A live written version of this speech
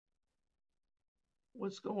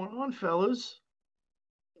What's going on, fellas?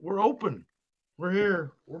 We're open. We're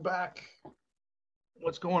here. We're back.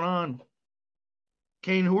 What's going on?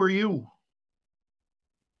 Kane, who are you?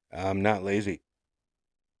 I'm not lazy.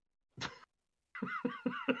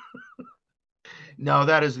 No,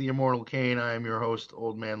 that is the Immortal Kane. I am your host,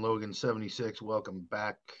 Old Man Logan 76. Welcome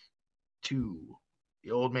back to the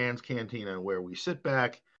Old Man's Cantina, where we sit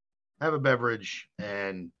back, have a beverage,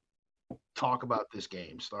 and talk about this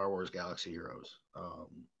game, Star Wars Galaxy Heroes.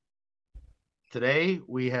 Today,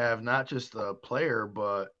 we have not just a player,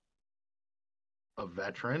 but a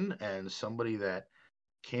veteran and somebody that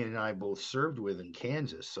Kane and I both served with in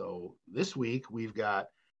Kansas. So this week we've got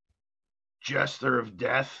Jester of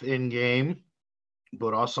Death in game,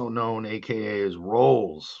 but also known AKA as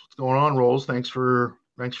Rolls. What's going on, Rolls? Thanks for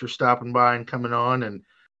stopping by and coming on and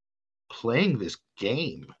playing this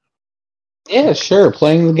game. Yeah, sure.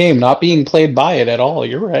 Playing the game, not being played by it at all.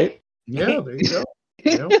 You're right. Yeah, there you go.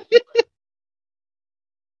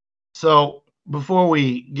 So before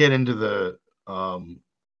we get into the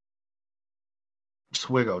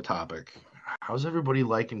Swigo topic, how's everybody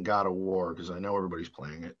liking God of War? Because I know everybody's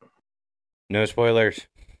playing it. No spoilers.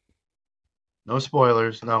 No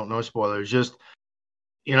spoilers. No spoilers. Just,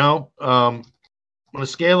 on a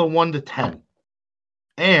scale of 1 to 10.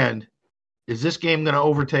 And is this game going to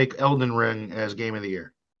overtake Elden Ring as Game of the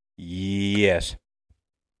Year? Yes.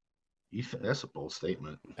 That's a bold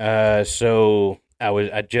statement. So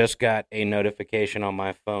I just got a notification on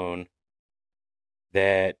my phone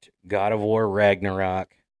that God of War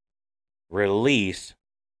Ragnarok release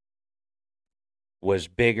was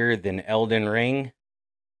bigger than Elden Ring,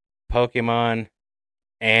 Pokemon,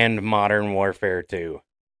 and Modern Warfare 2.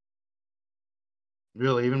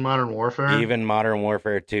 Really, even Modern Warfare? Even Modern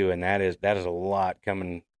Warfare 2, and that is a lot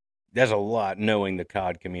coming. That's a lot knowing the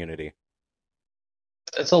COD community.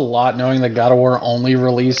 It's a lot knowing that God of War only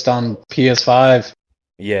released on PS5.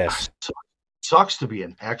 Yes. Sucks to be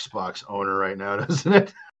an Xbox owner right now,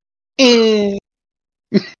 doesn't it?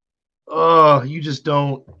 Oh, you just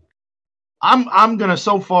don't. I'm gonna,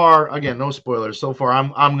 so far, again, no spoilers. So far,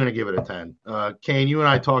 I'm gonna give it a 10. Kane, you and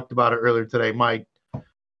I talked about it earlier today. My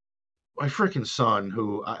freaking son,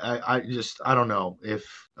 who I don't know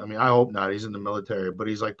I hope not. He's in the military, but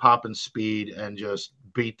he's like popping speed and just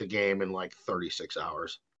beat the game in like 36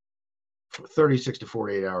 hours. 36 to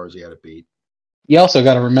 48 hours he had it beat. You also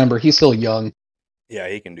got to remember, he's still young. Yeah,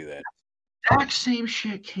 he can do that. Exact same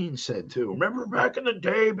shit Kane said too. Remember back in the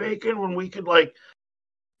day, Bacon, when we could like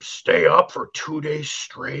stay up for 2 days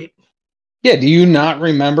straight? Yeah, do you not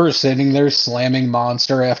remember sitting there slamming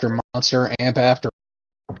monster after monster, amp after?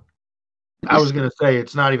 I was gonna say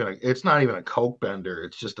it's not even a Coke bender.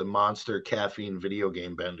 It's just a monster caffeine video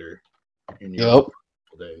game bender. In your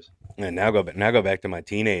days. And now go back to my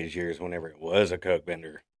teenage years, whenever it was a Coke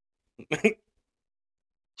bender. I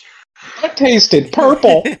tasted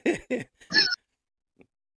purple.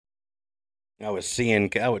 I was seeing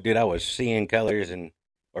colors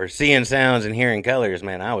or seeing sounds and hearing colors.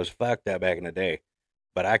 Man, I was fucked up back in the day,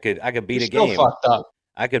 but I could beat You're a game. Still fucked up.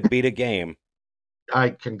 I could beat a game. I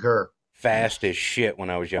concur. Fast as shit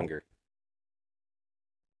when I was younger.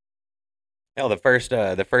 Hell, the first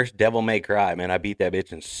Devil May Cry, man, I beat that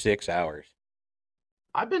bitch in 6 hours.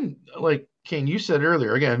 I've been, like, King, you said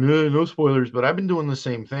earlier, again, no spoilers, but I've been doing the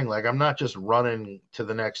same thing. Like, I'm not just running to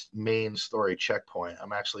the next main story checkpoint.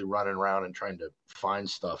 I'm actually running around and trying to find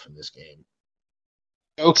stuff in this game.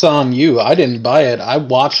 Joke's on you. I didn't buy it. I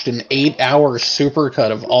watched an 8-hour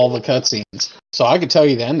supercut of all the cutscenes, so I could tell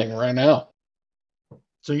you the ending right now.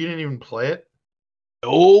 So you didn't even play it?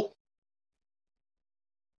 Nope.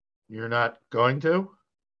 You're not going to?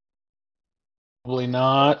 Probably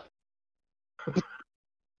not.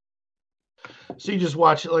 So you just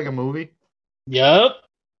watch it like a movie? Yep.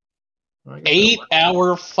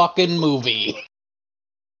 8-hour fucking movie.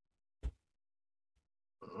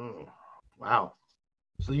 Oh, wow.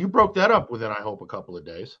 So you broke that up within, I hope, a couple of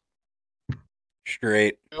days.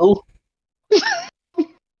 Straight. No.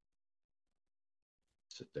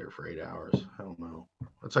 Sit there for 8 hours. I don't know.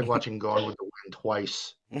 It's like watching Gone with the Wind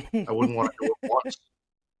twice. I wouldn't want to do it once.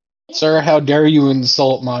 Sir, how dare you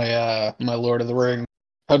insult my my Lord of the Ring?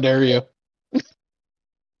 How dare you?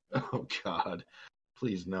 Oh God.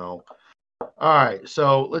 Please no. All right,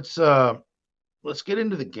 so let's get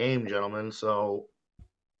into the game, gentlemen. So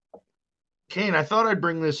Kane, I thought I'd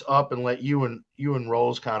bring this up and let you and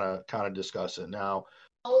Rolls kind of discuss it. Now,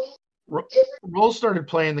 Rolls started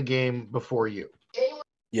playing the game before you.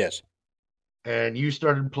 Yes. And you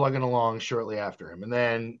started plugging along shortly after him. And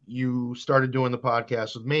then you started doing the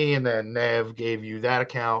podcast with me, and then Nev gave you that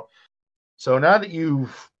account. So now that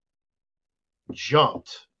you've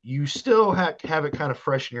jumped, you still have it kind of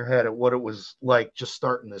fresh in your head at what it was like just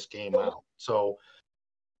starting this game out. So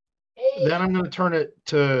then I'm going to turn it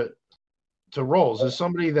to Rolls as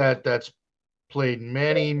somebody that's played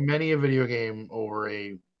many a video game over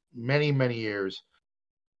a many years.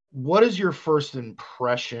 What is your first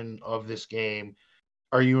impression of this game?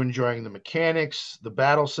 Are you enjoying the mechanics, the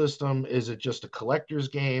battle system? Is it just a collector's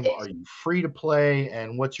game? Are you free to play?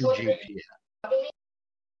 And what's your GP?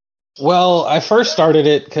 Well, I first started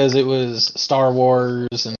it because it was Star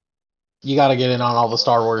Wars, and you got to get in on all the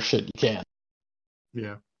Star Wars shit you can.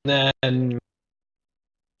 Yeah. Then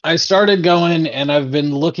I started going, and I've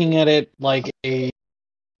been looking at it like a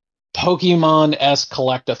Pokemon-esque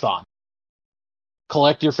collectathon.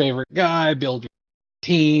 Collect your favorite guy, build your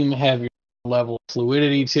team, have your level of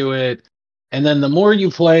fluidity to it, and then the more you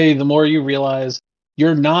play, the more you realize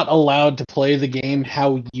you're not allowed to play the game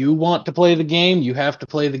how you want to play the game. You have to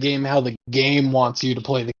play the game how the game wants you to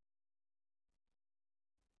play the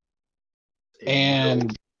game.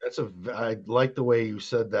 And I like the way you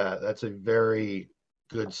said that. That's a very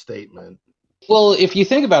good statement. Well, if you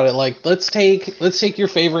think about it, like let's take your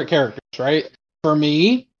favorite characters, right? For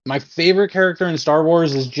me, my favorite character in Star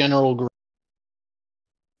Wars is General Grievous.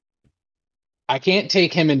 I can't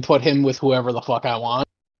take him and put him with whoever the fuck I want.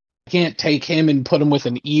 I can't take him and put him with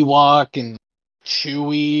an Ewok and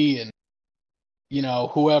Chewie and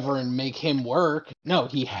whoever and make him work. No,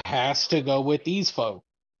 he has to go with these folks.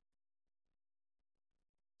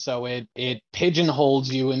 So it pigeonholes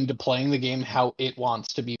you into playing the game how it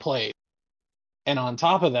wants to be played. And on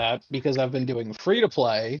top of that, because I've been doing free to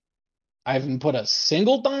play, I haven't put a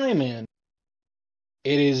single dime in.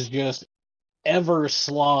 It is just ever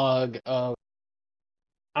slog of,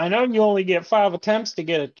 I know you only get 5 attempts to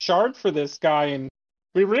get a shard for this guy, and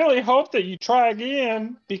we really hope that you try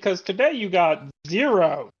again, because today you got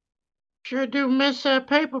 0. Sure do miss that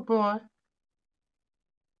paper boy.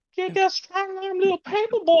 Get that strong arm little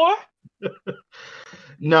paper boy.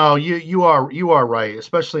 No, you are right,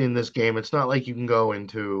 especially in this game. It's not like you can go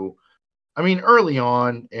into, I mean, early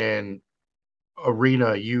on in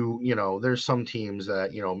Arena, there's some teams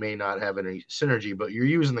that may not have any synergy, but you're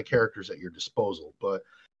using the characters at your disposal. But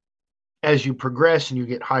as you progress and you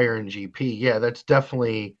get higher in GP, yeah, that's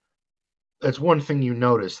one thing you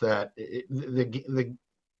notice, that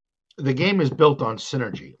the game is built on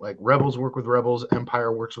synergy. Like Rebels work with Rebels,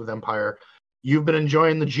 Empire works with Empire. You've been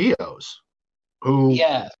enjoying the Geos, who,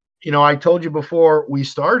 yeah, I told you before we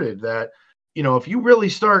started that, if you really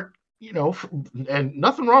start, and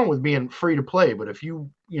nothing wrong with being free to play, but if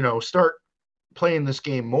you, start playing this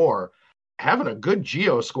game more, having a good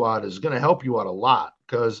Geo squad is going to help you out a lot,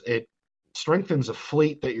 because it strengthens a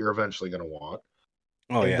fleet that you're eventually going to want.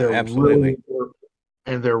 Oh, yeah, absolutely.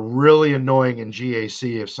 And they're really annoying in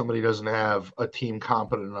GAC if somebody doesn't have a team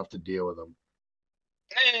competent enough to deal with them.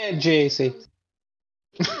 GAC.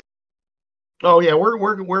 Oh yeah,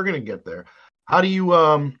 we're gonna get there. How do you,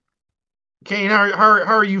 Kane? How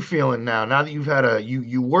are you feeling now? Now that you've had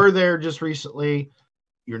you were there just recently,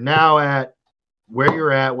 you're now at where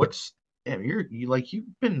you're at. You've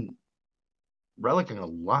been relicing a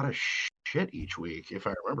lot of shit each week, if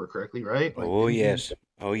I remember correctly, right? Yes.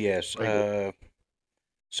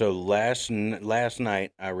 So last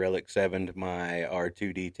night I relic 7'd my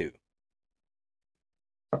R2D2.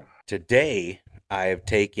 Today I've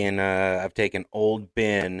taken Old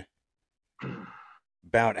Ben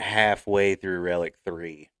about halfway through Relic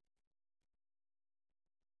 3.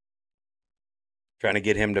 Trying to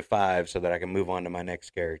get him to 5 so that I can move on to my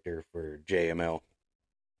next character for JML.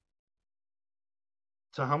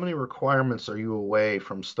 So how many requirements are you away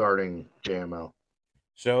from starting JML?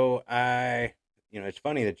 So it's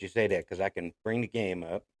funny that you say that, because I can bring the game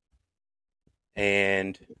up,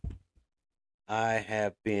 and I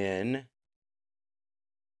have been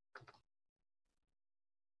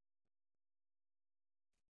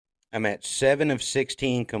I'm at 7 of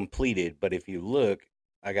 16 completed, but if you look,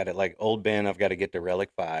 I got it like Old Ben, I've got to get to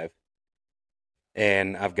Relic 5,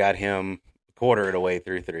 and I've got him a quarter of the way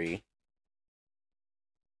through 3.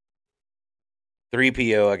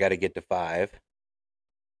 3PO, I got to get to 5.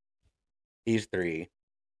 He's 3.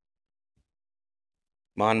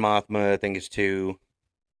 Mon Mothma, I think is 2.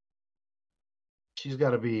 She's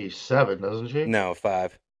got to be 7, doesn't she? No,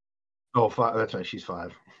 5. Oh, 5. That's right. She's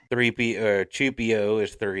 5. 2PO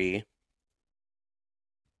is 3.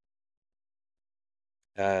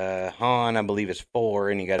 Han, I believe, is 4,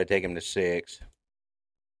 and you got to take him to 6.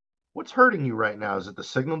 What's hurting you right now? Is it the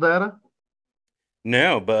signal data?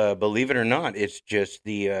 No, but believe it or not, it's just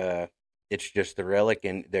the relic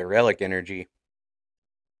and the relic energy.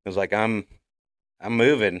 It's like I'm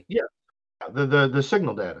moving. Yeah. The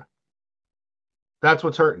signal data. That's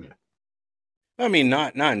what's hurting you. I mean,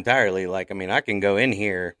 not entirely. Like, I mean, I can go in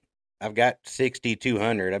here. I've got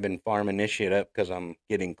 6,200. I've been farming this shit up because I'm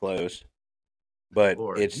getting close. But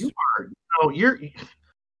Lord, it's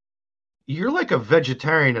you're like a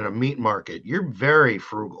vegetarian in a meat market. You're very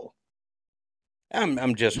frugal.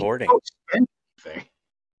 I'm just You hoarding. don't spend anything.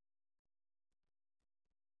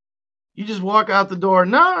 You just walk out the door.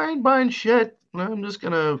 No, I ain't buying shit. I'm just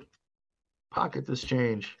gonna pocket this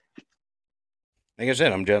change. Like I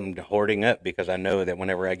said, I'm just hoarding up because I know that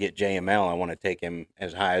whenever I get JML, I want to take him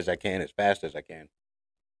as high as I can, as fast as I can.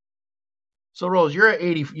 So, Rose, you're at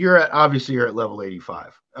 80. Obviously you're at level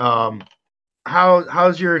 85.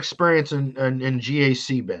 How's your experience in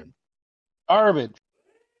GAC been? Garbage.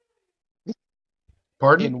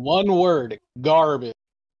 Pardon? In one word, garbage.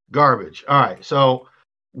 Garbage. All right. So,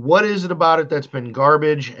 what is it about it that's been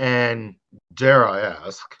garbage? And dare I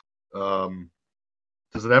ask,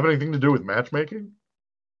 does it have anything to do with matchmaking?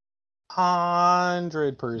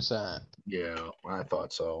 100%. Yeah, I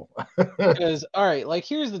thought so. Because, all right, like,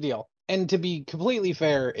 here's the deal. And to be completely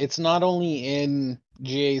fair, it's not only in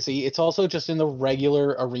GAC, it's also just in the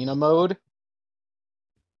regular arena mode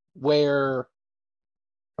where,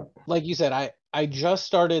 like you said, I just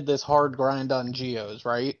started this hard grind on Geos,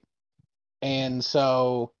 right? And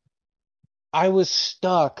so I was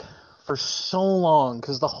stuck for so long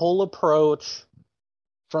because the whole approach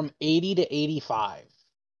from 80 to 85,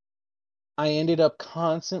 I ended up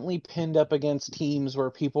constantly pinned up against teams where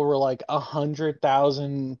people were like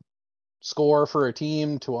 100,000 score for a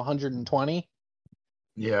team to 120.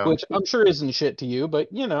 Yeah. Which I'm sure isn't shit to you, but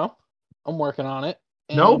you know, I'm working on it.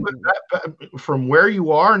 And No, but from where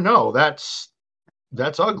you are, no, that's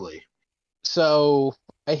ugly. so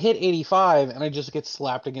I hit 85 and I just get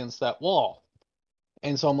slapped against that wall.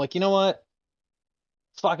 And so I'm like, you know what?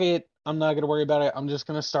 Fuck it. I'm not going to worry about it. I'm just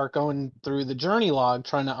going to start going through the journey log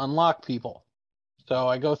trying to unlock people. So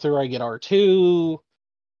I go through, I get R2,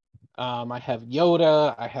 I have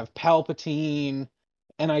Yoda, I have Palpatine,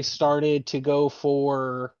 and I started to go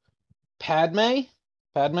for Padme.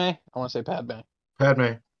 Padme? I want to say Padme.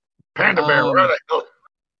 Padme. Panda Bear, where are they? Oh.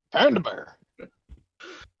 Panda Bear.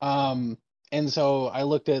 And so I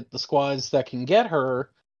looked at the squads that can get her,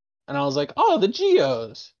 and I was like, oh, the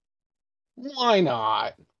Geos. Why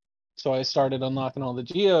not? So I started unlocking all the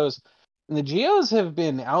Geos, and the Geos have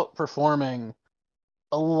been outperforming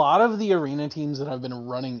a lot of the arena teams that I've been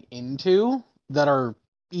running into that are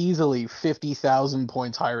easily 50,000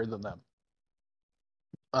 points higher than them.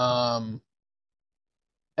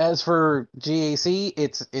 As for GAC,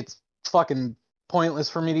 it's fucking pointless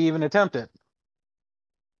for me to even attempt it.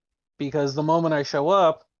 Because the moment I show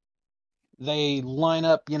up, they line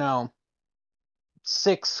up,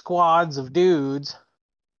 6 squads of dudes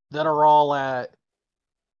that are all at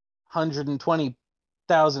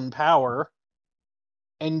 120,000 power,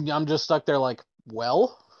 and I'm just stuck there like,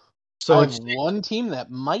 well, so I have one team that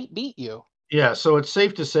might beat you. Yeah, so it's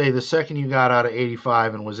safe to say the second you got out of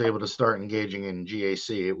 85 and was able to start engaging in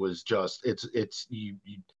GAC, it was just you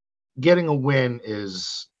getting a win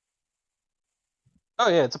is. Oh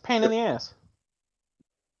yeah, it's a pain in the ass.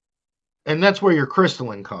 And that's where your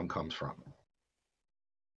crystal income comes from.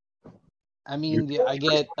 I mean, I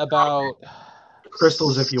get about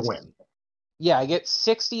crystals if you win. Yeah, I get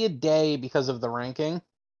 60 a day because of the ranking.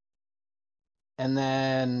 And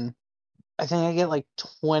then I think I get like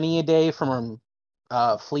 20 a day from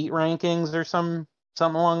fleet rankings or something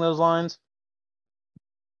along those lines.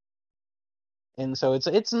 And so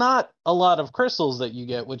it's not a lot of crystals that you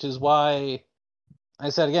get, which is why I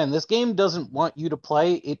said again, this game doesn't want you to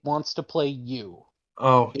play, it wants to play you.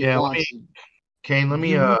 Oh, yeah, Kane, let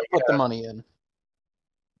me put the money in.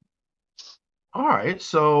 All right,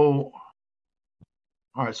 so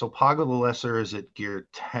Paga the Lesser is at gear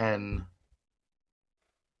 10.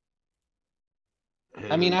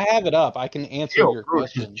 I mean, I have it up. I can answer your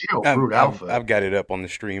question. I've got it up on the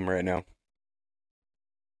stream right now.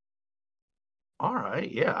 All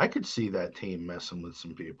right, yeah, I could see that team messing with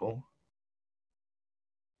some people.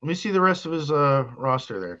 Let me see the rest of his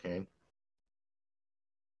roster there, Kane.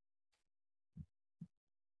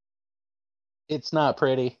 It's not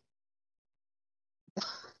pretty.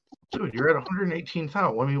 Dude, you're at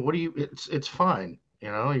 118,000. I mean, what do you? It's fine.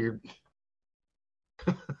 You're.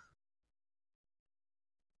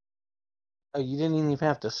 Oh, you didn't even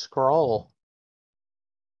have to scroll.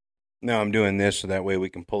 No, I'm doing this so that way we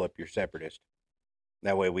can pull up your Separatist.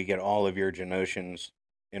 That way we get all of your Genosians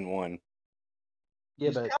in one.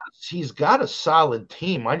 Yeah, he's got a solid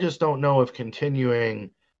team. I just don't know if continuing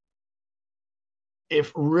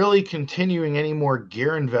if really continuing any more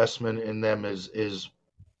gear investment in them is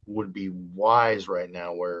would be wise right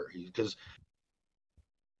now, where because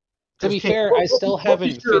To be King, fair, I still what was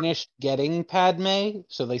haven't your finished getting Padme,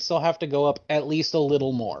 so they still have to go up at least a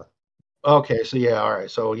little more. okay? So yeah, all right.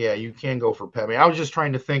 So yeah, you can go for Padme. I was just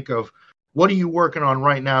trying to think of what are you working on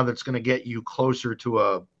right now that's going to get you closer to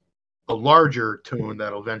a larger tune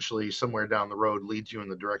that'll eventually somewhere down the road leads you in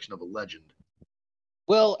the direction of a legend.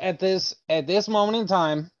 Well, at this moment in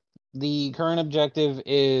time, the current objective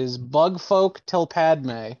is bug folk till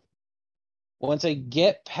Padme. Once I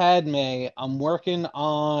get Padme, I'm working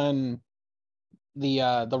on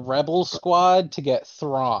the Rebel squad to get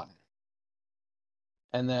Thrawn.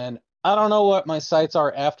 And then I don't know what my sights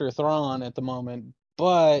are after Thrawn at the moment,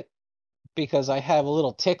 but because I have a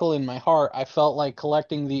little tickle in my heart, I felt like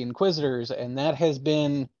collecting the Inquisitors, and that has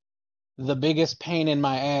been the biggest pain in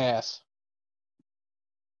my ass.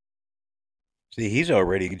 See, he's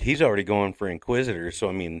already going for Inquisitors, so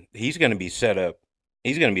I mean, he's going to be set up.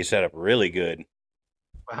 He's going to be set up really good.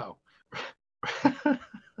 Wow.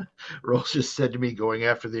 Rolls just said to me, going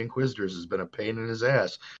after the Inquisitors has been a pain in his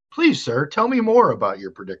ass. Please, sir, tell me more about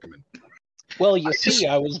your predicament. Well, you see,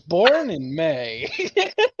 I was born in May.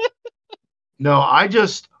 No,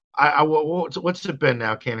 what's it been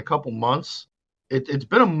now, Ken? A couple months? It's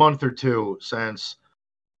been a month or two since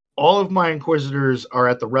all of my Inquisitors are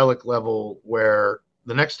at the relic level where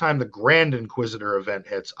the next time the Grand Inquisitor event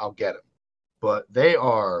hits, I'll get them. But they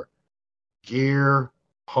are gear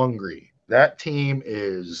hungry. That team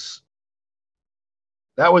is.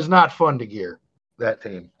 That was not fun to gear. That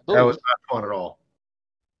team. That was not fun at all.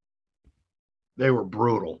 They were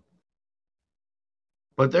brutal.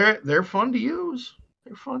 But they're fun to use.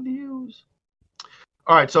 They're fun to use.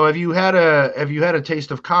 All right. So have you had a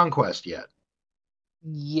taste of Conquest yet?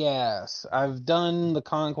 Yes, I've done the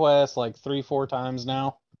Conquest like 3-4 times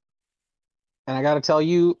now. And I gotta tell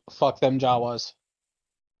you, fuck them Jawas.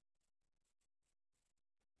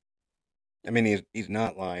 I mean, he's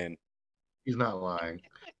not lying. He's not lying.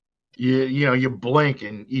 You blink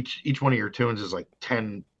and each one of your tunes is like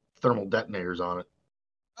 10 thermal detonators on it.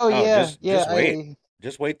 Oh yeah, just wait.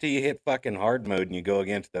 Just wait till you hit fucking hard mode and you go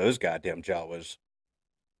against those goddamn Jawas.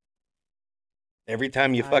 Every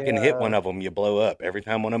time you fucking hit one of them, you blow up. Every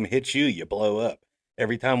time one of them hits you, you blow up.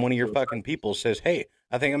 Every time one of your fucking people says, "Hey,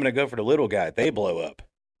 I think I'm gonna go for the little guy," they blow up.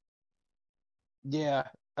 Yeah,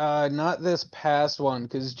 not this past one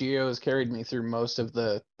because Geo has carried me through most of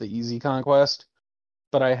the easy conquest.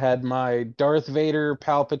 But I had my Darth Vader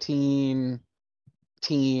Palpatine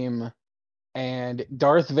team, and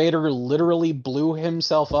Darth Vader literally blew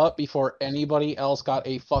himself up before anybody else got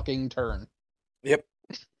a fucking turn. Yep.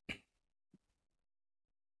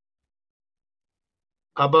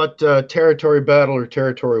 How about territory battle or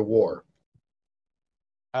territory war?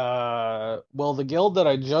 Well, the guild that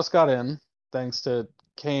I just got in, thanks to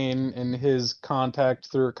Kane and his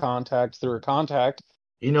contact through a contact through a contact.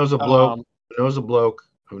 He knows a bloke who knows a bloke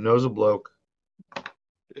who knows a bloke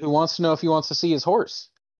who wants to know if he wants to see his horse.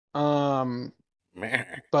 But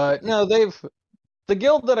no, the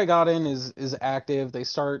guild that I got in is active. They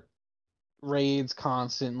start raids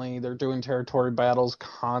constantly. They're doing territory battles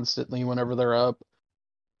constantly whenever they're up.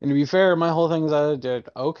 And to be fair, my whole thing is I did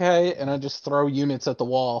okay, and I just throw units at the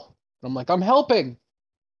wall. And I'm like, I'm helping.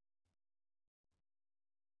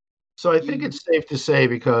 So I think it's safe to say,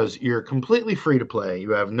 because you're completely free to play, you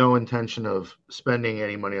have no intention of spending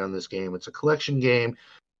any money on this game. It's a collection game.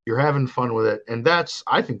 You're having fun with it, and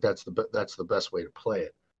I think that's the best way to play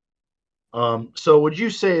it. So would you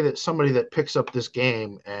say that somebody that picks up this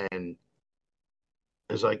game and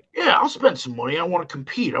is like, yeah, I'll spend some money. I want to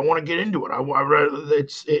compete. I want to get into it.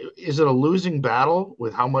 Is it a losing battle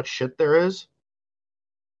with how much shit there is?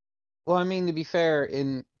 Well, I mean, to be fair,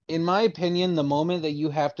 in my opinion, the moment that you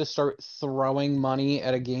have to start throwing money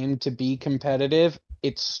at a game to be competitive,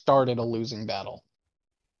 it started a losing battle.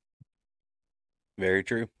 Very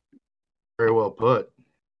true. Very well put.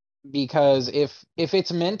 Because if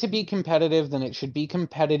it's meant to be competitive, then it should be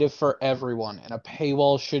competitive for everyone, and a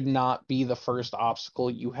paywall should not be the first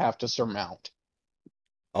obstacle you have to surmount.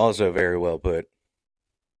 Also very well put.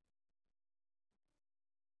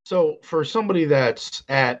 So for somebody that's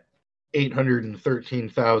at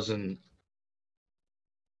 813,000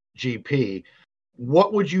 GP,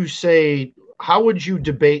 what would you say? How would you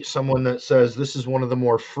debate someone that says this is one of the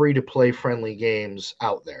more free-to-play friendly games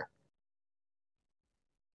out there?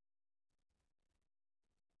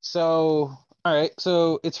 So, all right,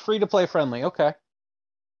 so it's free to play friendly. Okay.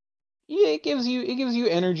 Yeah, it gives you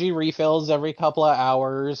energy refills every couple of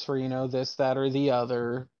hours for, this, that, or the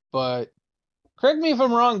other. But correct me if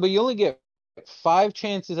I'm wrong, but you only get 5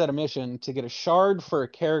 chances at a mission to get a shard for a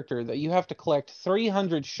character that you have to collect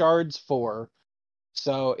 300 shards for.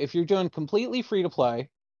 So if you're doing completely free to play,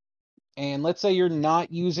 and let's say you're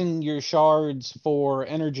not using your shards for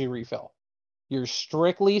energy refill, you're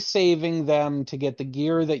strictly saving them to get the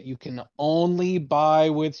gear that you can only buy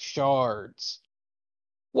with shards.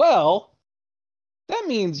 Well, that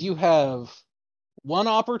means you have one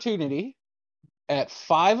opportunity at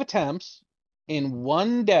 5 attempts in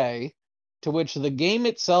one day to which the game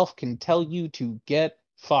itself can tell you to get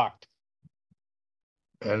fucked.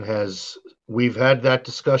 And we've had that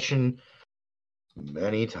discussion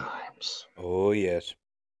many times. Oh, yes.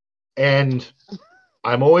 And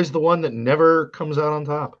I'm always the one that never comes out on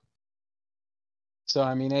top. So,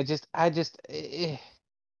 I mean, it's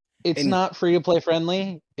And- not free to play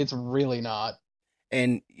friendly. It's really not.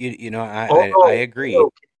 And I agree.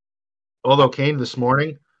 Although Kane, this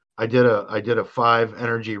morning I did a 5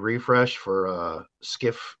 energy refresh for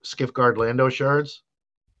skiff guard Lando shards.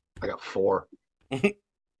 I got 4.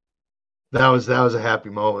 That was a happy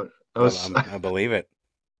moment. I believe it.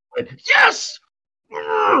 Yes.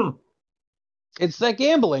 It's that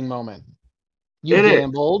gambling moment. You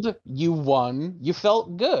gambled, you won, you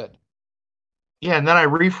felt good. Yeah, and then I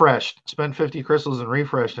refreshed, spent 50 crystals and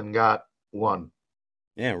refreshed and got 1.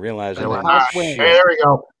 Yeah, realizing And that. the house wins. Hey, there we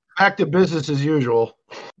go. Back to business as usual.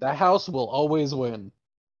 The house will always win.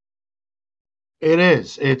 It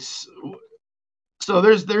is. It's so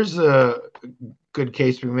there's a good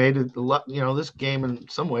case to be made. This game in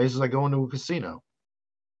some ways is like going to a casino.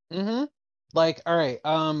 Mm-hmm. Like, all right,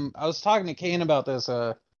 I was talking to Kane about this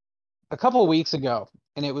a couple weeks ago,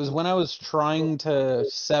 and it was when I was trying to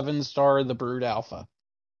 7-star the Brood Alpha.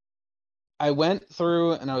 I went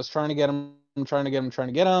through and I was trying to get him,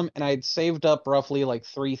 and I had saved up roughly like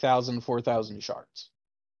 3,000, 4,000 shards.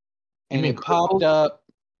 And it popped up,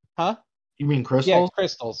 huh? You mean crystals? Yeah,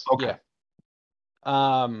 crystals. Okay.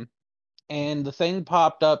 Yeah. And the thing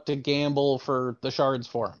popped up to gamble for the shards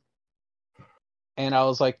for him. And I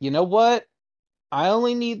was like, you know what? I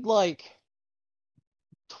only need like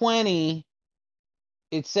 20.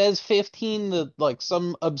 It says 15, like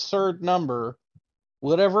some absurd number.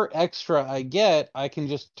 Whatever extra I get, I can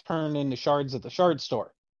just turn into shards at the shard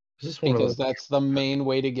store. Because that's the main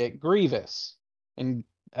way to get Grievous. And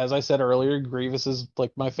as I said earlier, Grievous is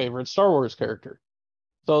like my favorite Star Wars character.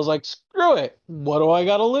 So I was like, screw it. What do I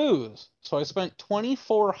gotta lose? So I spent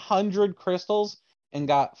 2,400 crystals and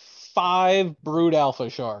got 5 Brood Alpha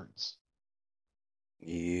shards.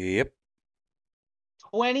 Yep.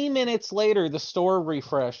 20 minutes later, the store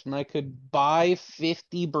refreshed, and I could buy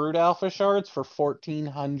 50 Brood Alpha shards for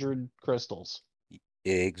 1,400 crystals.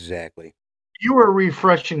 Exactly. You were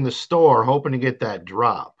refreshing the store, hoping to get that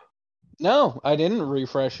drop. No, I didn't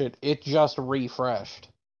refresh it. It just refreshed,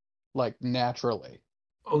 like naturally.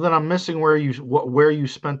 Oh, then I'm missing where you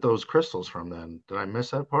spent those crystals from. Then did I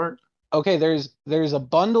miss that part? Okay, there's a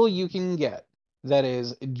bundle you can get that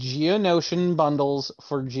is Geonosian bundles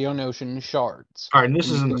for Geonosian shards. All right, and this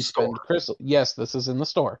is in the store. Yes, this is in the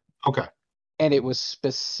store. Okay. And it was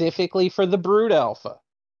specifically for the Brood Alpha,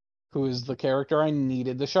 who is the character I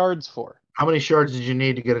needed the shards for. How many shards did you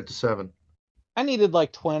need to get it to 7? I needed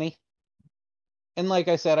like 20. And like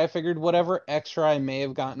I said, I figured whatever extra I may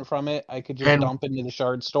have gotten from it, I could just dump into the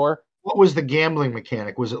shard store. What was the gambling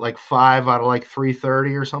mechanic? Was it like 5 out of like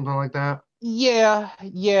 330 or something like that? Yeah.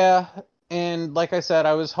 And like I said,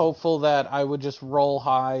 I was hopeful that I would just roll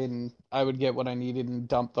high and I would get what I needed and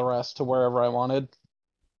dump the rest to wherever I wanted.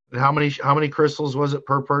 And how many crystals was it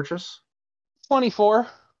per purchase? 24.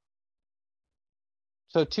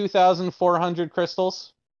 So 2,400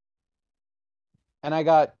 crystals. And I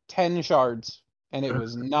got 10 shards, and it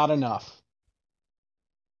was not enough.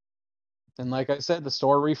 And like I said, the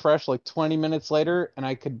store refreshed like 20 minutes later, and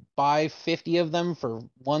I could buy 50 of them for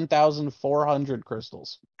 1,400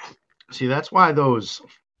 crystals. See, that's why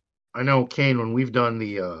I know, Kane, when we've done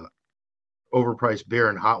the overpriced beer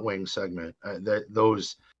and hot wing segment,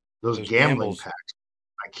 those gambling packs,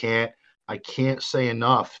 I can't say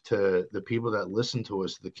enough to the people that listen to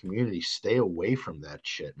us, the community, stay away from that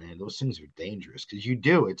shit, man. Those things are dangerous because you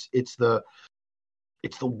do. It's the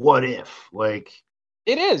what if, like.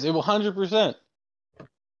 It is. It will 100%.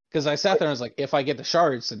 Because I sat there and I was like, if I get the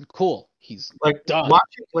shards, then cool. He's like done.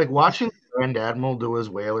 Watching the Grand Admiral do his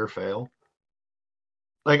whaler fail.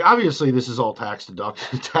 Like, obviously, this is all tax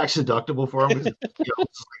deductible for him because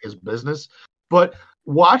it's like his business. But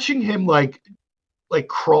watching him like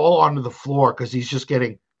crawl onto the floor because he's just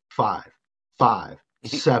getting 5,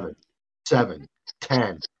 7,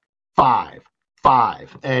 10,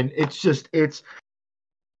 5, and it's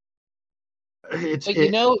But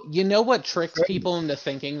you know what tricks people into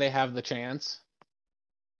thinking they have the chance?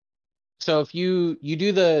 So if you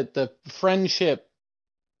do the friendship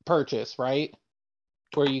purchase, right?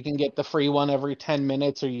 Where you can get the free one every 10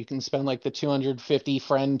 minutes, or you can spend like the 250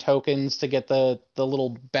 friend tokens to get the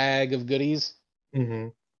little bag of goodies. Mm-hmm.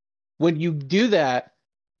 When you do that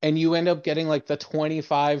and you end up getting like the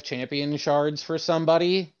 25 champion shards for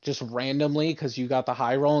somebody just randomly because you got the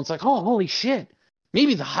high roll, and it's like, oh, holy shit,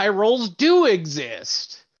 maybe the high rolls do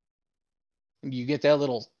exist. And you get that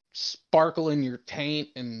little sparkle in your taint,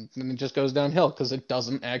 and then it just goes downhill because it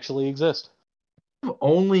doesn't actually exist. I've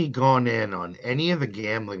only gone in on any of the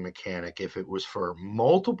gambling mechanic if it was for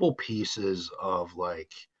multiple pieces of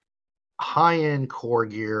like high-end core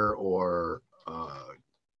gear or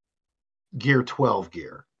gear 12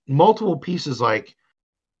 gear. Multiple pieces, like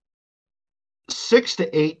 6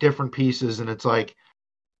 to 8 different pieces, and it's like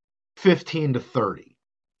 15 to 30.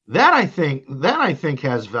 That I think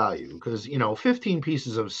has value because 15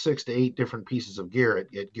 pieces of 6 to 8 different pieces of gear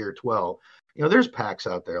at gear 12. There's packs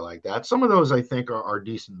out there like that. Some of those I think are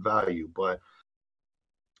decent value, but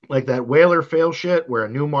like that whaler fail shit where a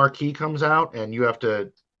new marquee comes out and you have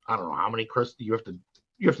to, I don't know how many crystals you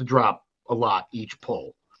have to drop a lot each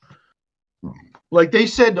pull. Like they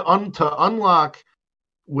said to unlock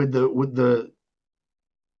with the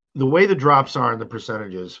way the drops are and the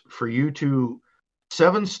percentages for you to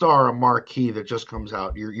 7-star a marquee that just comes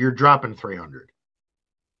out, you're dropping 300.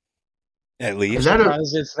 At least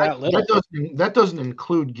that doesn't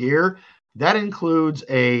include gear. That includes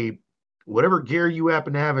whatever gear you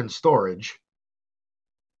happen to have in storage.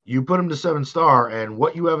 You put them to 7-star, and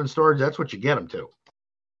what you have in storage, that's what you get them to.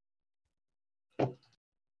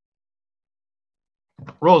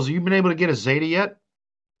 Rolls, have you been able to get a Zeta yet?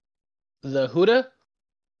 The Huda?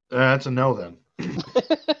 That's a no then.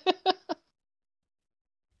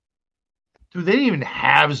 Dude, they didn't even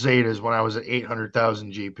have Zetas when I was at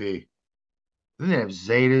 800,000 GP. They didn't have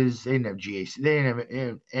Zetas. They didn't have GAC. They didn't have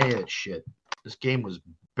any of that shit. This game was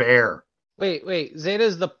bare. Wait.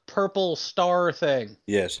 Zeta's the purple star thing.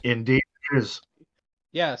 Yes. Indeed it is.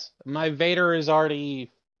 Yes. My Vader is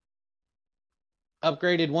already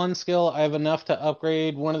upgraded one skill. I have enough to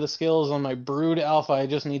upgrade one of the skills on my Brood Alpha. I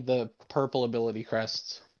just need the purple ability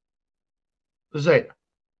crests. The Zeta.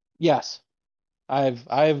 Yes.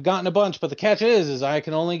 I've gotten a bunch, but the catch is I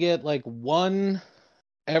can only get like one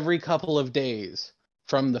every couple of days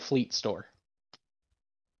from the fleet store.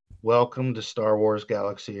 Welcome to Star Wars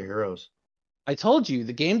Galaxy of Heroes. I told you,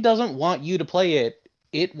 the game doesn't want you to play it.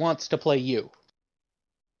 It wants to play you.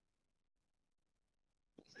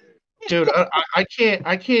 Dude, I can't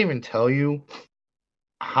even tell you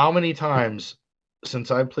how many times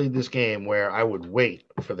since I played this game where I would wait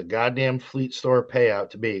for the goddamn fleet store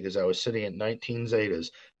payout to be because I was sitting at 19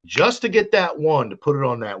 Zetas just to get that one, to put it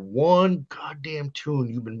on that one goddamn tune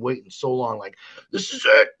you've been waiting so long. Like, this is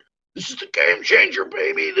it. This is the game changer,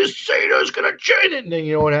 baby. This Zeta is going to change it. And then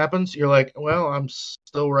you know what happens? You're like, well, I'm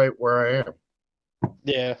still right where I am.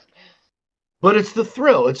 Yeah. But it's the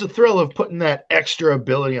thrill. It's the thrill of putting that extra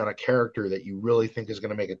ability on a character that you really think is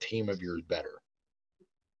going to make a team of yours better.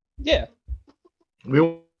 Yeah. We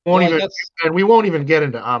won't even get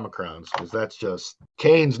into Omicrons because that's just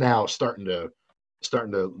Kane's now starting to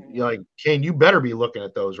like, Kane, you better be looking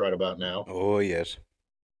at those right about now. Oh yes.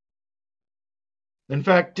 In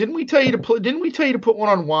fact, didn't we tell you to put one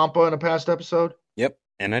on Wampa in a past episode? Yep,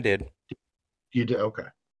 and I did. You did? Okay.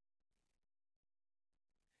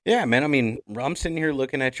 Yeah, man. I mean, I'm sitting here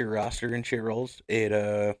looking at your roster and shit rolls.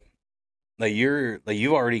 You've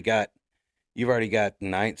already got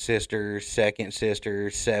ninth sister, second sister,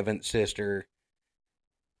 seventh sister.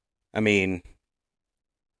 I mean,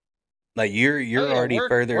 like you're already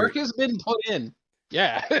further. Work has been put in.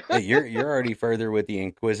 Yeah. you're already further with the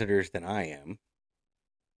Inquisitors than I am.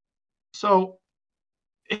 So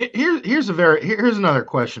here's another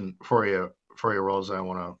question for you, Rolls. I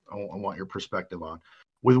want your perspective on.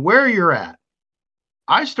 With where you're at,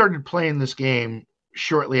 I started playing this game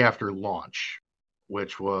shortly after launch,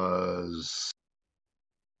 which was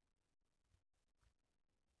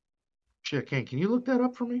shit. Can you look that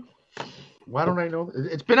up for me? Why don't I know?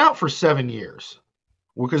 It's been out for 7 years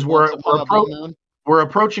because we're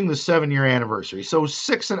approaching the 7-year anniversary. So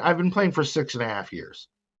I've been playing for 6.5 years.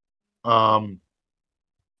 I'm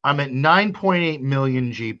at 9.8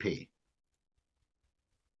 million GP.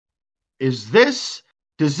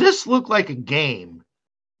 Does this look like a game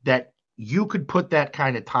that you could put that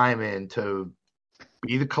kind of time in to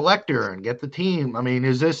be the collector and get the team? I mean,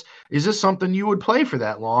 is this something you would play for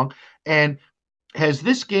that long? And has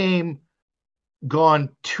this game gone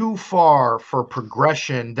too far for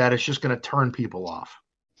progression that it's just going to turn people off?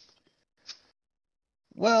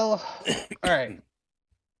 Well, all right.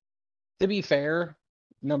 To be fair,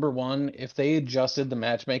 number one, if they adjusted the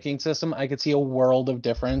matchmaking system, I could see a world of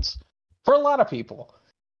difference for a lot of people,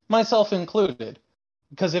 myself included.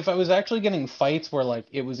 Because if I was actually getting fights where like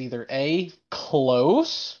it was either A,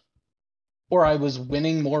 close, or I was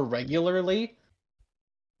winning more regularly,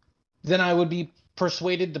 then I would be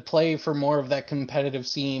persuaded to play for more of that competitive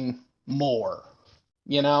scene more.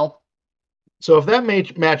 You know? So if that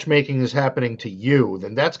matchmaking is happening to you,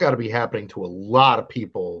 then that's got to be happening to a lot of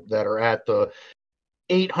people that are at the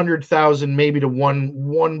 800,000, maybe to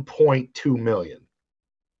 1.2 million.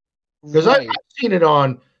 Because Right. I've seen it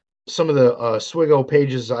on some of the Swigo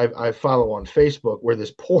pages I follow on Facebook, where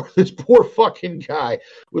this poor fucking guy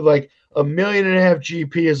with like 1.5 million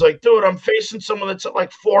GP is like, dude, I'm facing someone that's at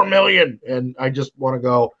like 4 million, and I just want to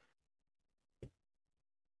go.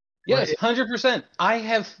 Yes, 100%. I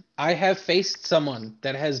have faced someone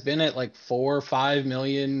that has been at like 4 or 5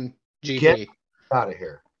 million GP. Get out of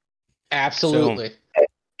here. Absolutely. So,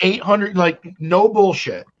 800, like, no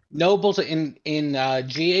bullshit. No bullshit. In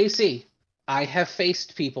GAC, I have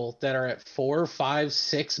faced people that are at 4, 5,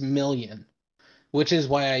 6 million, which is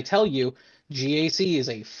why I tell you GAC is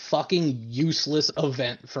a fucking useless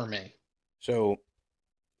event for me. So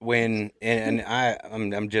when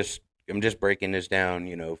I'm just breaking this down,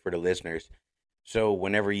 for the listeners. So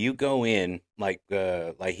whenever you go in, like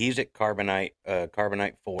he's at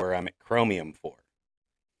carbonite 4, I'm at chromium 4.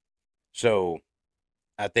 So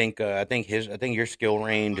I think your skill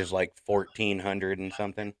range is like 1400 and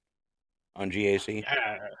something on GAC.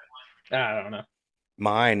 I don't know.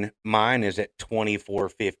 Mine is at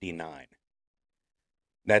 2459.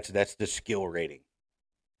 That's the skill rating.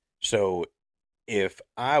 So if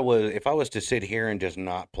I was to sit here and just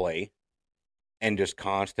not play and just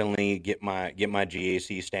constantly get my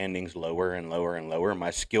GAC standings lower and lower and lower,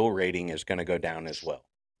 my skill rating is going to go down as well.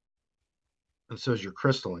 And so is your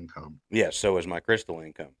crystal income. Yes, so is my crystal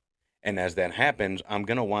income. And as that happens, I'm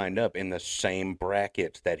going to wind up in the same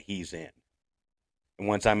brackets that he's in. And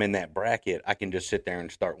once I'm in that bracket, I can just sit there and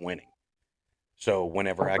start winning. So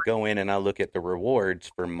whenever I go in and I look at the rewards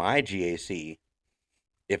for my GAC,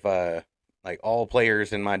 if like all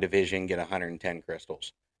players in my division get 110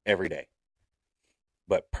 crystals every day.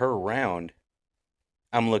 But per round,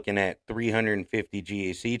 I'm looking at 350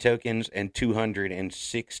 GAC tokens and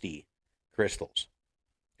 260 crystals.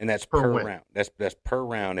 And that's per round. That's per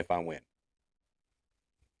round if I win.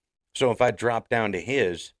 So if I drop down to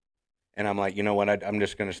his and I'm like, you know what, I'm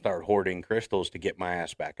just going to start hoarding crystals to get my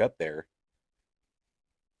ass back up there.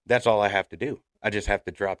 That's all I have to do. I just have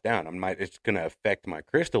to drop down. It's going to affect my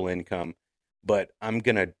crystal income, but I'm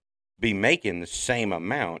going to be making the same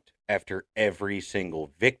amount after every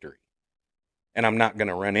single victory. And I'm not going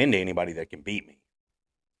to run into anybody that can beat me.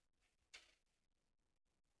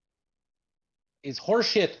 It's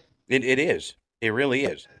horseshit. It is. It really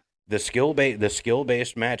is. The skill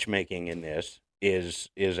based matchmaking in this is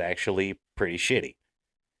actually pretty shitty.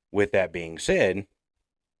 With that being said,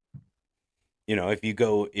 if you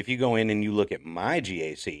go in and you look at my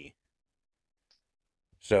GAC,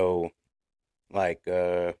 so like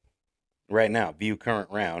right now, view current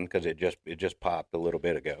round, because it just popped a little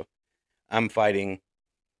bit ago. I'm fighting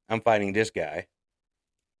this guy,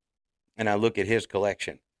 and I look at his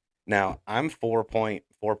collection. Now I'm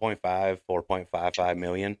 4.55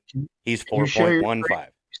 million. He's 4.15.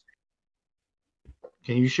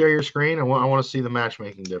 Can you share your screen? I want to see the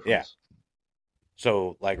matchmaking difference. Yeah.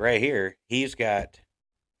 So like right here, I've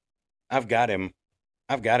got him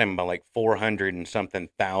by like 400 and something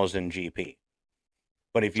thousand GP.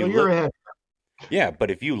 But if you look, ahead. Yeah,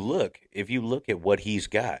 but if you look at what he's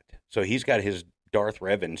got, so he's got his Darth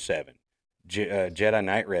Revan 7, Jedi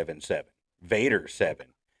Knight Revan 7, Vader 7.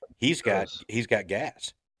 He's got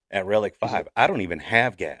gas at Relic 5. I don't even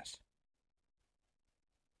have gas.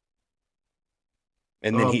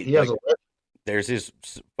 And then he has there's his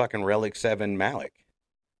fucking Relic 7 Malik.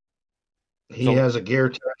 He has a Gear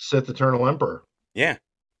 10 Sith Eternal Emperor. Yeah.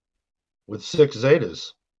 With 6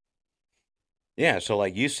 Zetas. Yeah, so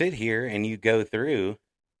like you sit here and you go through.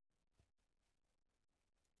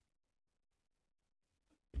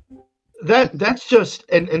 That's just,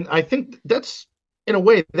 and I think that's, in a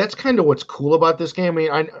way, that's kind of what's cool about this game.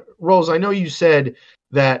 I mean, Rose, I know you said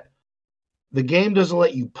that the game doesn't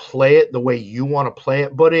let you play it the way you want to play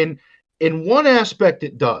it, but in one aspect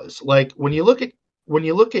it does. Like when you look at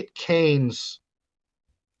Kane's,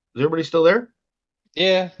 is everybody still there?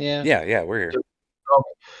 Yeah, we're here. Okay.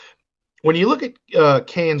 When you look at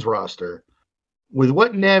Kane's roster, with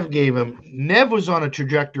what Nev gave him, Nev was on a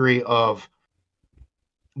trajectory of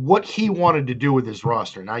what he wanted to do with his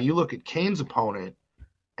roster. Now you look at Kane's opponent,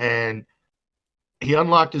 and he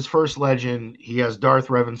unlocked his first legend. He has Darth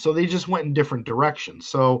Revan, so they just went in different directions.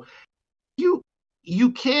 So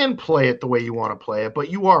you can play it the way you want to play it, but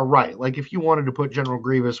you are right. Like if you wanted to put General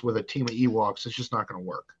Grievous with a team of Ewoks, it's just not going to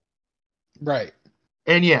work. Right.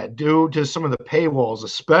 And yeah, due to some of the paywalls,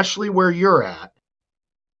 especially where you're at,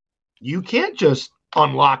 you can't just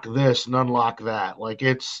unlock this and unlock that. Like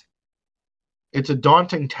it's a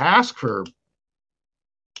daunting task for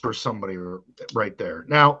somebody right there.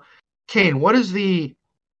 Now, Kane, what is the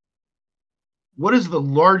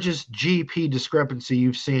largest GP discrepancy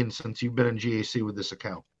you've seen since you've been in GAC with this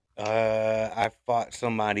account? I fought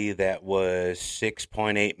somebody that was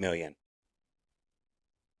 6.8 million.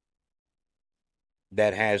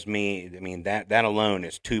 That has me. I mean, that alone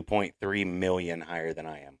is 2.3 million higher than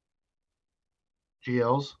I am.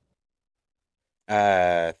 GLs?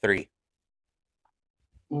 3.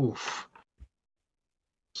 Oof.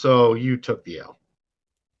 So you took the L.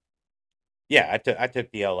 Yeah, I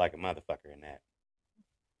took the L like a motherfucker in that.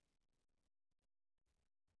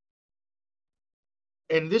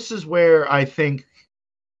 And this is where I think,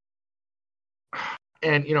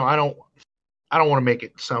 and I don't want to make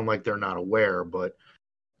it sound like they're not aware, but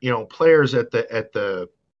players at the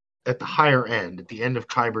higher end, at the end of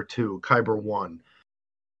Kyber 2, Kyber 1,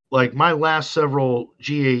 like my last several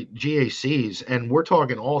GACs, and we're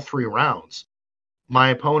talking all 3 rounds, my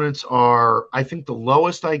opponents are, I think the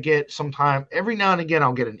lowest I get sometime, every now and again,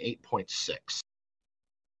 I'll get an 8.6.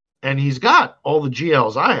 And he's got all the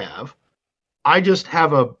GLs I have. I just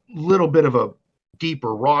have a little bit of a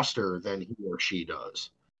deeper roster than he or she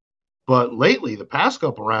does. But lately, the past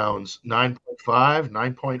couple rounds, 9.5,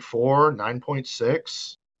 9.4,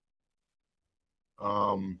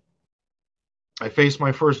 9.6. I faced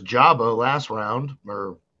my first Jabba last round,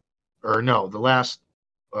 or no, the last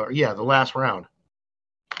round.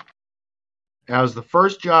 That was the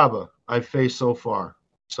first Jabba I've faced so far.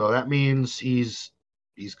 So that means he's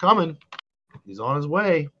coming. He's on his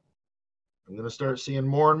way. I'm going to start seeing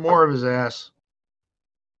more and more of his ass.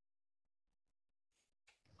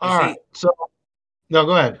 All right. So, no,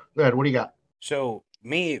 go ahead. Go ahead. What do you got? So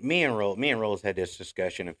me and Rolls had this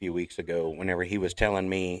discussion a few weeks ago. Whenever he was telling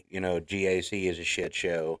me, GAC is a shit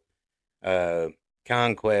show.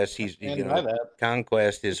 Conquest,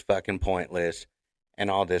 Conquest is fucking pointless, and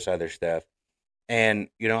all this other stuff. And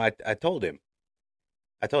I told him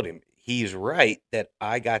he's right that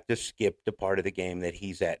I got to skip the part of the game that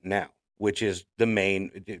he's at now, which is the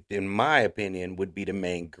main, in my opinion, would be the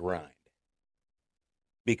main grind,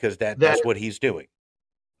 because that's what he's doing.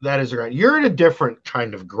 That is a grind. You're in a different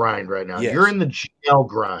kind of grind right now. Yes. You're in the GL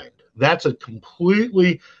grind. That's a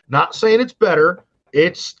completely, not saying it's better.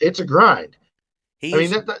 It's a grind.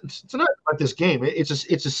 It's not about this game. It's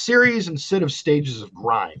a series and set of stages of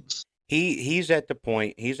grinds. He's at the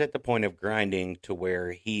point of grinding to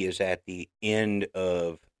where he is at the end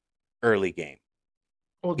of early game.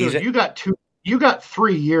 Well, dude, you got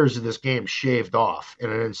 3 years of this game shaved off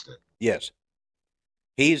in an instant. Yes.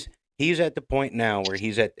 He's at the point now where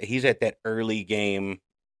he's at that early game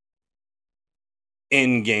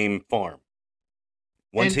in game farm.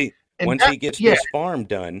 Once he gets this farm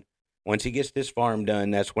done,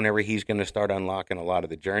 that's whenever he's going to start unlocking a lot of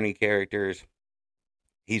the journey characters.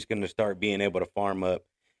 He's going to start being able to farm up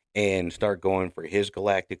and start going for his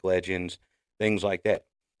galactic legends, things like that.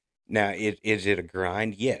 Now, is it a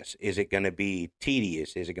grind? Yes. Is it going to be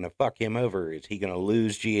tedious? Is it going to fuck him over? Is he going to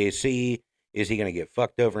lose GAC? Is he going to get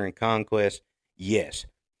fucked over in Conquest? Yes.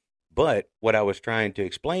 But what I was trying to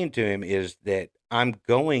explain to him is that I'm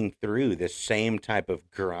going through the same type of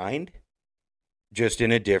grind, just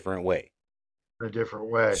in a different way.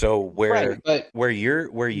 So where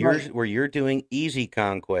you're doing easy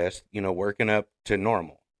Conquest, working up to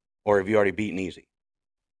normal, or have you already beaten easy?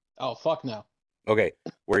 Oh, fuck no. Okay,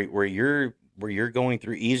 where you're going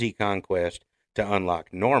through easy Conquest to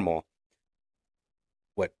unlock normal.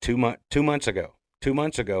 What, 2 months ago? 2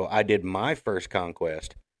 months ago, I did my first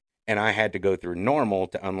Conquest, and I had to go through normal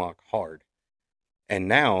to unlock hard. And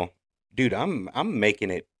now, dude, I'm making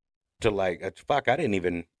it to I didn't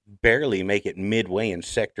even barely make it midway in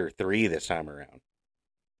Sector 3 this time around.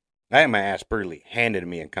 I had my ass brutally handed to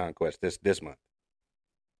me in Conquest this month.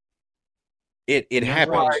 It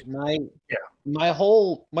happens. My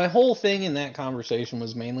whole thing in that conversation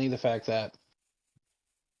was mainly the fact that,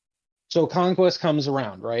 so Conquest comes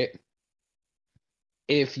around, right?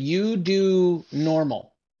 If you do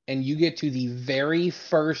normal and you get to the very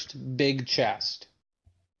first big chest,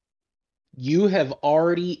 you have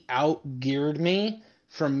already outgeared me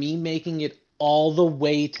from me making it all the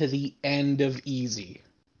way to the end of easy.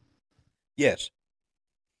 Yes.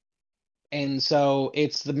 And so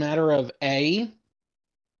it's the matter of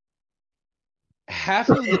half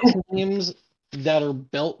of the teams that are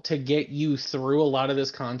built to get you through a lot of this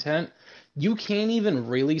content, you can't even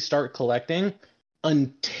really start collecting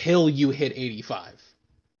until you hit 85.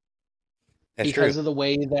 That's Because true. of the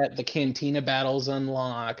way that the Cantina battles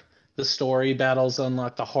unlock, the story battles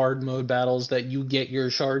unlock, the hard mode battles that you get your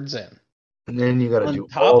shards in. And then you got to On do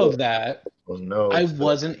top all of that, those I nodes.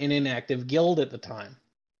 wasn't in an active guild at the time.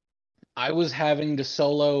 I was having to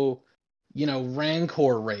solo,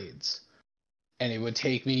 Rancor raids. And it would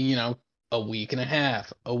take me, a week and a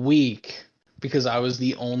half, a week, because I was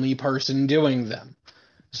the only person doing them.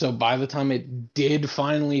 So by the time it did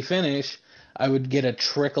finally finish, I would get a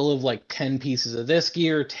trickle of like 10 pieces of this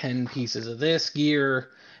gear, 10 pieces of this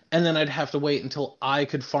gear, and then I'd have to wait until I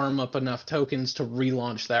could farm up enough tokens to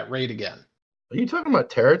relaunch that raid again. Are you talking about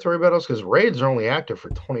territory battles? Because raids are only active for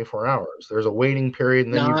 24 hours. There's a waiting period,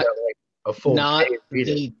 and then you've got like a full not day to beat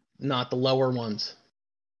it. not the lower ones.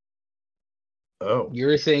 Oh,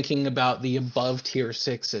 You're thinking about the above tier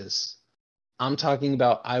 6s. I'm talking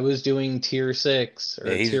about I was doing tier 6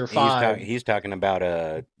 or Yeah, tier 5 he's talking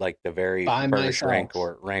about like the very by first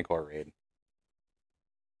myself. Rancor raid.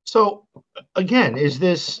 so again, is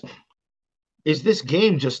this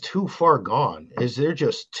game just too far gone? Is there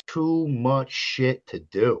just too much shit to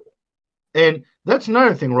do? And that's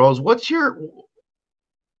another thing, Rose.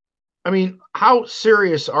 How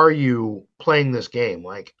serious are you playing this game?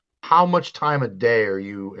 Like, how much time a day are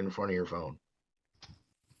you in front of your phone?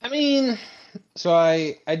 I mean, so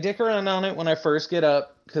I dick around on it when I first get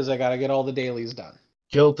up because I gotta get all the dailies done.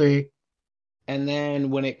 Guilty. And then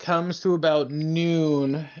when it comes to about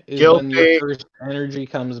noon is when your Guilty. first energy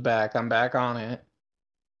comes back. I'm back on it.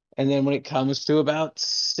 And then when it comes to about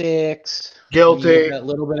 6, you Guilty. get that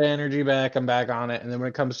little bit of energy back, I'm back on it. And then when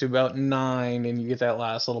it comes to about 9, and you get that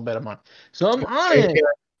last little bit of money. So I'm on it.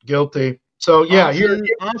 Guilty. So yeah,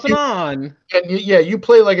 off and on. And you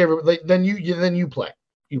play like then you play.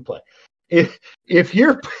 You play. If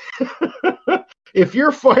you're if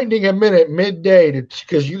you're finding a minute midday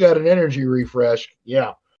because you got an energy refresh,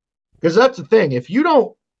 yeah. Because that's the thing. If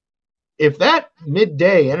that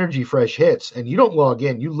midday energy fresh hits and you don't log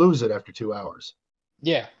in, you lose it after 2 hours.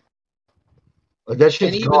 Yeah. Like that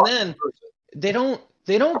shit's And even gone. then,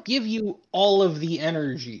 they don't give you all of the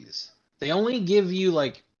energies. They only give you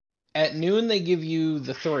like at noon they give you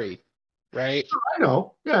the 3, right? I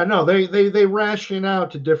know. Yeah, no, they ration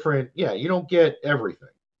out to different. Yeah, you don't get everything.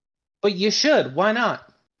 But you should. Why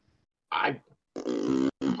not? I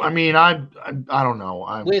don't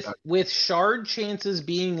know. With shard chances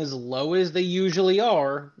being as low as they usually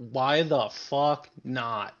are, why the fuck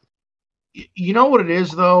not? You know what it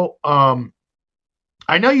is though?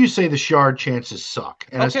 I know you say the shard chances suck.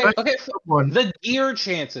 And okay. The gear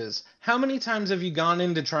chances. How many times have you gone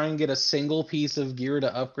in to try and get a single piece of gear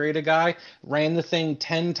to upgrade a guy? Ran the thing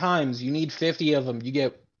 10 times. You need 50 of them. You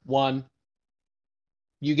get 1.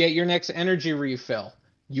 You get your next energy refill.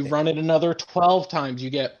 You run it another 12 times. You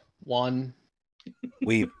get 1.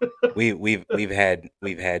 We've had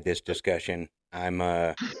this discussion. I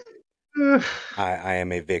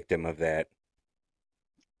am a victim of that.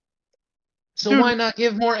 So dude, why not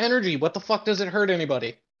give more energy? What the fuck does it hurt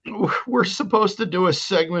anybody? We're supposed to do a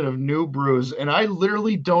segment of New Brews, and I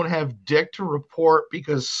literally don't have dick to report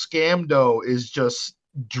because Scamdo is just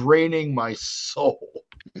draining my soul.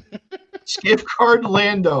 Skiff Card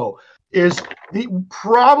Lando is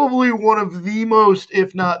probably one of the most,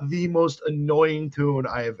 if not the most annoying tune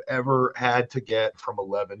I have ever had to get from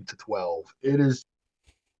 11 to 12. It is.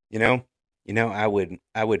 I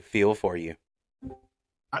would feel for you.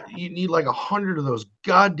 You need like 100 of those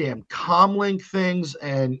goddamn comlink things,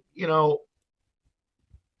 and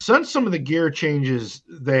since some of the gear changes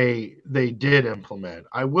they did implement,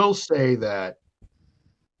 I will say that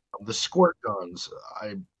the squirt guns,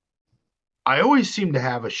 I always seem to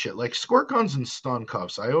have a shit like squirt guns and stun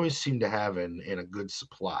cuffs. I always seem to have in a good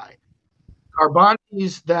supply.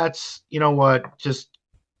 Carbantes, that's just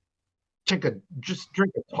drink a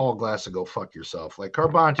tall glass and go fuck yourself. Like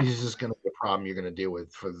Carbantes is just going to be a problem you're going to deal with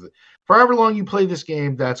for however long you play this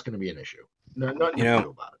game. That's going to be an issue. Nothing you can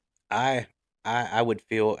do about it. I would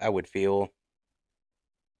feel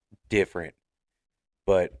different,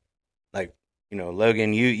 but like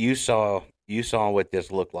Logan, you saw what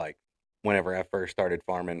this looked like whenever I first started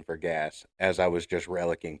farming for gas, as I was just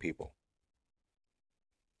relicking people.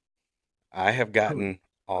 I have gotten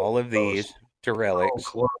all of these to relics.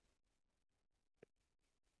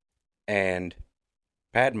 and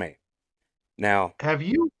Padme. Now, Have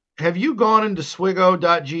you gone into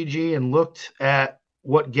Swigo.gg and looked at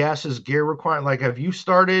what Gas's gear requirement? Like, have you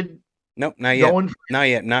started nope, not yet. going? Not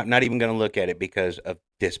yet. Not even going to look at it because of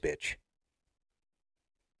this bitch.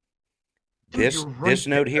 Dude, you're right this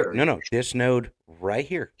node here. there. No, this node right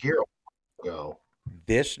here. Gear go.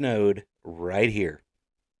 This node right here.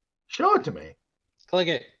 Show it to me. Click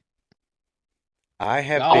it. I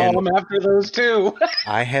have I'm after those too.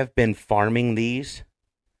 I have been farming these.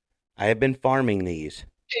 I have been farming these.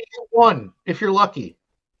 One, if you're lucky.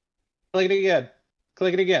 Click it again.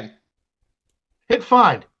 Click it again. Hit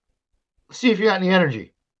find. See if you got any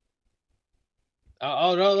energy.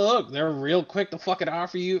 Oh no! Look, they're real quick to fucking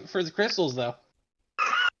offer you for the crystals, though.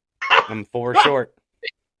 I'm 4 short.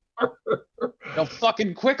 They're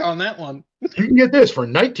fucking quick on that one. You can get this for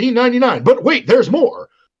 $19.99. But wait, there's more.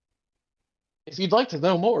 If you'd like to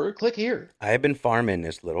know more, click here. I have been farming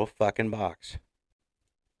this little fucking box.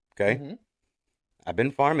 Okay? Mm-hmm. I've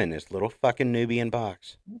been farming this little fucking Nubian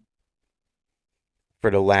box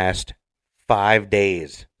for the last 5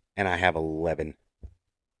 days, and I have 11.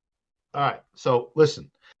 All right. So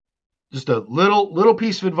listen, just a little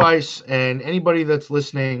piece of advice, and anybody that's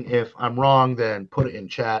listening, if I'm wrong, then put it in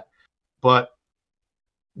chat. But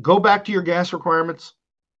go back to your gas requirements.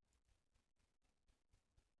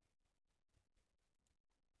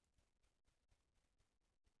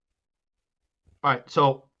 All right.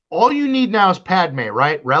 So all you need now is Padme,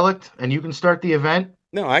 right? Relic, and you can start the event.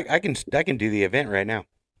 No, I can do the event right now.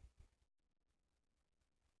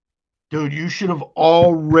 Dude, you should have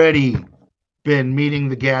already been meeting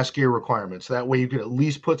the gas gear requirements. That way you could at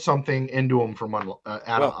least put something into them from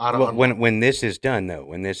when this is done, though.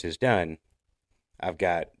 When this is done, I've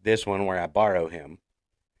got this one where I borrow him.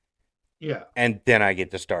 Yeah. And then I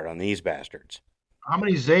get to start on these bastards. How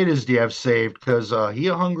many Zetas do you have saved? Because he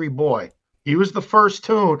a hungry boy. He was the first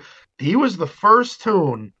tune. He was the first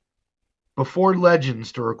tune before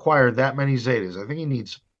Legends to require that many Zetas. I think he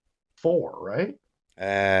needs 4, right?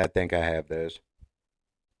 I think I have those.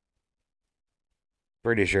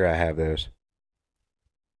 Pretty sure I have those.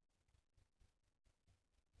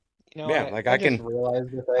 You know, yeah,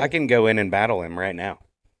 I can go in and battle him right now.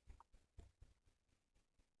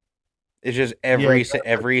 It's just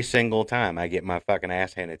every single time I get my fucking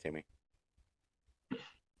ass handed to me.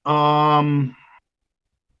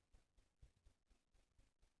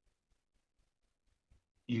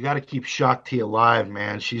 You got to keep Shakti alive,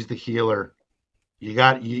 man. She's the healer. You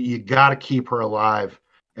got to keep her alive.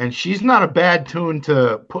 And she's not a bad tune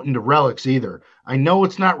to put into relics either. I know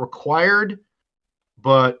it's not required,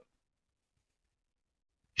 but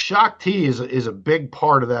Shakti is a big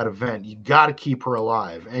part of that event. You got to keep her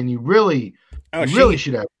alive, and you really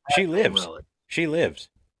should have. She lives. She lives.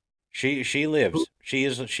 She lives.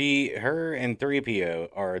 Her and 3PO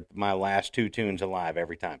are my last 2 tunes alive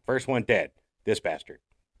every time. First one dead. This bastard.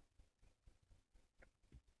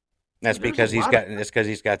 That's because he's got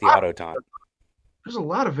the auto taunt. There's a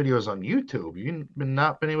lot of videos on YouTube. You've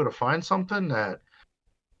not been able to find something that,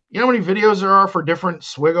 you know how many videos there are for different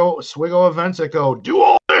Swigo events that go, do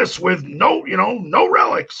all this with no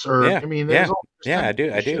relics, or yeah, I mean, I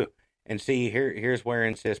do. And see, here's where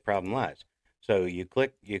Insist problem lies. So you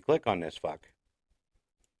click on this fuck,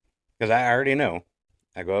 because I already know.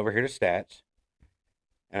 I go over here to stats,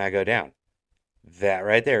 and I go down. That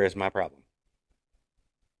right there is my problem.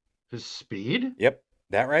 His speed? Yep,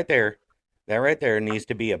 that right there needs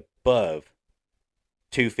to be above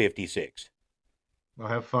 256. I'll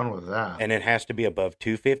have fun with that. And it has to be above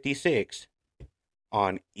 256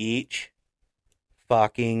 on each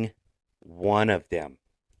fucking one of them.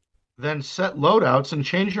 Then set loadouts and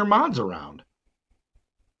change your mods around.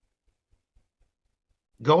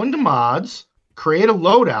 Go into mods, create a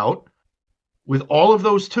loadout with all of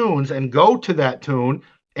those tunes, and go to that tune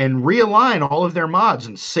and realign all of their mods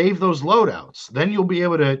and save those loadouts. Then you'll be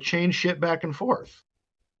able to change shit back and forth.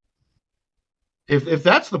 If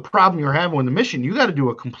that's the problem you're having with the mission, you got to do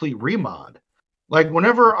a complete remod. Like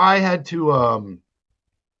whenever I had to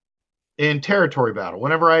in territory battle,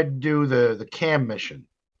 whenever I do the cam mission,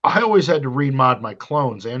 I always had to remod my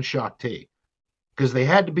clones and Shakti because they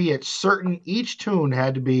had to be at each tune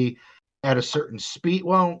had to be at a certain speed.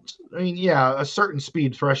 Well, I mean, yeah, a certain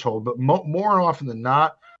speed threshold, but more often than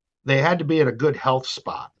not, they had to be at a good health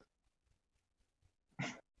spot.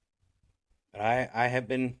 I have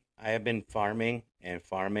been farming and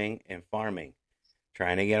farming and farming,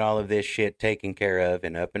 trying to get all of this shit taken care of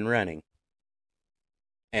and up and running.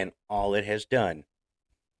 And all it has done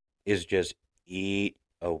is just eat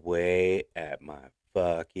away at my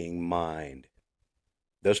fucking mind.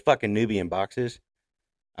 Those fucking Nubian boxes,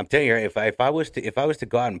 I'm telling you, if I was to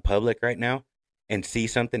go out in public right now and see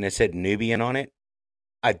something that said Nubian on it,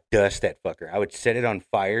 I'd dust that fucker. I would set it on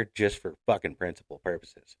fire just for fucking principle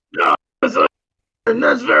purposes. No,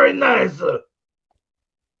 that's very nice.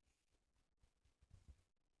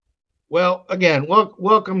 Well, again,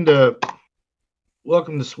 welcome to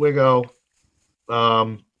Swigo.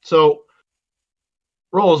 So,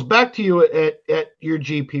 Rolls, back to you at your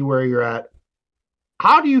GP where you're at.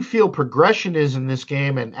 How do you feel progression is in this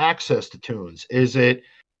game and access to tunes? Is it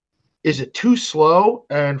too slow?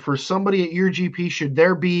 And for somebody at your GP, should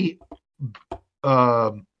there be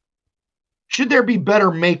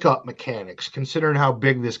better makeup mechanics considering how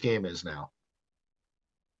big this game is now?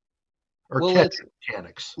 Or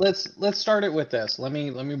mechanics. Let's start it with this. Let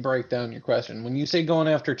me break down your question. When you say going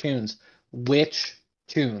after tunes, which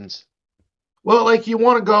tunes? Well, like you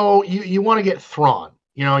want to go, you want to get Thrawn.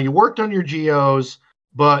 You know, you worked on your geos,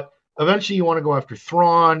 but eventually you want to go after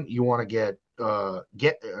Thrawn. You want to get so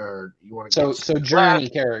journey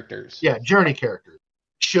characters. Yeah, journey characters.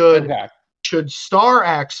 Should star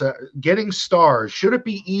access, getting stars, should it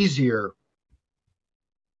be easier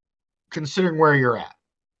considering where you're at?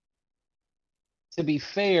 To be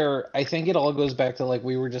fair, I think it all goes back to like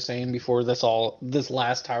we were just saying before this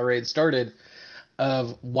last tirade started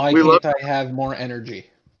of why can't I have more energy?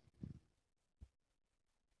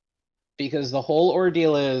 Because the whole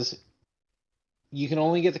ordeal is you can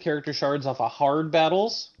only get the character shards off of hard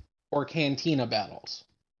battles or Cantina battles.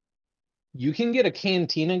 You can get a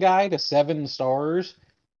Cantina guy to 7 stars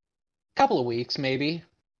a couple of weeks, maybe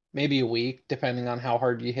a week, depending on how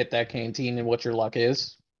hard you hit that Canteen and what your luck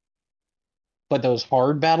is. But those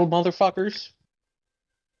hard battle motherfuckers,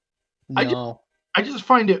 no. I just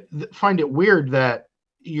find it weird that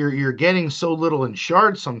you're getting so little in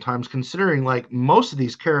shards sometimes, considering like most of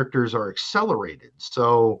these characters are accelerated.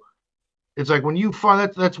 So it's like when you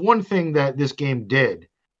find that's one thing that this game did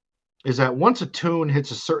is that once a tune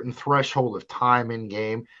hits a certain threshold of time in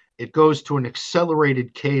game, it goes to an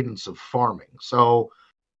accelerated cadence of farming. So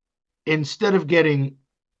instead of getting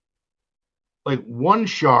like 1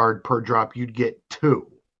 shard per drop, you'd get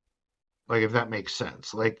 2. Like, if that makes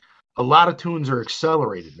sense. Like, a lot of tunes are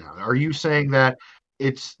accelerated now. Are you saying that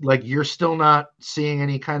it's like you're still not seeing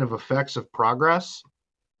any kind of effects of progress?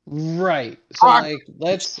 Right. So like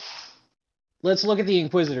let's look at the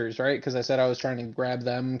Inquisitors, right? Because I said I was trying to grab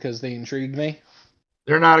them because they intrigued me.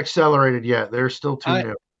 They're not accelerated yet. They're still too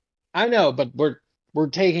new. I know, but we're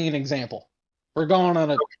taking an example. We're going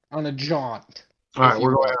on a jaunt. All right,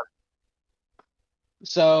 we're going.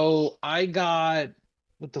 So I got,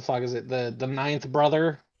 what the fuck is it? The 9th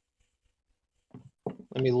brother.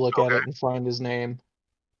 Let me look at it and find his name.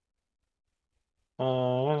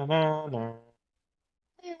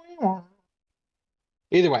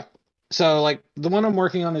 Either way, so like the one I'm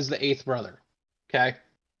working on is the 8th brother. Okay,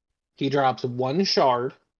 he drops 1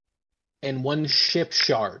 shard and 1 ship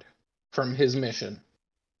shard from his mission.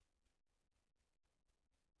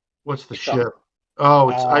 What's the ship? Oh,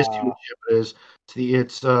 I see what ship it is.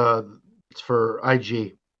 It's for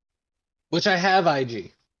IG. Which I have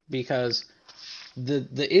IG because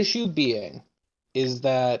the issue being is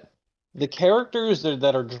that the characters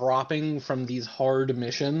that are dropping from these hard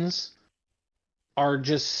missions are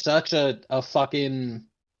just such a fucking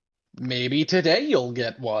maybe today you'll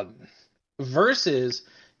get one versus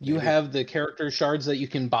you have the character shards that you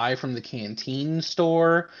can buy from the Canteen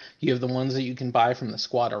store. You have the ones that you can buy from the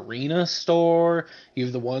Squad Arena store. You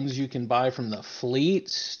have the ones you can buy from the Fleet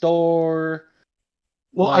store.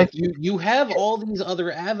 Well, like you have all these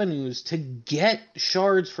other avenues to get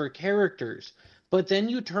shards for characters. But then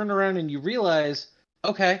you turn around and you realize,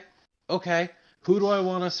 okay, who do I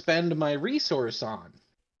want to spend my resource on?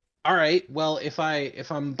 All right, well, if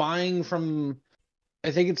I'm buying from,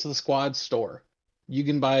 I think it's the Squad store. You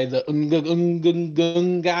can buy the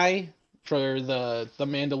gung guy for the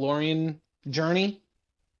Mandalorian journey.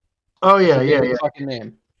 Oh yeah. Fucking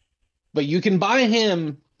name. But you can buy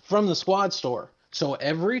him from the Squad store. So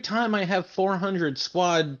every time I have 400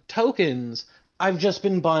 Squad tokens, I've just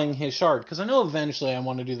been buying his shard because I know eventually I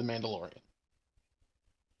want to do the Mandalorian.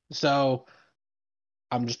 So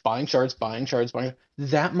I'm just buying shards.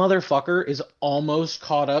 That motherfucker is almost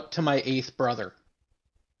caught up to my 8th brother.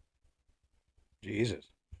 Jesus.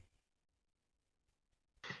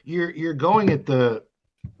 You're going at the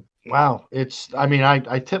wow.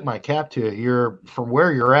 I tip my cap to you. You're from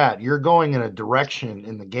where you're at. You're going in a direction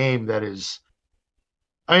in the game that is.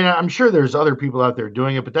 I mean, I'm sure there's other people out there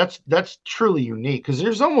doing it, but that's truly unique because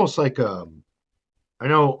there's almost like I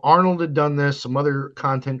know Arnold had done this, some other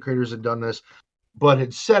content creators had done this, but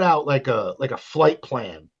had set out like a flight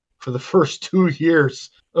plan for the first 2 years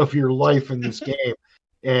of your life in this game,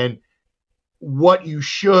 and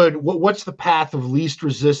what's the path of least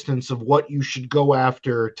resistance of what you should go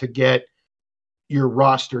after to get your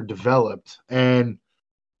roster developed. And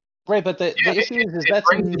Right, but the issue is that's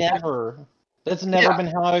brings it never yeah, been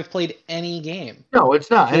how I've played any game. no,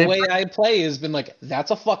 it's not. The way I play has been like,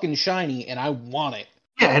 that's a fucking shiny and I want it.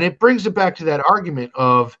 Yeah, and it brings it back to that argument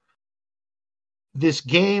of this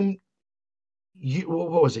game.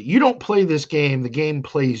 What was it? You don't play this game, the game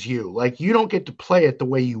plays you. Like, you don't get to play it the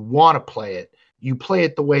way you want to play it. You play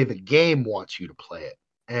it the way the game wants you to play it.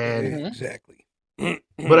 And exactly.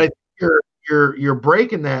 but I think you're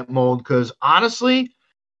breaking that mold, because honestly,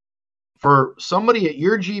 for somebody at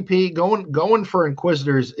your GP, going for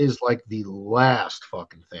Inquisitors is like the last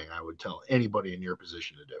fucking thing I would tell anybody in your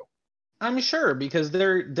position to do. I'm sure, because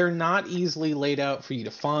they're not easily laid out for you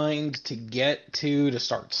to find, to get to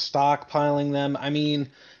start stockpiling them. I mean,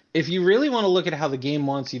 if you really want to look at how the game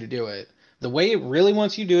wants you to do it, the way it really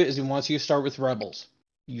wants you to do it is it wants you to start with Rebels.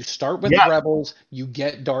 You start with Rebels, you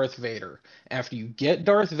get Darth Vader. After you get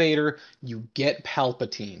Darth Vader, you get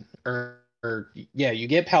Palpatine. You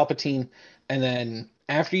get Palpatine, and then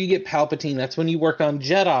after you get Palpatine, that's when you work on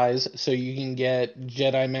Jedis, so you can get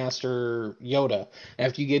Jedi Master Yoda.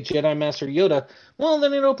 After you get Jedi Master Yoda, well,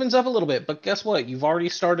 then it opens up a little bit. But guess what? You've already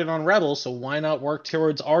started on Rebels, so why not work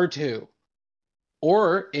towards R2?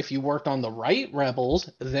 Or if you worked on the right Rebels,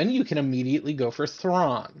 then you can immediately go for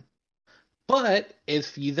Thrawn. But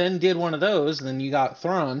if you then did one of those, then you got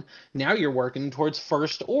Thrawn, now you're working towards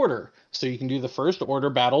First Order. So you can do the First Order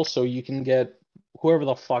battle, so you can get whoever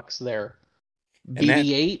the fuck's there.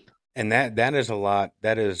 BB-8. And that is a lot.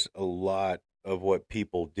 That is a lot of what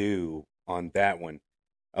people do on that one.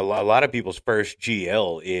 A lot of people's first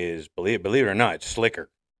GL is, believe it or not, it's Slicker.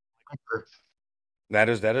 That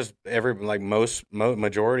is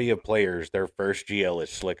majority of players, their first GL is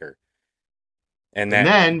Slicker. And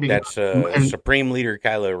that's Supreme Leader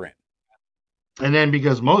Kylo Ren. And then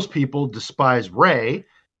because most people despise Rey,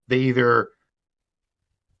 they either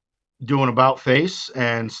do an about face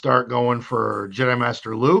and start going for Jedi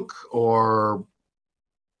Master Luke or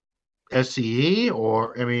SCE,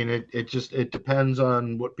 or I mean, it depends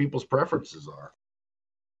on what people's preferences are.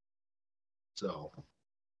 So,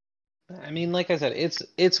 I mean, like I said,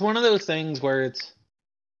 it's one of those things where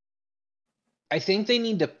I think they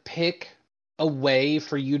need to pick a way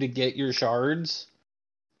for you to get your shards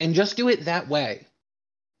and just do it that way.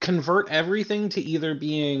 Convert everything to either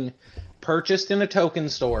being purchased in a token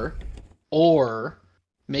store or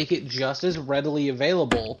make it just as readily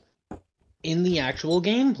available in the actual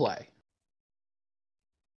gameplay.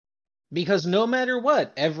 Because no matter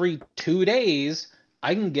what, every 2 days,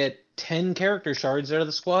 I can get 10 character shards out of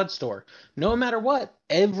the squad store. No matter what,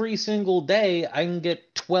 every single day, I can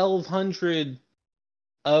get 1,200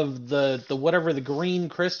 of the whatever the green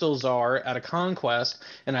crystals are at a conquest,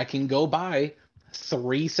 and I can go buy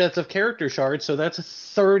 3 sets of character shards, so that's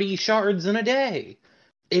 30 shards in a day.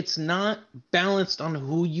 It's not balanced on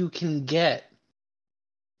who you can get.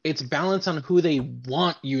 It's balanced on who they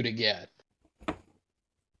want you to get.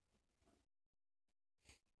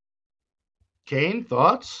 Kane,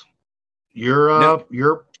 thoughts? Your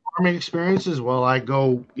farming experiences while I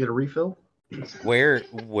go get a refill?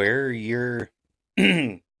 Where you're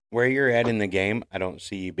where you're at in the game, I don't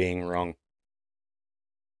see you being wrong.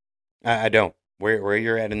 I don't. Where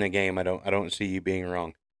you're at in the game, I don't see you being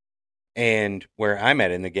wrong. And where I'm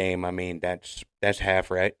at in the game, I mean, that's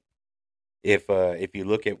half right. If you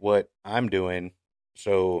look at what I'm doing,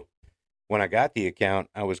 so when I got the account,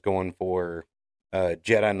 I was going for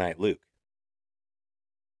Jedi Knight Luke.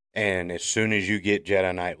 And as soon as you get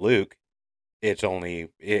Jedi Knight Luke,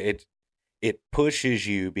 it pushes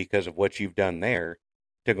you, because of what you've done there,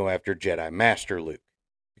 to go after Jedi Master Luke,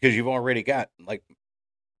 because you've already got like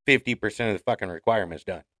 50% of the fucking requirements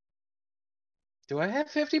done. Do I have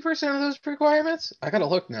 50% of those requirements? I gotta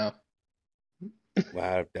look now.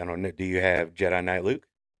 Well, I don't know. Do you have Jedi Knight Luke?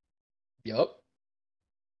 Yup.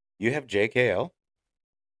 You have JKL?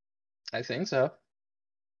 I think so.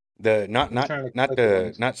 The not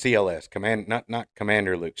CLS not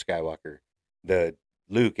Commander Luke Skywalker, the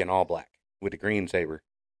Luke in all black with the green saber.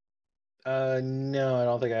 No, I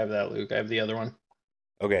don't think I have that Luke. I have the other one.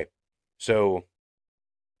 Okay, so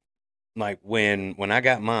like when I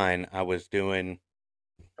got mine, I was doing.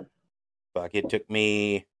 Fuck! It took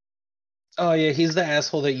me. Oh yeah, he's the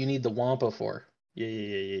asshole that you need the Wampa for.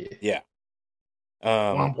 Yeah.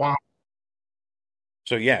 Womp womp.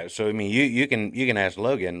 So I mean, you can ask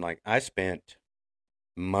Logan. Like, I spent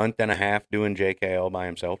a month and a half doing JKL by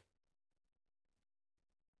himself,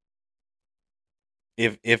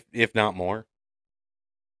 if not more.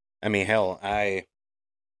 I mean, hell, I've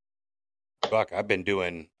been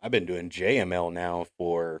doing JML now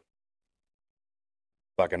for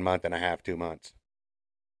fucking month and a half, 2 months.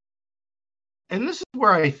 And this is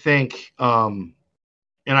where I think, and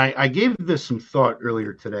I gave this some thought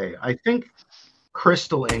earlier today. I think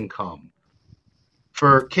crystal income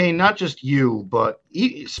for Kane, not just you, but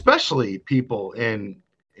especially people in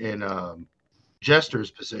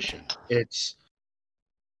Jester's position. It's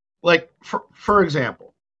like, for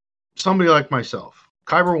example, somebody like myself,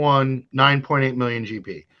 Kyber won 9.8 million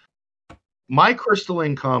GP. My crystal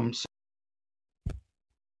income.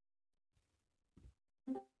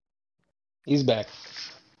 He's back.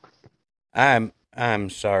 I'm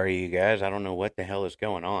sorry, you guys. I don't know what the hell is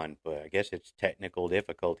going on, but I guess it's technical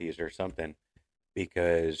difficulties or something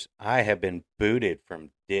because I have been booted from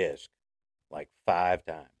disc like 5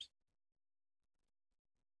 times.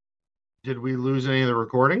 Did we lose any of the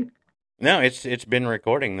recording? No, it's been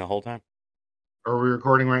recording the whole time. Are we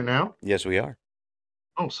recording right now? Yes, we are.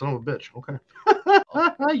 Oh, son of a bitch. Okay.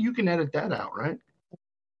 You can edit that out, right?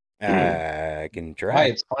 I can try. Why?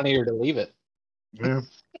 It's funnier to leave it. Yeah.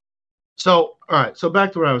 So, all right. So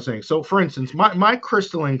back to what I was saying. So, for instance, my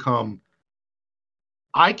crystal income,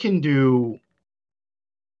 I can do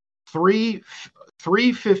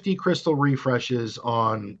 350 crystal refreshes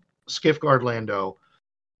on Skiffguard Lando,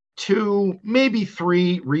 2, maybe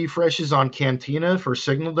 3 refreshes on Cantina for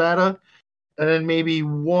signal data, and then maybe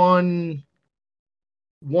one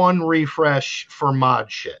refresh for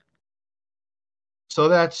mod shit.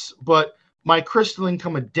 So but my crystal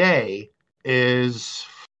income a day is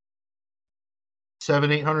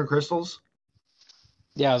 700-800 crystals.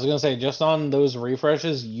 Yeah, I was gonna say just on those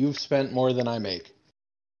refreshes, you've spent more than I make.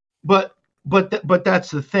 But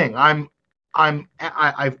that's the thing.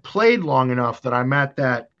 I've played long enough that I'm at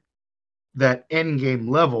that end game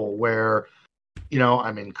level where,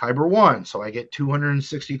 I'm in Kyber 1, so I get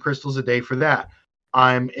 260 crystals a day for that.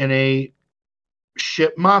 I'm in a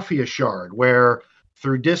ship mafia shard where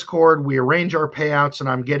through Discord we arrange our payouts, and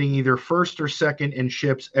I'm getting either first or second in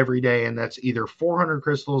ships every day, and that's either 400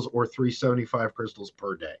 crystals or 375 crystals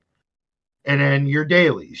per day. And then your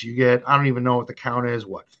dailies, you get, I don't even know what the count is,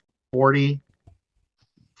 40,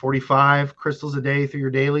 45 crystals a day through your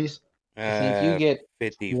dailies? I think you get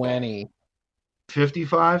 55. 20.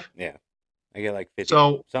 55? Yeah. I get like 50.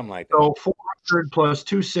 So, something like that. So 400 plus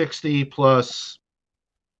 260 plus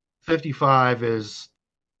 55 is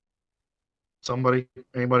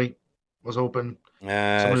anybody was open?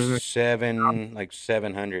 Like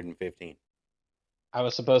 715. I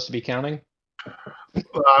was supposed to be counting.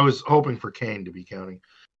 I was hoping for Kane to be counting.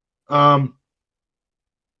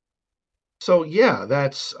 So yeah,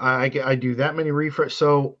 that's I do that many refresh.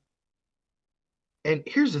 So, and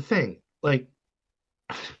here's the thing, like,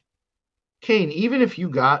 Kane, even if you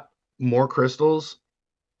got more crystals,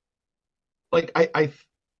 like I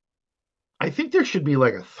think there should be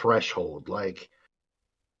like a threshold. Like,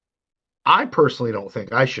 I personally don't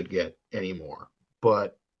think I should get any more,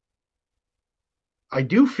 but I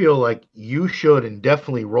do feel like you should, and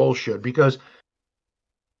definitely Roll should, because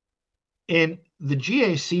in the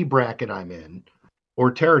GAC bracket I'm in,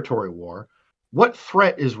 or Territory War, what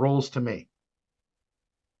threat is Rolls to me?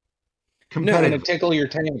 No, and tickle your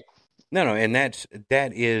tank. No, and that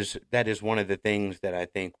is one of the things that I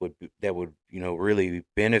think would really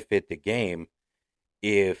benefit the game.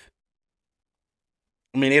 It'll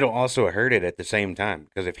also hurt it at the same time,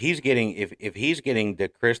 because if he's getting the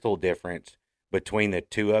crystal difference between the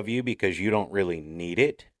two of you because you don't really need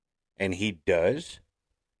it, and he does,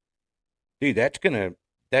 dude, that's gonna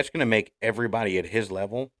make everybody at his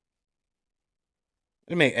level.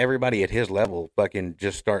 Fucking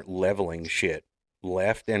just start leveling shit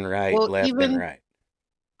left and right, and right.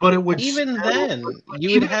 But it would even then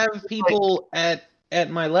you would have people at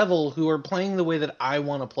my level who are playing the way that I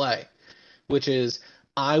want to play, which is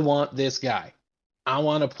I want this guy. I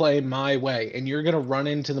want to play my way, and you're gonna run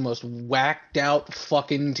into the most whacked out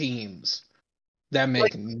fucking teams that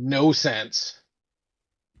make no sense.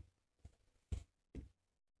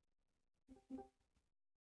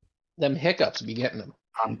 Them hiccups be getting them.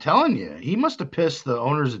 I'm telling you, he must have pissed the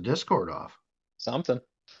owners of Discord off. Something.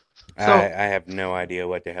 So, I have no idea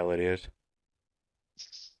what the hell it is.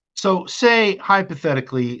 So, say,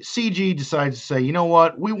 hypothetically, CG decides to say, you know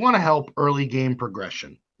what? We want to help early game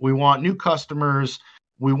progression. We want new customers.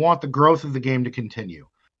 We want the growth of the game to continue.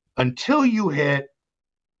 Until you hit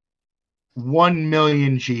 1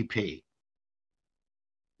 million GP,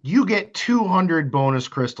 you get 200 bonus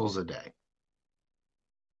crystals a day.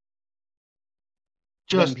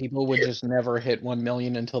 Then people would just never hit 1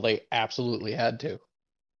 million until they absolutely had to.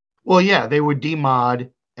 Well, yeah, they would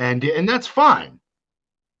demod and that's fine.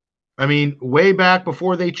 I mean, way back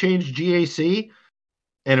before they changed GAC,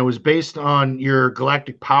 and it was based on your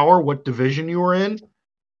galactic power, what division you were in.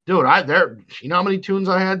 Dude, you know how many tunes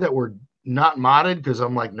I had that were not modded because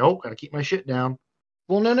I'm like, nope, gotta keep my shit down.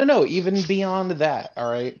 Well, no. Even beyond that,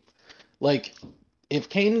 all right. Like, if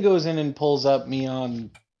Kane goes in and pulls up me on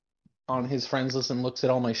his friends list and looks at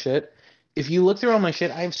all my shit, if you look through all my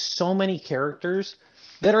shit, I have so many characters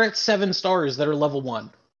that are at 7 stars that are level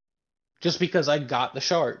 1, just because I got the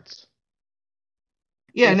shards.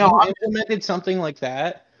 Yeah, if no, you implemented something like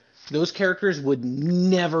that, those characters would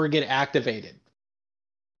never get activated.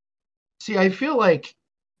 see, I feel like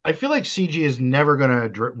CG is never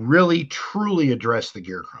going to really truly address the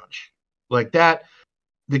gear crunch like that.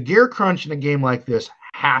 The gear crunch in a game like this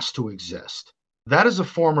has to exist. That is a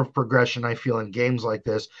form of progression I feel in games like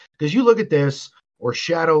this, because you look at this or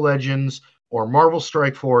Shadow Legends or Marvel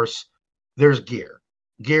Strike Force, there's gear.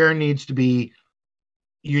 Gear needs to be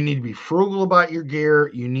You need to be frugal about your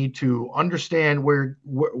gear. You need to understand where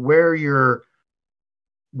you're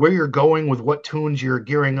going with what tunes you're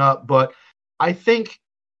gearing up. But I think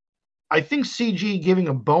CG giving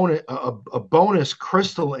a bonus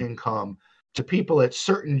crystal income to people at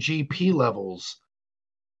certain GP levels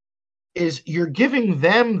is you're giving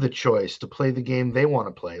them the choice to play the game they want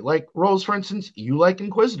to play. Like Rose, for instance, you like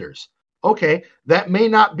Inquisitors. Okay, that may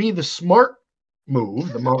not be the smart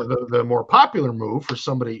move, the more popular move for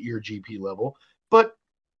somebody at your GP level, but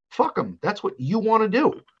fuck them. That's what you want to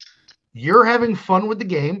do. You're having fun with the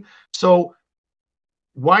game, so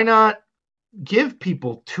why not give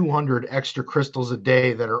people 200 extra crystals a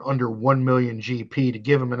day that are under 1 million GP to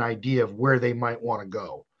give them an idea of where they might want to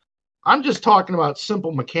go? I'm just talking about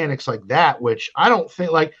simple mechanics like that, which I don't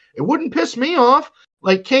think, like, it wouldn't piss me off.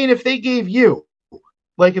 Like, Kane, if they gave you,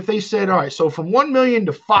 like, if they said, all right, so from 1 million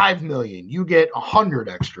to 5 million, you get 100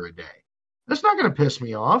 extra a day. That's not going to piss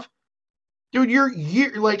me off. Dude,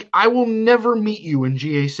 you're like, I will never meet you in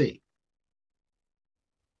GAC.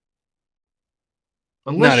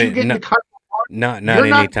 Unless you get into cut. Not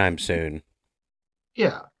anytime soon.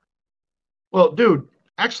 Yeah. Well, dude,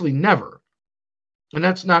 actually never. And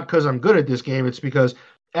that's not because I'm good at this game. It's because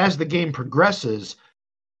as the game progresses,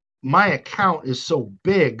 my account is so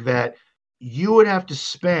big that you would have to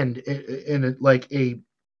spend in like a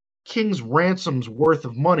king's ransom's worth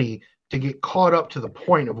of money to get caught up to the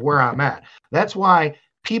point of where I'm at. That's why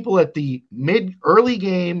people at the early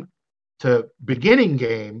game to beginning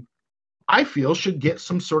game, I feel, should get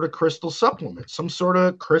some sort of crystal supplement, some sort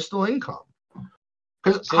of crystal income.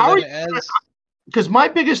 Because my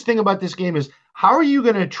biggest thing about this game is, how are you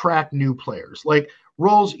going to attract new players? Like,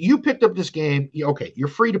 Rolls, you picked up this game. Okay, you're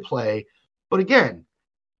free to play. But again,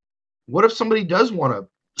 what if somebody does want to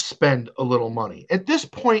spend a little money? At this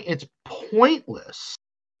point, it's pointless.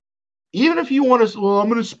 Even if you want to, well, I'm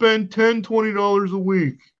going to spend $10, $20 a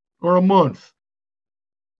week or a month.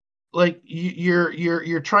 Like,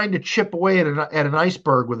 you're trying to chip away at an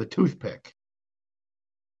iceberg with a toothpick.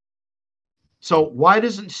 So why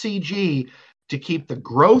doesn't CG, to keep the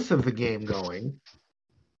growth of the game going,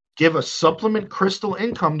 give a supplement crystal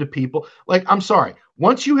income to people? Like, I'm sorry,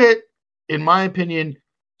 once you hit, in my opinion,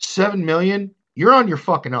 7 million, you're on your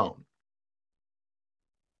fucking own.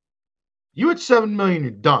 You hit 7 million,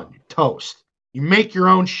 you're done. You're toast. You make your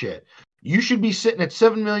own shit. You should be sitting at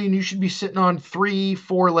 7 million. You should be sitting on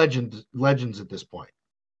 3-4 legends at this point.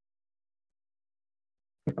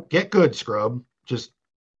 Get good, scrub. Just,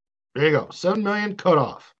 there you go. 7 million, cut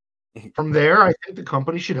off. From there, I think the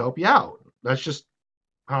company should help you out. That's just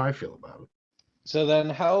how I feel about it. So then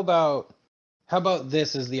how about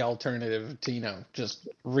this as the alternative to, just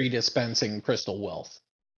redispensing crystal wealth?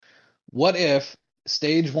 What if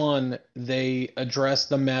stage 1 they address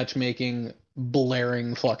the matchmaking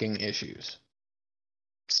blaring fucking issues?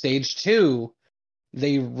 Stage 2,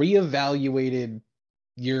 they reevaluated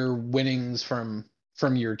your winnings from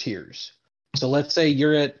your tiers. So let's say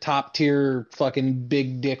you're at top tier fucking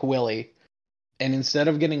Big Dick Willie, and instead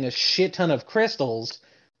of getting a shit ton of crystals,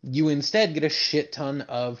 you instead get a shit ton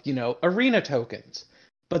of, arena tokens.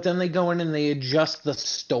 But then they go in and they adjust the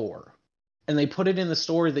store. And they put it in the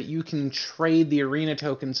store that you can trade the arena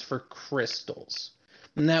tokens for crystals.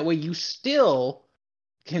 And that way you still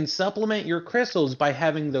can supplement your crystals by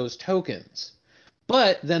having those tokens.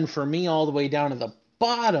 But then for me, all the way down to the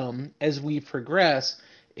bottom, as we progress,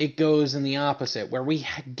 it goes in the opposite, where we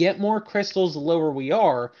get more crystals the lower we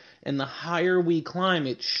are, and the higher we climb,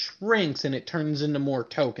 it shrinks and it turns into more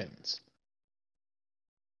tokens.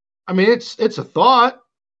 I mean, it's a thought.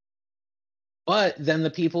 But then the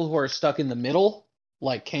people who are stuck in the middle,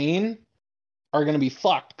 like Kane, are going to be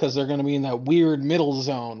fucked because they're going to be in that weird middle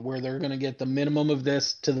zone where they're going to get the minimum of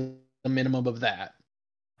this to the minimum of that.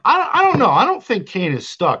 I don't know. I don't think Kane is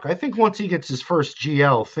stuck. I think once he gets his first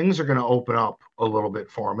GL, things are going to open up a little bit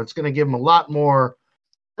for him. It's going to give him a lot more.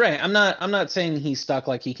 Right. I'm not saying he's stuck,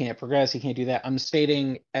 like he can't progress, he can't do that. I'm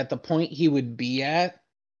stating at the point he would be at,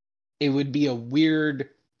 it would be a weird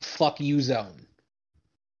fuck you zone.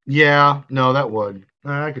 Yeah, no, that would.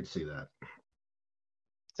 I could see that.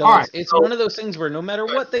 So All it's one of those things where no matter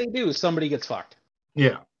what they do, somebody gets fucked.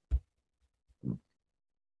 Yeah.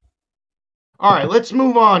 All right, let's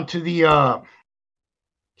move on to the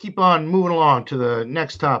keep on moving along to the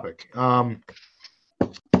next topic.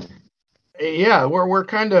 Yeah, we're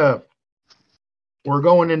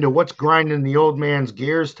going into what's grinding the old man's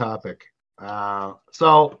gears topic.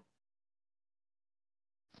 So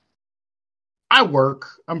I work.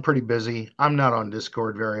 I'm pretty busy. I'm not on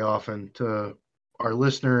Discord very often. To our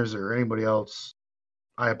listeners or anybody else,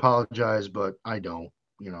 I apologize, but I don't.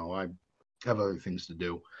 I have other things to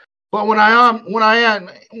do. But when I'm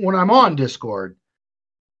on Discord,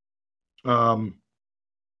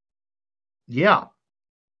 yeah,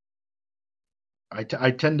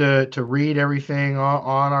 I tend to read everything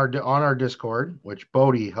on our Discord, which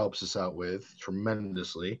Bodie helps us out with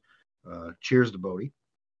tremendously. Cheers to Bodie.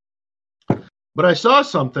 But I saw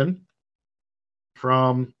something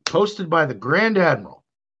posted by the Grand Admiral,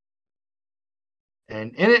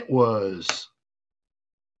 and in it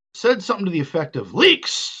said something to the effect of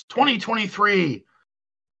leaks 2023.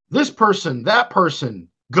 This person, that person,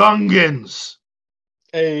 gungans.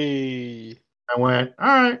 Hey. I went,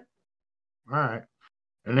 all right.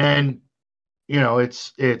 And then,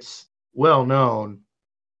 it's well known,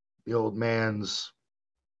 the old man's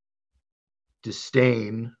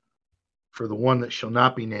disdain for the one that shall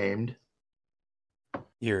not be named.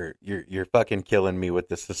 You're fucking killing me with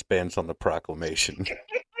the suspense on the proclamation.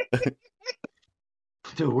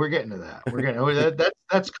 Dude, we're getting to that. We're getting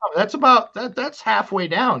that's halfway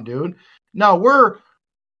down, dude. No,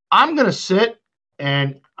 I'm gonna sit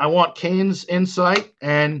and I want Kane's insight,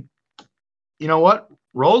 and you know what?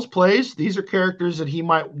 Roles plays, these are characters that he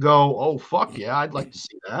might go, oh fuck yeah, I'd like to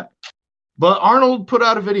see that. But Arnold put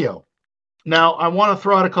out a video. Now, I want to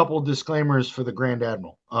throw out a couple of disclaimers for the Grand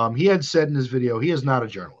Admiral. He had said in his video he is not a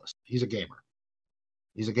journalist. He's a gamer.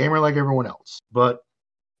 He's a gamer like everyone else. But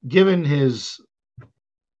given his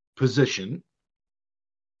position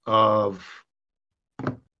of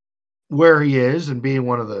where he is and being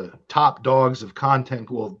one of the top dogs of content,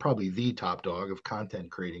 well, probably the top dog of content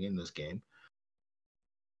creating in this game,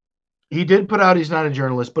 he did put out he's not a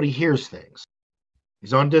journalist, but he hears things.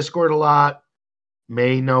 He's on Discord a lot.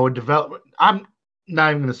 May know a development. I'm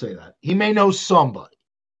not even going to say that. He may know somebody.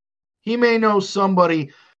 He may know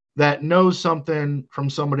somebody that knows something from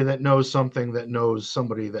somebody that knows something that knows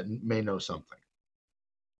somebody that may know something.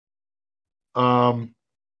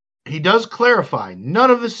 He does clarify none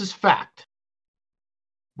of this is fact,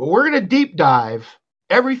 but we're going to deep dive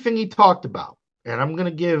everything he talked about, and I'm going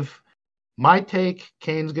to give my take.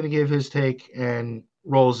 Kane's going to give his take, and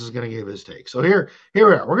Rolls is going to give his take. So here we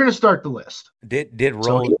are. We're going to start the list. Did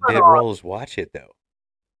Rolls watch it though?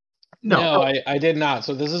 No, I did not.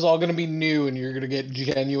 So this is all going to be new, and you're going to get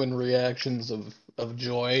genuine reactions of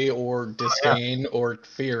joy or disdain or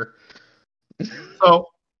fear. So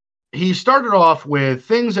he started off with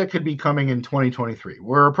things that could be coming in 2023.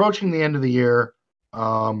 We're approaching the end of the year.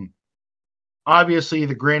 Obviously,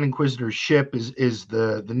 the Grand Inquisitor's ship is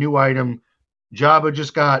the new item. Jabba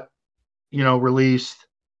just got released.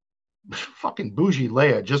 Fucking bougie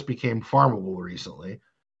Leia just became farmable recently.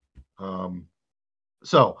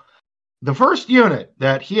 So the first unit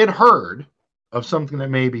that he had heard of something that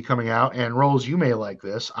may be coming out, and Rolls, you may like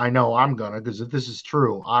this. I know I'm gonna, because if this is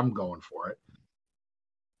true, I'm going for it.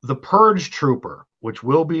 The Purge Trooper, which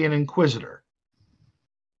will be an Inquisitor,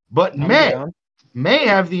 but may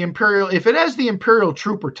have the Imperial. If it has the Imperial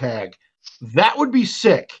Trooper tag, that would be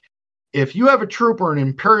sick. If you have a trooper, an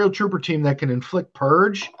Imperial Trooper team that can inflict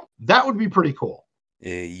Purge, that would be pretty cool.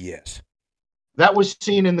 Yes. That was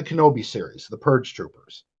seen in the Kenobi series, the Purge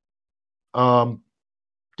Troopers.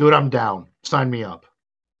 Dude, I'm down. Sign me up.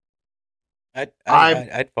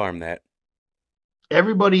 I'd farm that.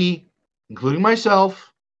 Everybody, including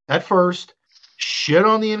myself, at first, shit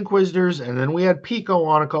on the Inquisitors, and then we had Pico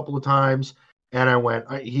on a couple of times, and I went,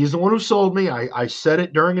 he's the one who sold me. I said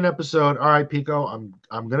it during an episode. All right, Pico, I'm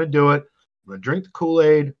going to do it. I'm going to drink the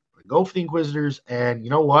Kool-Aid, go for the Inquisitors, and you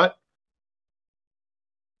know what?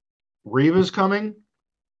 Reva's coming.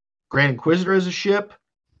 Grand Inquisitor has a ship.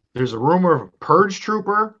 There's a rumor of a Purge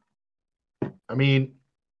Trooper. I mean,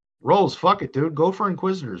 Rolls, fuck it, dude. Go for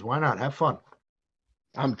Inquisitors. Why not? Have fun.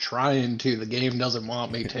 I'm trying to. The game doesn't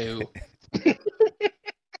want me to.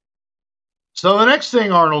 So the next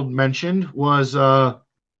thing Arnold mentioned was the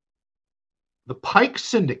Pike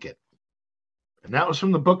Syndicate. And that was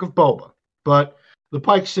from the Book of Boba. But the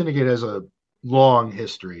Pike Syndicate has a long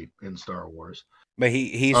history in Star Wars. But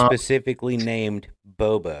he specifically named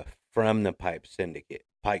Boba from the Pike Syndicate.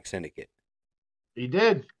 He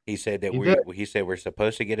did. He said that we're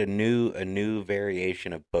supposed to get a new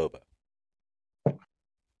variation of Boba.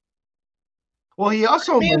 Well, he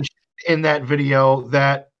also mentioned in that video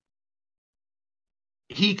that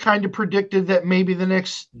he kind of predicted that maybe the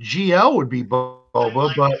next GL would be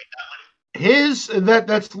Boba, but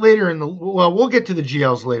that's later in the we'll get to the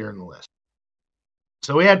GLs later in the list.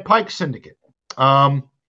 So we had Pike Syndicate. I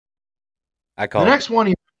called the next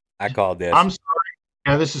one. I called this. I'm sorry.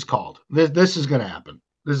 Yeah, this is called. This is going to happen.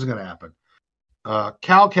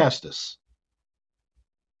 Cal Kestis.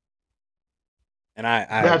 And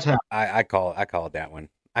I called that one.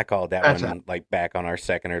 I called that one like back on our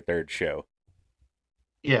second or third show.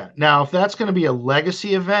 Yeah. Now, if that's going to be a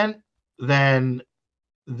legacy event, then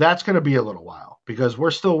that's going to be a little while because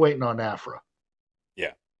we're still waiting on Afra.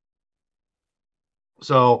 Yeah.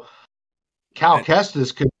 So Cal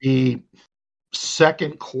Kestis could be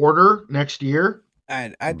second quarter next year.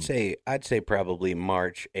 I'd say probably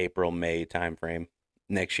March, April, May timeframe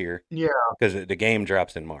next year. Yeah. Because the game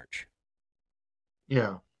drops in March.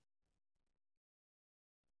 Yeah.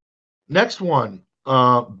 Next one,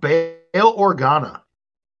 Bail Organa.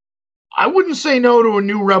 I wouldn't say no to a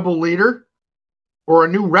new rebel leader or a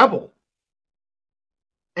new rebel.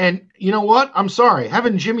 And you know what? I'm sorry.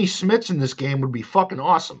 Having Jimmy Smits in this game would be fucking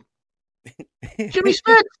awesome. Jimmy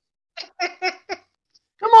Smits!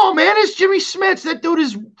 Come on, man. It's Jimmy Smits. That dude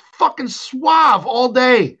is fucking suave all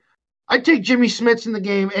day. I'd take Jimmy Smits in the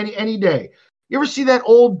game any day. You ever see that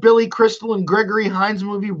old Billy Crystal and Gregory Hines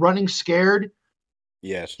movie, Running Scared?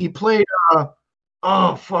 Yes. He played,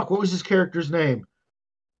 what was his character's name?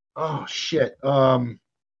 Oh, shit.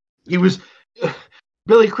 He was,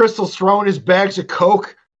 Billy Crystal's throwing his bags of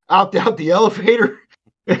Coke out the elevator.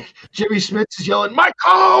 Jimmy Smits is yelling, "My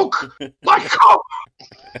Coke! My Coke!"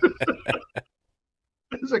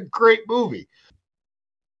 It's a great movie.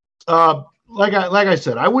 Like I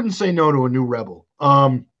said, I wouldn't say no to a new rebel.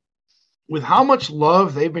 With how much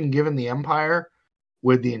love they've been given the Empire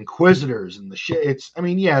with the Inquisitors and the shit,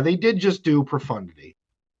 they did just do Profundity,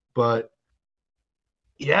 but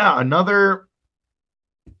yeah, another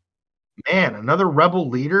rebel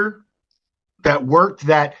leader that worked.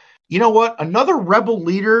 That, you know what? Another rebel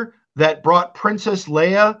leader that brought Princess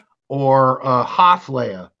Leia or Hoth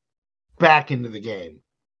Leia back into the game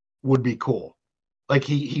would be cool. Like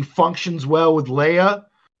he functions well with Leia.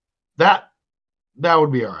 That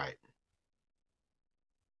would be all right.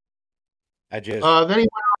 Then he went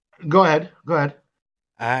on. Go ahead.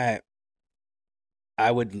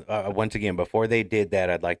 I would once again, before they did that,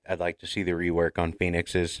 I'd like to see the rework on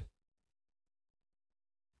Phoenixes.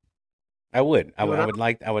 I would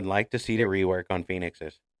like to see the rework on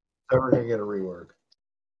Phoenixes. Never gonna get a rework.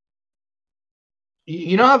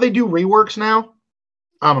 You know how they do reworks now?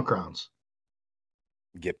 Omicrons.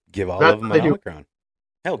 Give all of them an Omicron.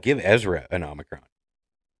 Hell, give Ezra an Omicron.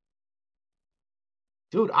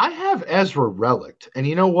 Dude, I have Ezra relicked, and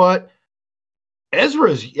you know what? Ezra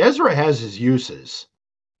has his uses.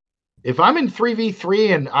 If I'm in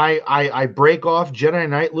 3v3 and I break off Jedi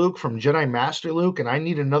Knight Luke from Jedi Master Luke, and I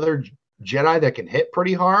need another Jedi that can hit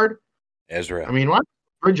pretty hard, Ezra. I mean,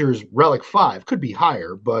 Bridger's relic 5 could be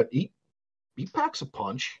higher, but he packs a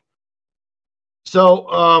punch.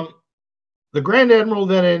 So the Grand Admiral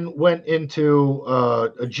then went into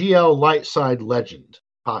a GL light side legend,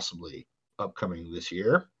 possibly upcoming this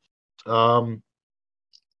year.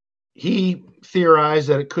 He theorized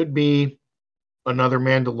that it could be another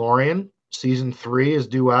Mandalorian. Season 3 is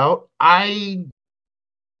due out. I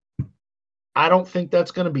don't think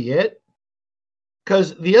that's going to be it.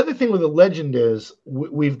 Because the other thing with a legend is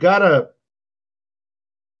we've got to,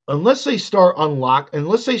 unless they start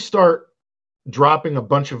dropping a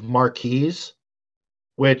bunch of marquees,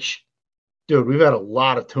 which, dude, we've had a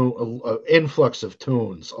lot of influx of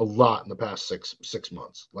tunes, a lot in the past six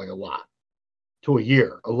months, like a lot, to a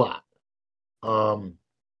year, a lot.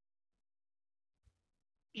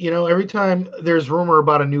 Every time there's rumor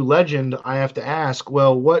about a new legend, I have to ask,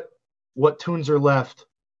 well, what tunes are left?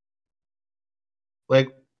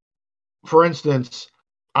 Like, for instance,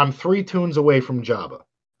 I'm 3 tunes away from Jabba.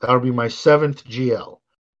 That'll be my 7th GL.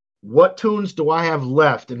 What tunes do I have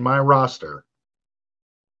left in my roster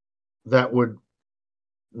that would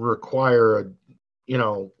require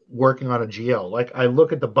working on a GL? Like, I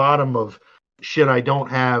look at the bottom of shit, I don't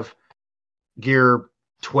have gear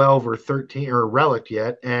 12 or 13 or relic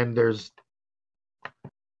yet, and there's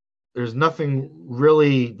nothing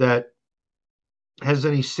really that has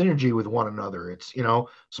any synergy with one another. It's,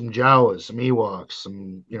 some Jawas, some Ewoks,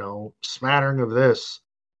 some, smattering of this.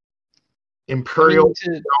 Imperial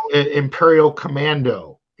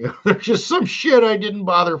Commando. There's just some shit I didn't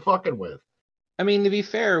bother fucking with. I mean, to be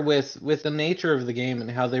fair, with the nature of the game and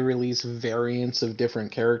how they release variants of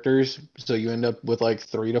different characters, so you end up with like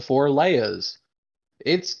 3 to 4 Leias.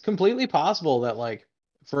 It's completely possible that, like,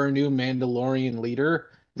 for a new Mandalorian leader,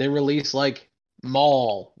 they release like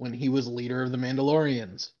Maul when he was leader of the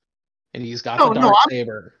Mandalorians, and he's got the dark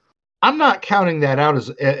saber. I'm not counting that out as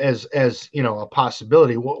a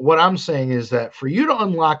possibility. What I'm saying is that for you to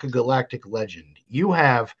unlock a galactic legend, you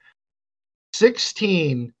have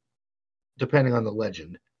 16, depending on the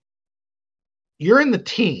legend. You're in the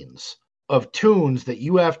teens of tunes that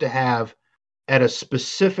you have to have at a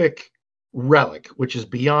specific relic, which is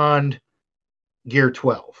beyond gear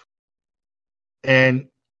 12. And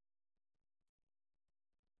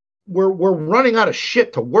we're running out of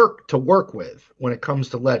shit to work with when it comes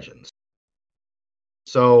to legends.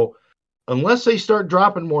 So unless they start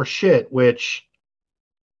dropping more shit, which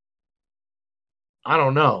I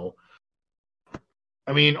don't know.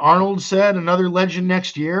 I mean, Arnold said another legend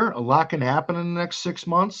next year. A lot can happen in the next 6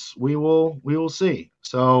 months. We will see.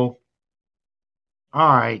 So,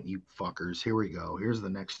 all right, you fuckers. Here we go. Here's the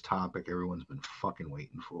next topic everyone's been fucking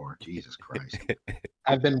waiting for. Jesus Christ.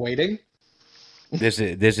 I've been waiting. This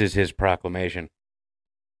is his proclamation.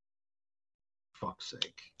 Fuck's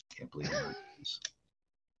sake. Can't believe it.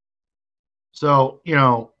 So,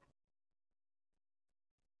 the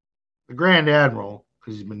Grand Admiral,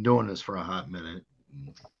 because he's been doing this for a hot minute,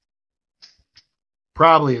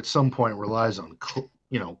 probably at some point relies on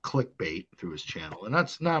clickbait through his channel. And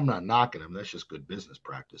I'm not knocking him. That's just good business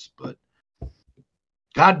practice. But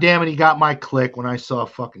God damn it, he got my click when I saw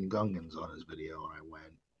fucking Gungans on his video, and I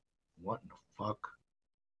went, what in the fuck?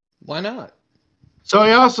 Why not? So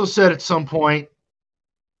he also said at some point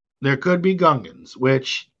there could be Gungans,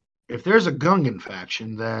 which, if there's a Gungan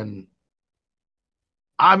faction, then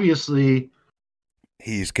obviously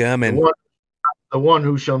he's coming. The one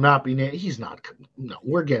who shall not be named. He's not. No,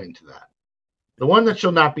 we're getting to that. The one that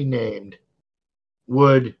shall not be named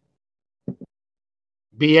would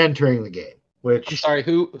be entering the game. Which, I'm sorry,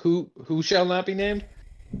 who shall not be named?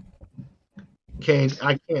 Kane,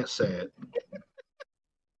 I can't say it.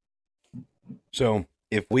 So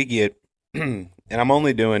if we get, and I'm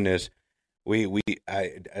only doing this,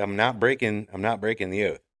 I'm not breaking the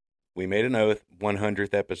oath. We made an oath,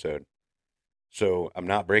 100th episode. So I'm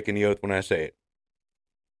not breaking the oath when I say it.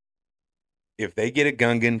 If they get a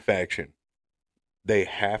Gungan faction, they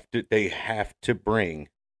have to bring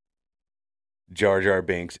Jar Jar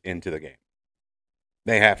Binks into the game.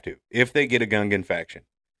 They have to. If they get a Gungan faction.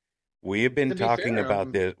 We have been talking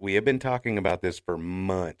about this. We have been talking about this for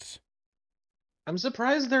months. I'm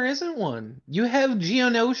surprised there isn't one. You have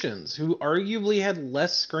Geonosians, who arguably had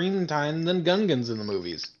less screen time than Gungans in the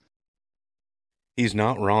movies. He's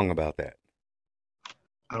not wrong about that.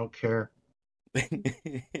 I don't care.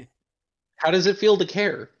 How does it feel to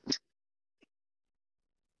care?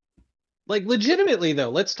 Like, legitimately, though,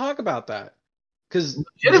 let's talk about that. Because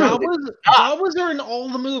Jawas are in all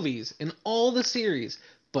the movies, in all the series,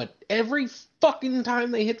 but every fucking time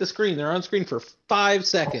they hit the screen, they're on screen for 5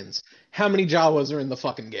 seconds. How many Jawas are in the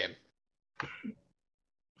fucking game?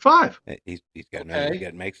 5. He's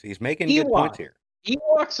making good points here.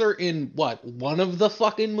 Ewoks are in, one of the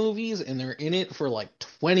fucking movies, and they're in it for like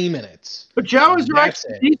 20 minutes. But Jawas are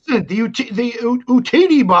actually decent. The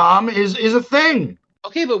Utidi bomb is a thing.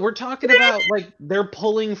 Okay, but we're talking about, like, they're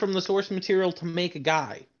pulling from the source material to make a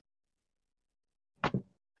guy.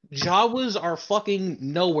 Jawas are fucking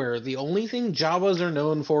nowhere. The only thing Jawas are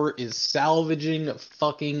known for is salvaging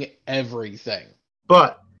fucking everything.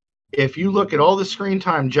 But if you look at all the screen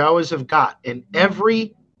time Jawas have got in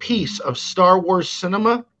every piece of Star Wars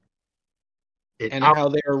cinema, how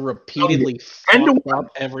they are repeatedly fucked up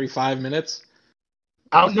every 5 minutes,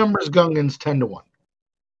 outnumbers Gungans 10-1.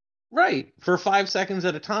 Right, for 5 seconds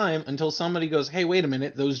at a time until somebody goes, hey, wait a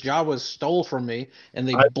minute, those Jawas stole from me, and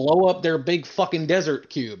they blow up their big fucking desert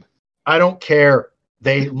cube. I don't care.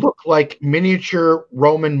 They look like miniature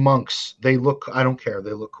Roman monks. I don't care.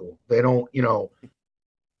 They look cool. They don't,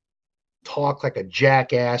 talk like a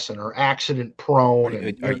jackass and are accident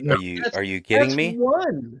prone. Are you kidding me?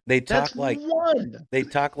 One. They talk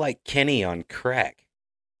like Kenny on crack.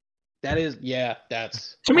 That is, yeah,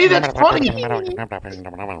 that's... To me, that's funny.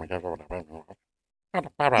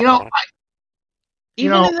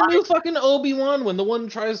 Even in the new fucking Obi-Wan, when the one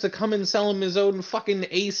tries to come and sell him his own fucking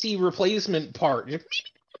AC replacement part.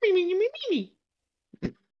 All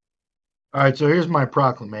right, so here's my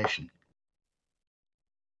proclamation.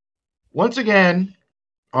 Once again,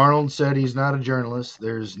 Arnold said he's not a journalist.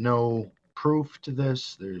 There's no proof to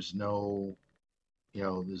this. There's no,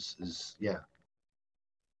 this is, yeah.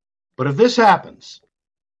 But if this happens,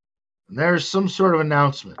 and there's some sort of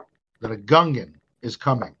announcement that a Gungan is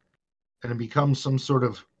coming, and it becomes some sort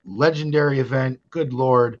of legendary event, good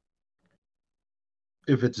Lord,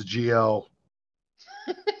 if it's a GL,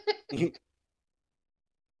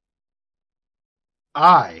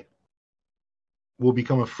 I will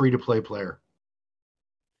become a free-to-play player.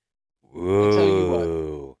 Whoa. I'll tell you what.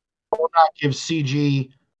 I will not give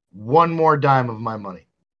CG one more dime of my money.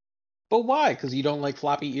 But why? Because you don't like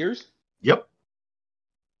floppy ears? Yep.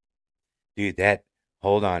 Dude,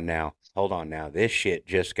 hold on now. This shit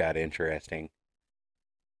just got interesting.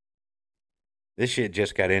 Because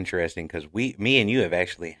me and you have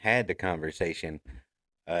actually had the conversation,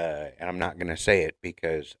 and I'm not going to say it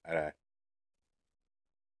because,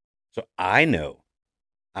 so I know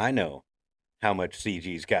how much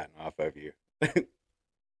CG's gotten off of you.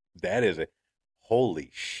 That is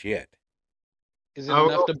holy shit. Is it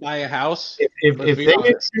enough to buy a house? If they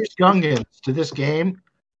introduce Gungans to this game,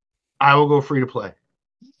 I will go free to play.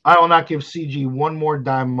 I will not give CG one more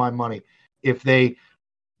dime of my money. If they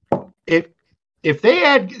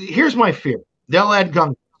add, here's my fear. They'll add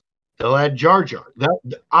Gungans. They'll add Jar Jar.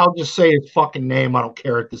 I'll just say his fucking name. I don't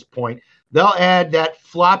care at this point. They'll add that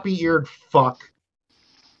floppy-eared fuck.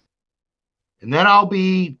 And then I'll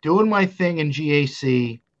be doing my thing in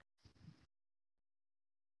GAC.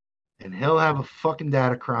 And he'll have a fucking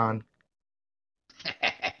Datacron.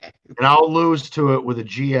 And I'll lose to it with a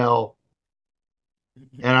GL.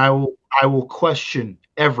 And I will question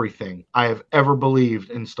everything I have ever believed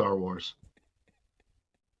in Star Wars.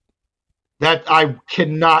 That I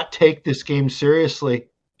cannot take this game seriously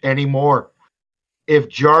anymore. If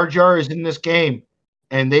Jar Jar is in this game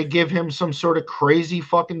and they give him some sort of crazy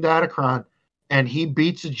fucking Datacron and he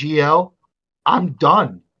beats a GL, I'm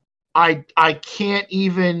done. I can't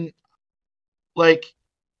even, like,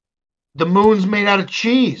 the moon's made out of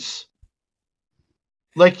cheese.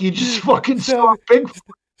 Like, you just fucking saw Bigfoot.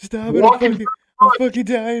 Stop it. I'm fucking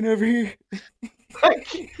dying over here. I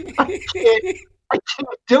can't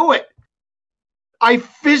do it. I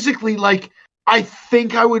physically, I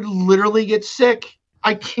think I would literally get sick.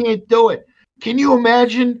 I can't do it. Can you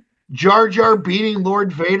imagine Jar Jar beating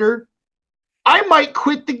Lord Vader? I might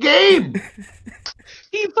quit the game.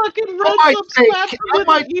 He fucking runs up, slaps him with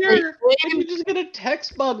a ear, and you just get a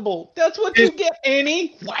text bubble. That's what you get,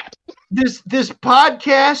 Annie. Whap. This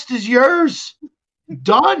podcast is yours.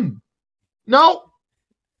 Done. No.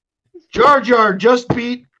 Jar Jar just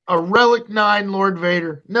beat a Relic 9 Lord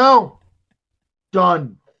Vader. No.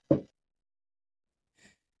 Done.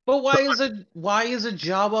 But why is a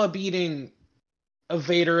Jawa beating a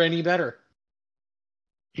Vader any better?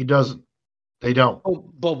 He doesn't. They don't. Oh,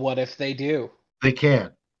 but what if they do? They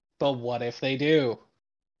can't. But what if they do?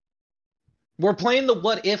 We're playing the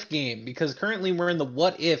what if game because currently we're in the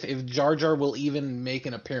what if Jar Jar will even make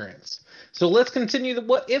an appearance. So let's continue the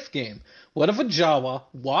what if game. What if a Jawa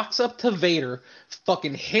walks up to Vader,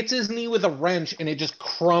 fucking hits his knee with a wrench, and it just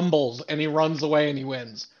crumbles, and he runs away and he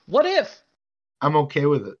wins? What if? I'm okay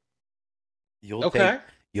with it. You'll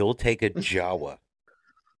take a Jawa.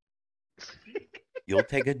 You'll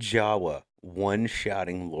take a Jawa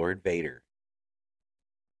one-shotting Lord Vader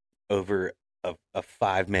over a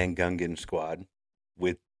 5-man Gungan squad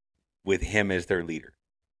with him as their leader.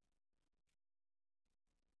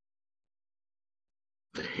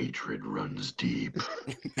 The hatred runs deep.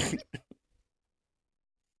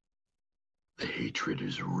 The hatred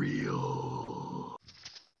is real.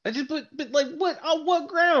 But like what? On what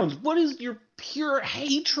grounds? What is your pure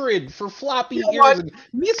hatred for floppy ears? What?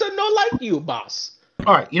 Misa no like you, boss.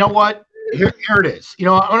 All right, you know what? Here it is. I'm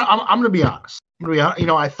going to be honest.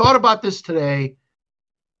 I thought about this today.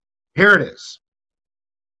 Here it is.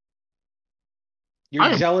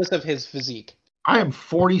 You're jealous of his physique. I am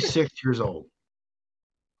 46 years old.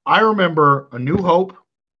 I remember A New Hope,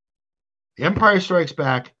 The Empire Strikes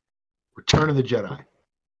Back, Return of the Jedi.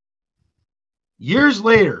 Years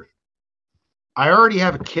later, I already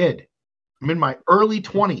have a kid. I'm in my early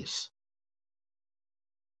 20s.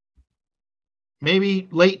 Maybe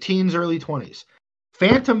late teens, early 20s.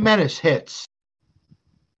 Phantom Menace hits.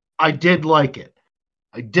 I did like it.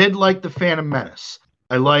 I did like the Phantom Menace.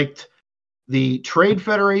 I liked the Trade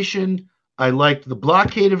Federation. I liked the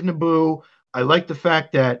blockade of Naboo. I liked the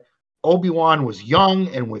fact that Obi-Wan was young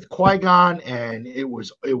and with Qui-Gon, and it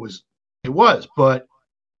was. But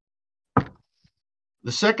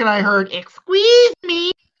the second I heard "excuse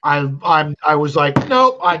me," I was like,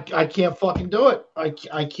 nope, I can't fucking do it. I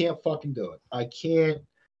can't fucking do it. I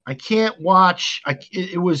can't watch.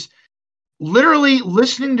 It was literally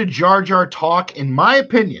listening to Jar Jar talk. In my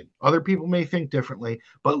opinion, other people may think differently,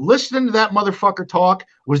 but listening to that motherfucker talk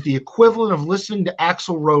was the equivalent of listening to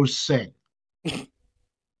Axl Rose sing.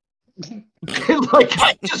 Like,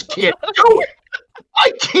 I just can't do it.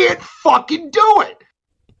 I can't fucking do it.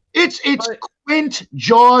 It's Quint,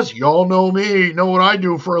 Jaws. Y'all know me. Know what I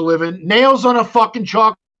do for a living. Nails on a fucking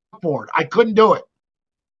chalkboard. I couldn't do it.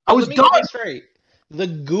 I was done. Straight. The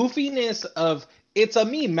goofiness of "it's a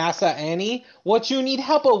me, Massa Annie. What you need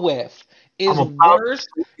help with?" is worse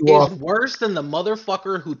than the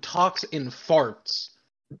motherfucker who talks in farts.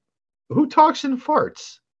 Who talks in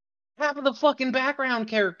farts? Half of the fucking background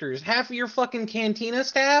characters, half of your fucking Cantina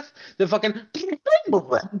staff, the fucking.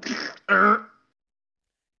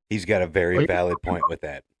 He's got a very valid point with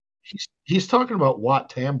that. He's talking about Wat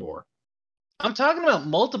Tambor. I'm talking about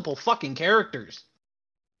multiple fucking characters.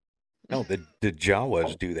 No, the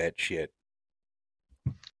Jawas do that shit.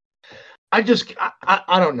 I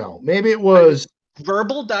don't know. Maybe it was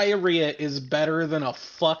verbal diarrhea is better than a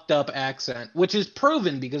fucked up accent, which is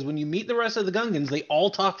proven because when you meet the rest of the Gungans, they all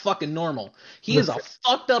talk fucking normal. He has a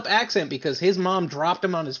fucked up accent because his mom dropped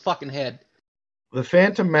him on his fucking head. The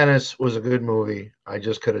Phantom Menace was a good movie. I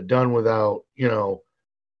just could have done without, the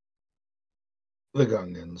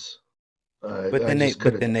Gungans. But then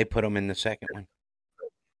they put them in the second one.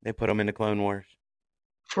 They put them in the Clone Wars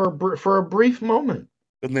for a brief moment.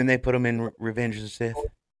 And then they put them in Revenge of the Sith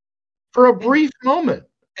for a brief moment.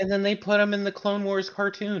 And then they put them in the Clone Wars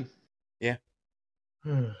cartoon. Yeah.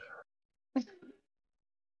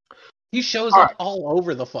 He shows up all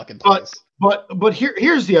over the fucking place. But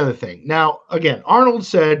here's the other thing. Now, again, Arnold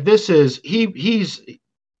said he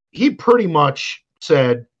pretty much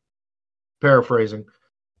said, paraphrasing,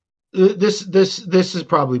 this is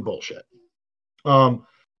probably bullshit.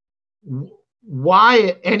 Why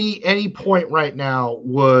at any point right now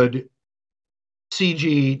would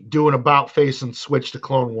CG do an about face and switch to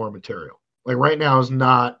Clone War material? Like right now is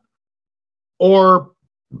not, or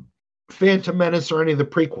Phantom Menace or any of the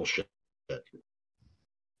prequel shit.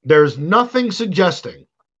 There's nothing suggesting,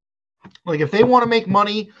 like if they want to make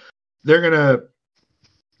money, they're gonna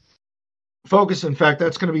focus. In fact,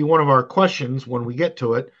 that's going to be one of our questions when we get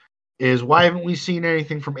to it. Is why haven't we seen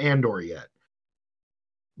anything from Andor yet?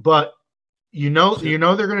 But they're going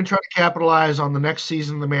to try to capitalize on the next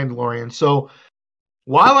season of The Mandalorian. So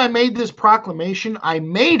while I made this proclamation, I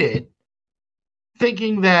made it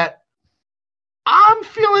thinking that I'm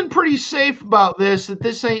feeling pretty safe about this, that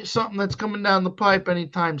this ain't something that's coming down the pipe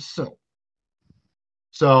anytime soon.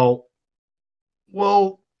 So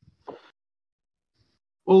we'll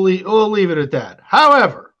leave it at that.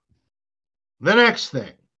 However, the next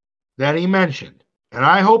thing that he mentioned, and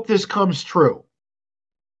I hope this comes true,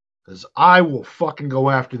 because I will fucking go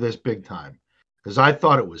after this big time. Because I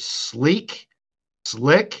thought it was sleek,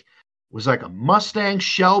 slick. It was like a Mustang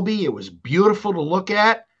Shelby. It was beautiful to look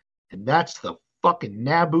at. And that's the fucking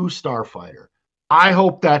Naboo starfighter. I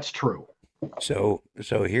hope that's true. So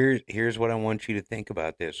here's what I want you to think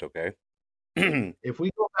about this, okay? If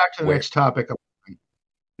we go back to the next topic.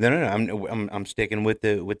 No. I'm sticking with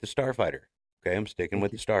the starfighter. Okay, I'm sticking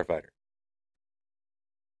with the starfighter.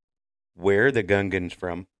 Where are the Gungans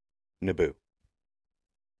from? Naboo.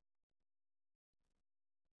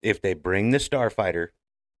 If they bring the starfighter,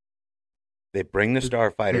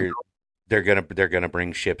 they're gonna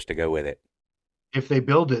bring ships to go with it. If they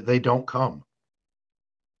build it, they don't come.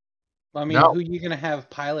 I mean, who are you gonna have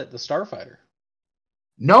pilot the starfighter?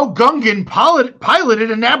 No Gungan piloted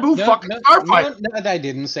a Naboo starfighter. No, I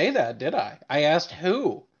didn't say that, did I? I asked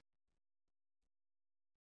who.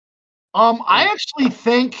 I actually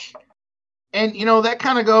think. And, that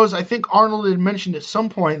kind of goes, I think Arnold had mentioned at some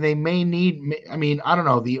point they may need, I mean, I don't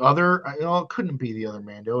know, the other, it couldn't be the other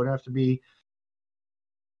Mando. It would have to be,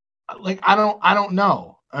 like, I don't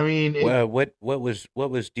know. I mean. Well, what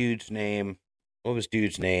was dude's name? What was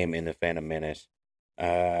dude's name in the Phantom Menace?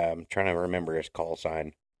 I'm trying to remember his call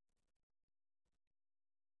sign.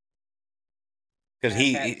 Because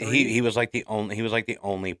he was like the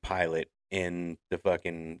only pilot in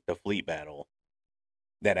the fleet battle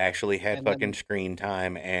that actually had fucking screen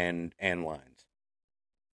time and lines.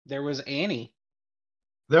 There was Annie.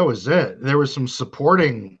 That was it. There was some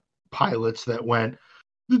supporting pilots that went.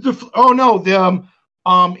 He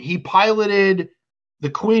piloted the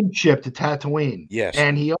Queen ship to Tatooine. Yes,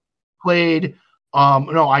 and he played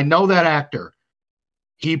No, I know that actor.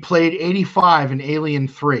 He played 85 in Alien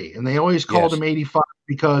 3, and they always called him 85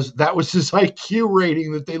 because that was his IQ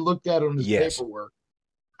rating that they looked at on his paperwork.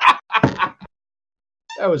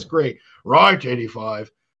 That was great. Right,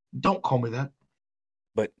 85. Don't call me that.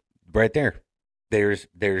 But right there's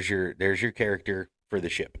your character for the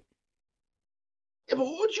ship. Yeah, but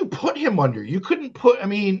what would you put him under? You couldn't put,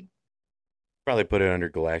 Probably put it under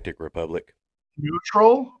Galactic Republic.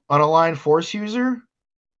 Neutral, unaligned force user?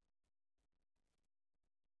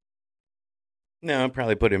 No,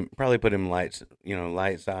 probably put him light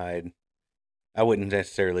side. I wouldn't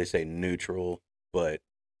necessarily say neutral, but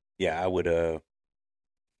yeah, I would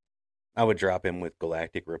drop him with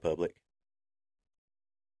Galactic Republic.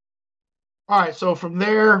 All right, so from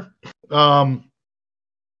there, the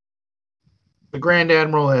Grand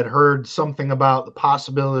Admiral had heard something about the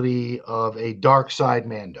possibility of a dark side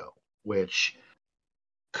Mando, which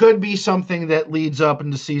could be something that leads up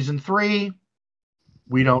into season 3.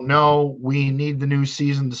 We don't know. We need the new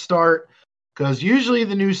season to start because usually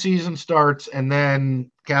the new season starts and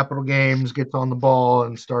then Capital Games gets on the ball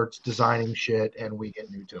and starts designing shit and we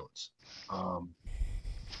get new tunes.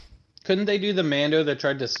 Couldn't they do the Mando that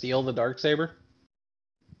tried to steal the Darksaber?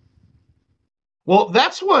 Well,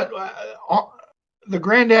 that's what the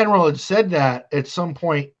Grand Admiral had said that at some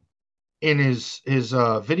point in his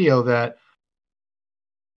video that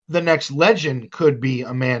the next legend could be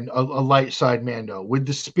a light side Mando with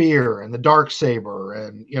the spear and the Darksaber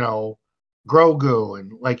and Grogu,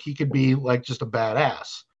 and like he could be like just a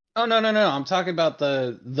badass. Oh no! I'm talking about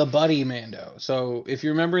the buddy Mando. So if you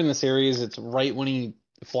remember in the series, it's right when he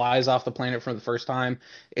flies off the planet for the first time.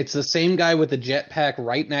 It's the same guy with the jetpack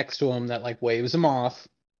right next to him that like waves him off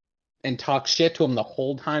and talks shit to him the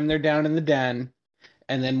whole time they're down in the den.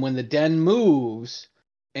 And then when the den moves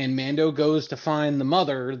and Mando goes to find the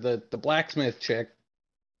mother, the blacksmith chick,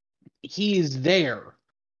 he's there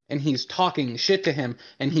and he's talking shit to him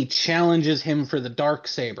and he challenges him for the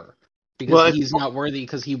Darksaber because he's not worthy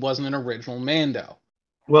because he wasn't an original Mando.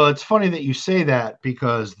 Well, it's funny that you say that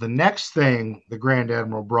because the next thing the Grand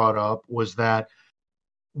Admiral brought up was that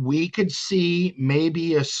we could see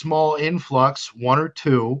maybe a small influx, 1 or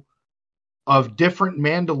 2, of different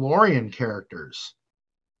Mandalorian characters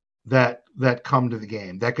that come to the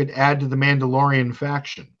game that could add to the Mandalorian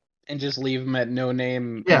faction. And just leave them at no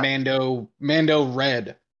name. Yeah. Mando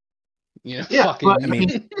Red. Yeah, fucking. But,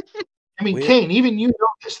 I mean, Kane, even you know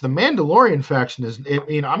this. The Mandalorian faction is.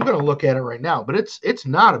 I'm going to look at it right now, but it's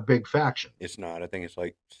not a big faction. It's not. I think it's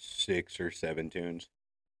like 6 or 7 tunes.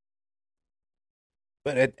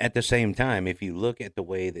 But at the same time, if you look at the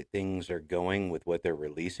way that things are going with what they're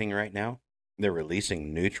releasing right now, they're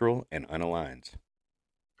releasing neutral and unaligned.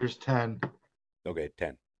 There's 10. Okay,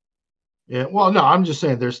 10. Yeah, well, no, I'm just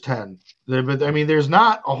saying there's 10. But there's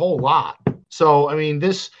not a whole lot. So,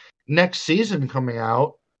 this next season coming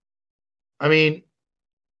out,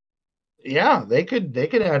 yeah, they could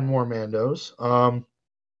add more Mandos.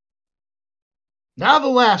 Now the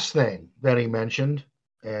last thing that he mentioned,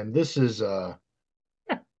 and this is I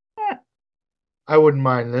wouldn't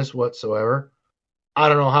mind this whatsoever. I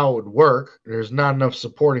don't know how it would work. There's not enough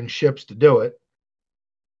supporting ships to do it.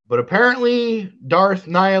 But apparently, Darth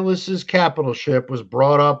Nihilus's capital ship was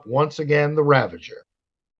brought up once again, the Ravager.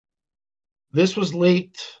 This was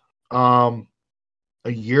leaked a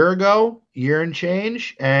year and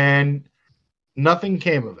change, and nothing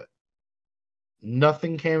came of it.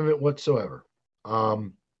 Nothing came of it whatsoever.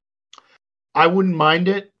 I wouldn't mind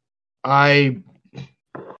it. I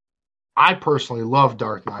personally love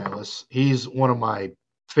Darth Nihilus. He's one of my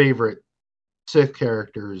favorite Sith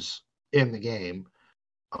characters in the game.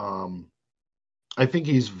 I think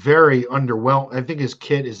he's very underwhelmed. I think his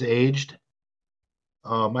kit is aged.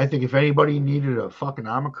 I think if anybody needed a fucking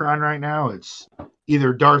Omicron right now, it's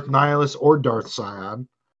either Darth Nihilus or Darth Sion.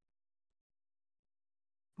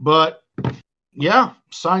 But yeah,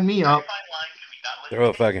 sign me up. Throw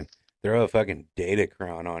a fucking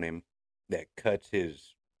Datacron on him that cuts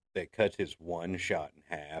his one shot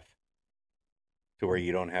in half to where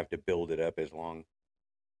you don't have to build it up as long.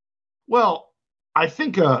 Well, I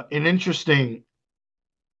think an interesting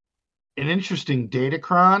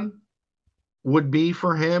Datacron would be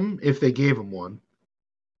for him if they gave him one.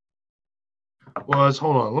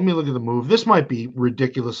 Hold on, let me look at the move. This might be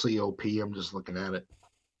ridiculously OP. I'm just looking at it.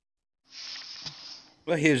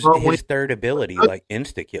 Well, his third ability, like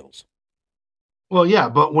insta kills. Well, yeah,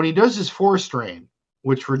 but when he does his Force Drain,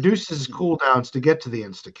 which reduces his cooldowns to get to the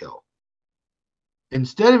insta kill,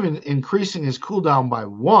 instead of increasing his cooldown by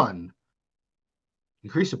 1,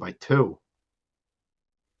 increase it by 2.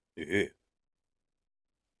 Yeah.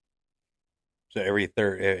 So every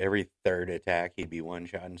third attack, he'd be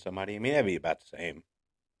one-shotting somebody. I mean, that'd be about the same.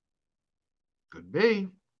 Could be.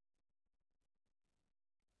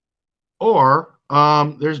 Or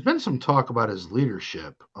there's been some talk about his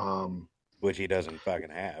leadership. Which he doesn't fucking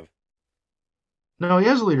have. No, he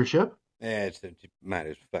has leadership. It might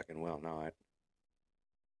as fucking well not.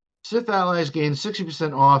 Sith allies gain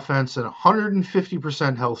 60% offense and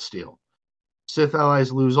 150% health steal. Sith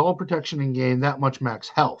allies lose all protection and gain that much max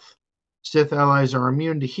health. Sith allies are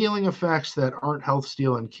immune to healing effects that aren't health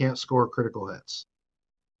steal and can't score critical hits.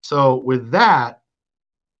 So with that,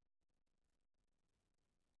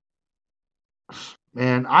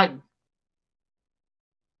 man,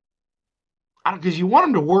 because you want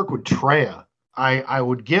him to work with Treya. I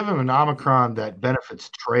would give him an Omicron that benefits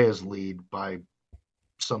Treya's lead by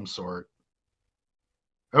some sort.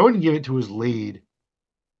 I wouldn't give it to his lead.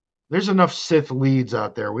 There's enough Sith leads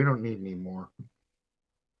out there. We don't need any more.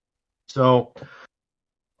 So,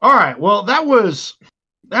 all right. Well, that was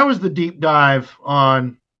the deep dive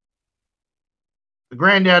on the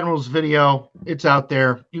Grand Admiral's video. It's out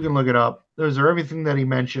there. You can look it up. Those are everything that he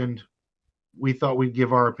mentioned. We thought we'd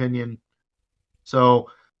give our opinion. So,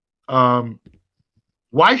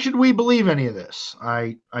 why should we believe any of this?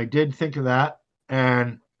 I did think of that,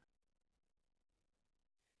 and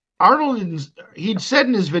Arnold, he'd said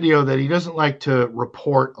in his video that he doesn't like to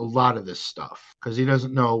report a lot of this stuff because he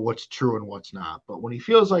doesn't know what's true and what's not. But when he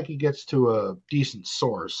feels like he gets to a decent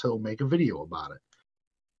source, he'll make a video about it.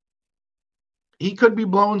 He could be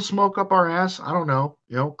blowing smoke up our ass. I don't know.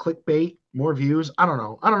 Clickbait, more views. I don't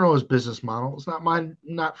know. I don't know his business model. It's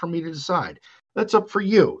not for me to decide. That's up for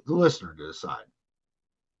you, the listener, to decide.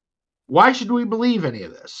 Why should we believe any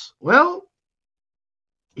of this? Well,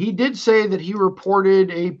 he did say that he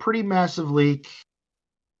reported a pretty massive leak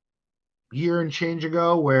year and change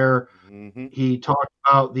ago where he talked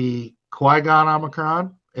about the Qui-Gon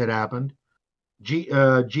Omicron. It happened.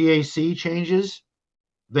 GAC changes.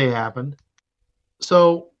 They happened.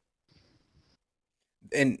 So,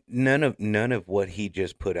 and none of what he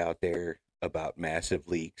just put out there about massive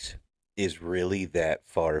leaks is really that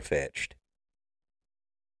far-fetched.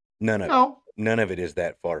 None of it is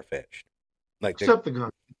that far-fetched. Like except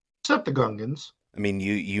the Gungans. I mean,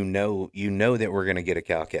 you know that we're gonna get a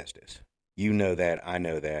Cal Kestis. You know that. I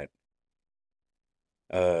know that.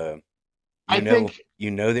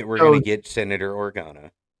 You know that we're gonna get Senator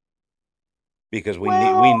Organa because we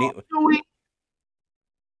need.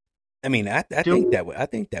 I mean, I think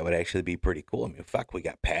that would actually be pretty cool. I mean, fuck, we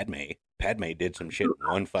got Padme. Padme did some shit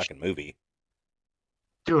in one fucking movie.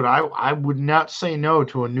 Dude, I would not say no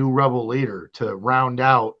to a new Rebel leader to round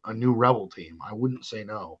out a new Rebel team. I wouldn't say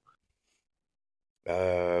no.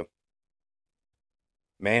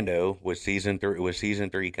 Mando was season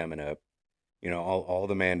 3 coming up. All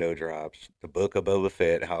the Mando drops. The Book of Boba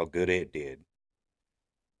Fett, how good it did.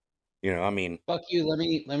 I mean, fuck you. Let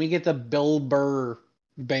me get the Bill Burr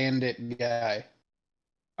bandit guy.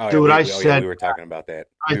 Oh, dude, we were talking about that.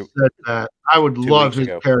 I said that. I would love his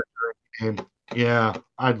character in game. Yeah,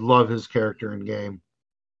 I'd love his character in game.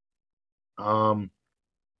 But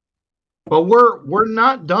we're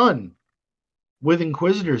not done with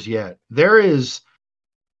Inquisitors yet. There is,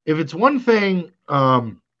 if it's one thing,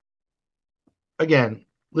 again,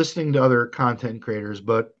 listening to other content creators,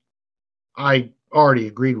 but I already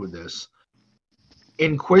agreed with this.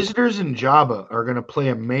 Inquisitors and Jabba are going to play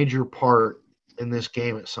a major part in this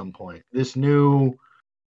game at some point. The new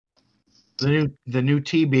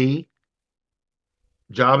TB,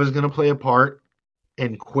 Jabba is going to play a part.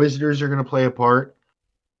 Inquisitors are going to play a part.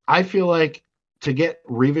 I feel like to get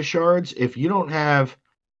Reva shards, if you don't have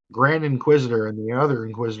Grand Inquisitor and the other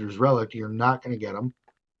Inquisitor's relic, you're not going to get them.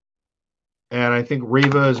 And I think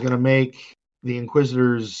Reva is going to make the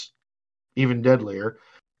Inquisitors even deadlier.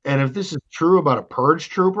 And if this is true about a Purge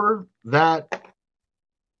Trooper, that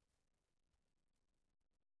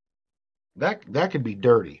could be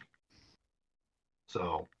dirty.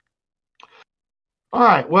 So, all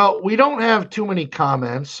right. Well, we don't have too many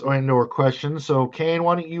comments or questions. So, Kane,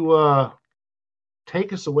 why don't you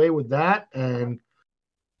take us away with that, and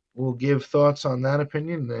we'll give thoughts on that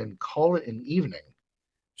opinion, and then call it an evening.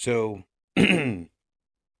 So, Bodhi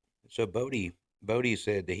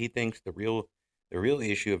said that he thinks the real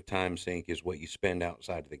issue of time sink is what you spend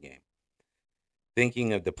outside of the game.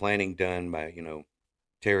 Thinking of the planning done by,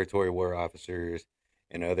 territory war officers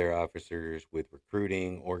and other officers with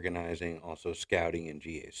recruiting, organizing, also scouting and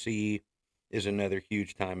GAC is another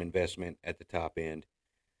huge time investment at the top end.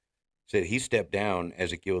 Said he stepped down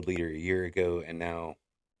as a guild leader a year ago, and now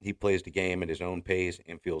he plays the game at his own pace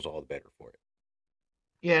and feels all the better for it.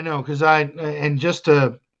 Yeah, no, because just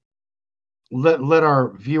let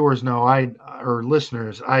our viewers know, or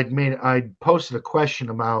listeners, I posted a question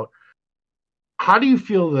about how do you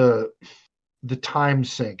feel the time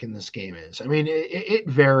sink in this game is. I mean, it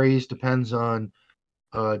varies, depends on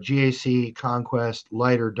GAC, Conquest,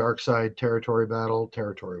 Light or Dark Side, Territory Battle,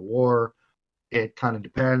 Territory War. It kind of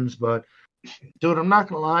depends, but dude, I'm not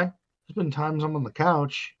gonna lie. There's been times I'm on the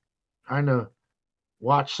couch trying to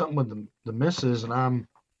watch something with the missus, and I'm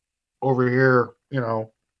over here, and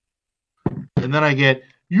then I get,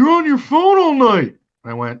 "You're on your phone all night."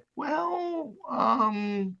 I went, "Well,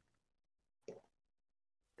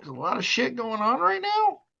 there's a lot of shit going on right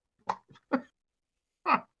now."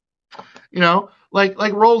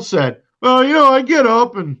 Like Roll said, "Well, I get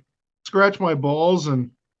up and scratch my balls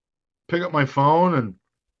and pick up my phone, and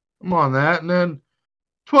I'm on that, and then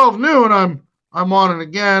 12 noon I'm on it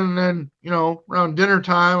again, and then around dinner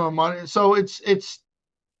time I'm on it." So it's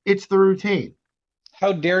the routine.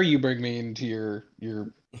 How dare you bring me into your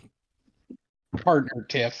partner,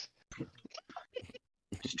 Tiff?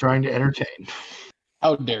 Just trying to entertain.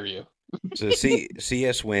 How dare you? So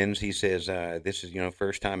CS wins. He says this is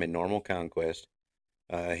first time in normal conquest.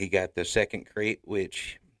 He got the second crate,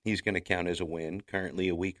 which he's going to count as a win. Currently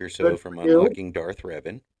a week or so Good from for you. unlocking Darth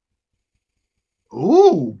Revan.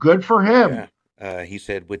 Ooh, good for him. Yeah. He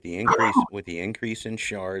said with the increase in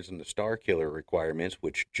shards and the Star Killer requirements,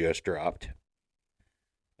 which just dropped,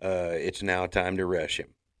 it's now time to rush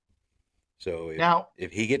him. So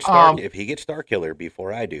if he gets Star Killer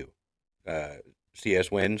before I do,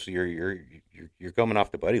 CS wins. You're coming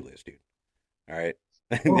off the buddy list, dude. All right.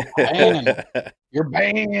 Banned. You're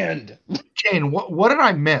banned. Jane, what did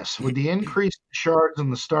I miss with the increased shards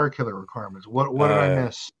and the Star Killer requirements? What did I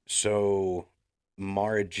miss? So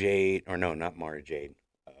Mara Jade, or no, not Mara Jade.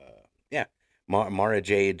 Mara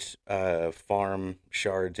Jade's farm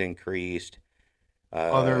shards increased.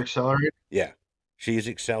 They're accelerated? Yeah. She's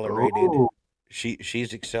accelerated. Ooh.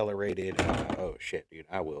 She's accelerated. Oh shit, dude!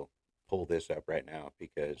 I will pull this up right now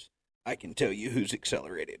because I can tell you who's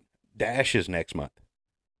accelerated. Dash is next month.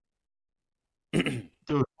 Dude,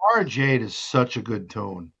 Mara Jade is such a good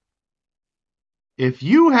tune. If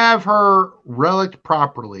you have her relic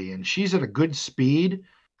properly and she's at a good speed,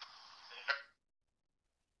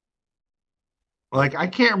 like I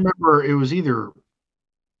can't remember, it was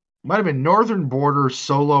might have been Northern Border,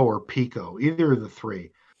 Solo, or Pico, either of the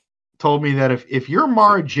three. Told me that if your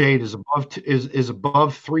Mara Jade is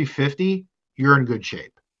above 350, you're in good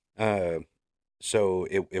shape. So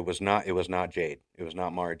it was not Jade. It was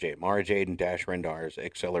not Mara Jade. Mara Jade and Dash Rendar's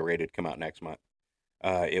accelerated come out next month.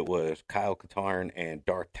 It was Kyle Katarn and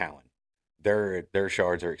Darth Talon. Their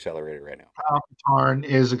shards are accelerated right now. Kyle Katarn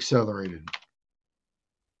is accelerated.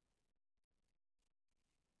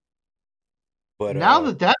 But now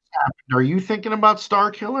that that's happened, are you thinking about Star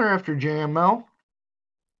Killer after JML?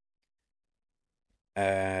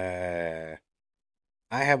 I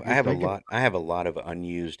have a lot of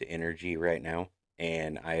unused energy right now,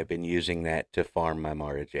 and I have been using that to farm my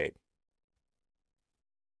Mara Jade.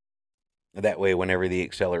 That way, whenever the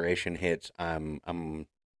acceleration hits, I'm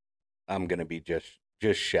gonna be just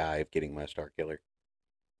shy of getting my Star Killer.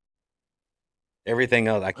 Everything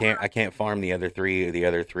else, I can't farm the other three. The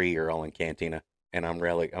other three are all in Cantina, and I'm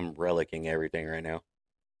relicking everything right now.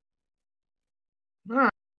 All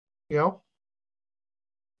right,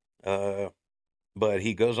 But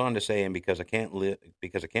he goes on to say, and because I can't leave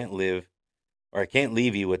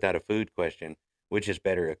you without a food question, which is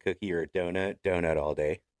better, a cookie or a donut? Donut all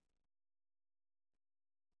day.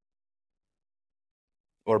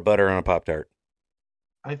 Or butter on a Pop-Tart.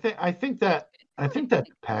 I think that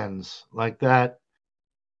depends. Like that.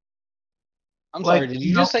 I'm sorry, did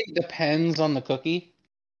you just say it depends on the cookie?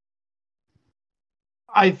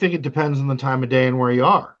 I think it depends on the time of day and where you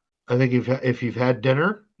are. I think if you've had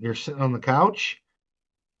dinner, you're sitting on the couch,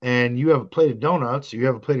 and you have a plate of donuts, you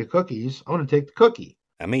have a plate of cookies, I'm going to take the cookie.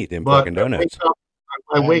 I'm eating fucking donuts.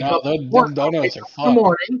 I wake up in the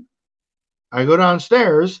morning, I go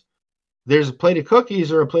downstairs, there's a plate of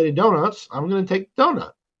cookies or a plate of donuts, I'm going to take the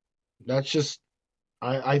donut. That's just,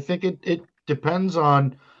 I think it depends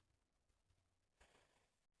on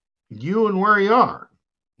you and where you are.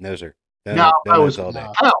 No, sir. Now,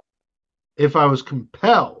 if I was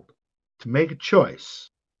compelled to make a choice,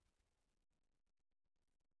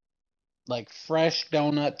 like fresh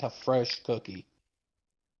donut to fresh cookie.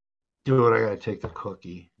 Dude, I gotta take the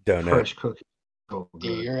cookie. Donut. Fresh cookie. Oh,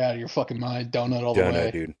 yeah, you're out of your fucking mind. Donut all the way.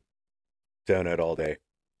 Donut, dude. Donut all day.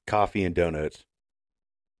 Coffee and donuts.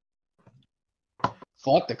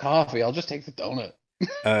 Fuck the coffee. I'll just take the donut.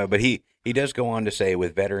 But he does go on to say,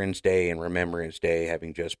 with Veterans Day and Remembrance Day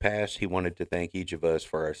having just passed, he wanted to thank each of us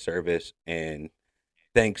for our service, and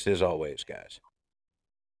thanks as always, guys.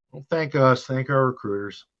 Well, thank us. Thank our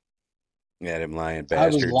recruiters. Yeah, them lying I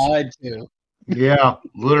was bastards. lied to. Yeah,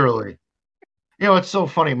 literally. It's so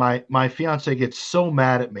funny. My fiance gets so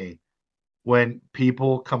mad at me when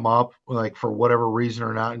people come up, like, for whatever reason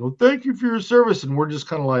or not, and go, "Thank you for your service," and we're just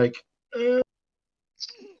kind of like,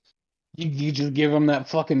 You just give them that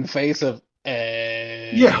fucking face of,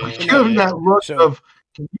 yeah, we give them that look So- of,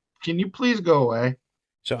 can you please go away?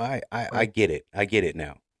 So I get it. I get it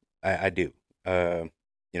now. I do.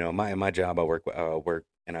 My job, I work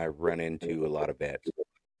and I run into a lot of vets.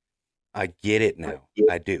 I get it now.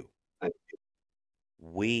 I do.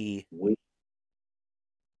 We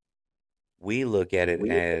look at it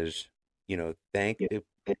as, thank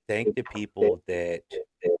the people that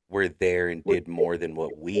were there and did more than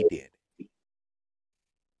what we did.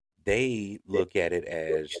 They look at it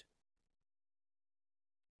as,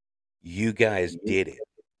 you guys did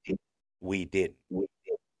it. We didn't.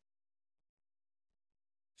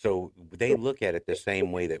 So they look at it the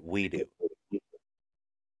same way that we do.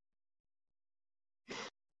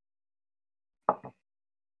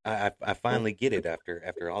 I finally get it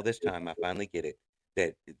after all this time. I finally get it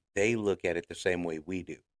that they look at it the same way we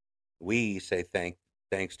do. We say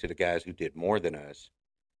thanks to the guys who did more than us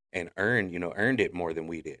and earned it more than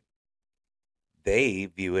we did. They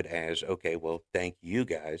view it as, okay, well, thank you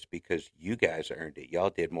guys because you guys earned it. Y'all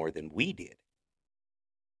did more than we did.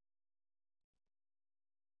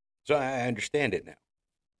 So I understand it now.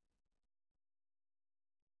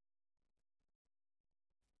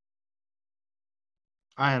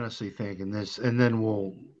 I honestly think in this, and then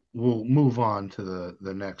we'll move on to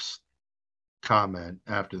the next comment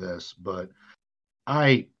after this, but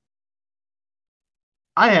I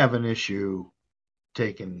have an issue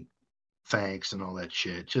taking thanks and all that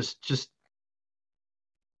shit. Just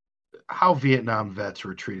how Vietnam vets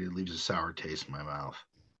were treated leaves a sour taste in my mouth.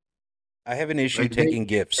 I have an issue Like, taking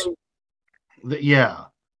gifts. Yeah,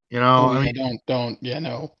 Oh, I yeah, mean, don't, yeah,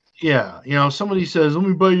 no. yeah, somebody says, "Let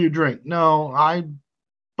me buy you a drink." No, I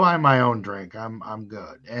buy my own drink. I'm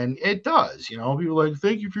good, and it does. People are like,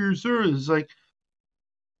 "Thank you for your service." It's like,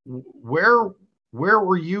 where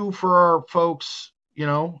were you for our folks? In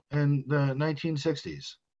the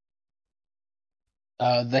 1960s.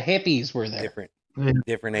 The hippies were there.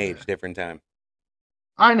 Different age, different time.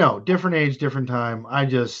 I know, different age, different time. I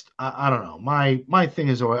don't know. My thing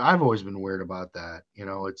is, I've always been weird about that.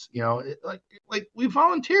 It's like we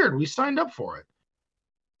volunteered, we signed up for it.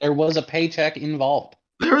 There was a paycheck involved.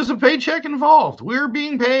 There was a paycheck involved. We were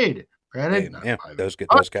being paid. Granted, Yeah, those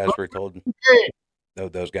guys were told.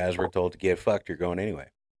 Those guys were told to get fucked. You're going anyway.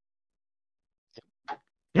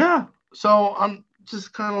 Yeah. So I'm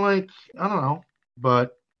just kind of like, I don't know,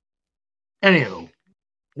 but anywho,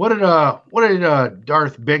 what did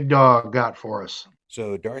Darth Big Dog got for us?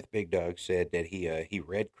 So Darth Big Dog said that he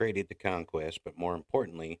red crated the conquest, but more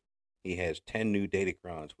importantly, he has 10 new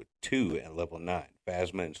Datacrons with 2 at level 9,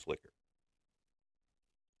 Phasma and Slicker.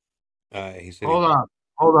 He said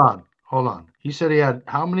Hold on. He said he had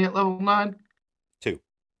how many at level 9? 2.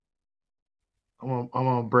 I'm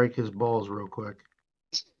gonna break his balls real quick.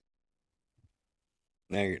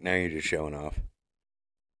 Now you're just showing off.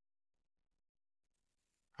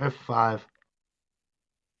 I have 5.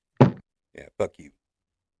 Yeah, fuck you.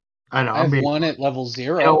 I know. I have 1 at level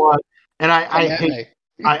 0. You know what? And I Come at hate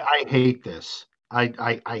me. I hate this. I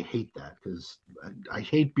hate that because I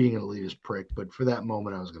hate being an elitist prick. But for that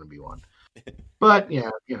moment, I was going to be one. But yeah,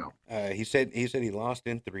 He said he lost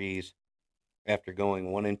in 3s after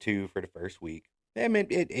going 1 and 2 for the first week. I mean,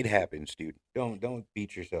 it happens, dude. Don't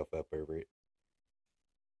beat yourself up over it.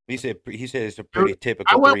 He said it's a pretty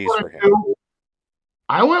typical 3s for him.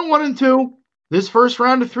 I went 1 and 2 this first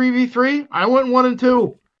round of 3v3. I went 1 and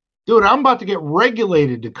 2. Dude, I'm about to get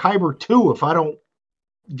regulated to Kyber 2 if I don't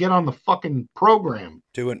get on the fucking program.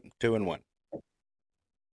 2 and 1.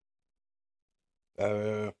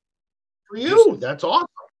 For you, that's awesome.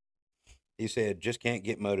 He said, just can't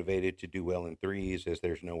get motivated to do well in 3s as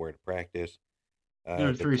there's nowhere to practice.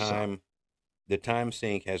 The time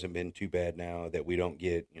sync hasn't been too bad now that we don't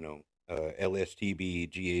get, LSTB,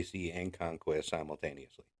 GAC, and Conquest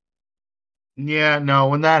simultaneously. Yeah, no,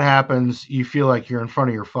 when that happens, you feel like you're in front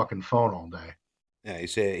of your fucking phone all day. Yeah,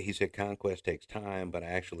 he said Conquest takes time, but I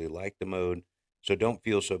actually like the mode, so don't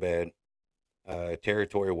feel so bad.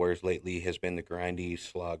 Territory Wars lately has been the grindy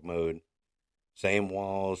slog mode. Same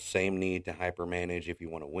walls, same need to hypermanage if you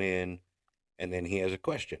want to win. And then he has a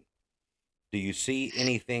question. Do you see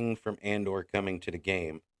anything from Andor coming to the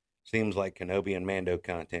game? Seems like Kenobi and Mando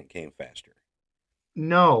content came faster.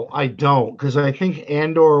 No, I don't, because I think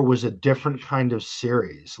Andor was a different kind of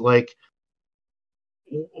series. Like,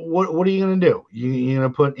 what are you gonna do? You gonna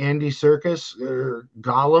put Andy Serkis or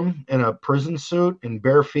Gollum in a prison suit and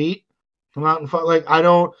bare feet, come out and fight? Like, I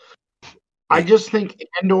don't. I just think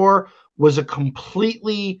Andor was a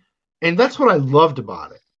completely, and that's what I loved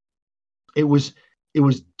about it. It was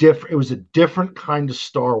different. It was a different kind of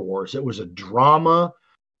Star Wars. It was a drama.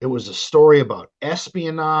 It was a story about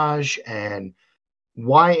espionage and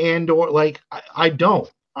why Andor. Like, I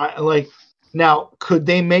don't. I like now. Could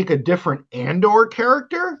they make a different Andor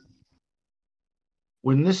character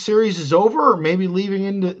when this series is over, or maybe leading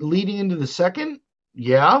into the second?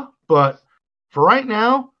 Yeah, but for right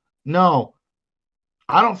now, no.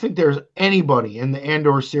 I don't think there's anybody in the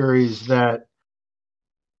Andor series that.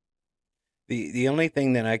 The only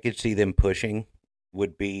thing that I could see them pushing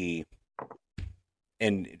would be,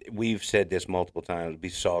 and we've said this multiple times, would be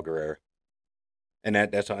Saw Gerrera. And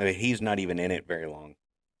that's I mean, he's not even in it very long.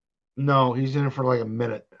 No, he's in it for like a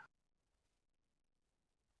minute.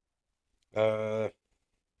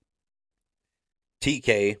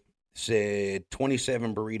 TK said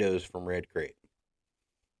 27 burritos from Red Crate.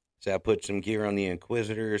 So I put some gear on the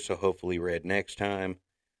Inquisitor, so hopefully red next time.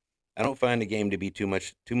 I don't find the game to be too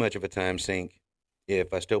much of a time sink.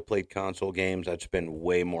 If I still played console games, I'd spend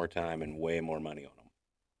way more time and way more money on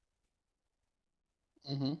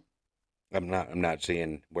them. I'm not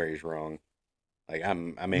seeing where he's wrong. Like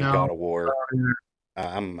I'm in God of War.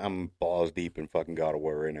 I'm balls deep in fucking God of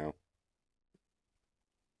War right now.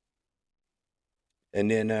 And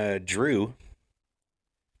then Drew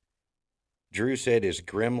said, "Is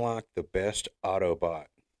Grimlock the best Autobot?"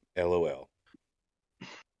 LOL.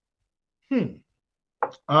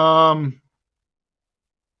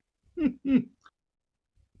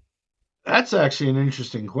 That's actually an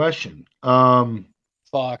interesting question.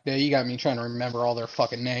 Fuck, now you got me trying to remember all their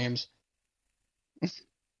fucking names.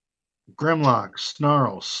 Grimlock,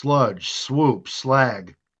 Snarl, Sludge, Swoop,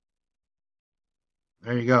 Slag.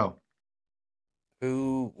 There you go.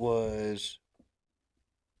 Who was...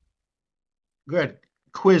 Good.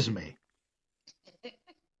 Quiz me.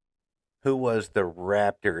 Who was the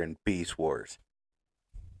Raptor in Beast Wars?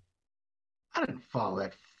 I didn't follow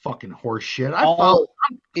that fucking horse shit.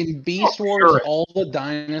 In Beast Wars, all the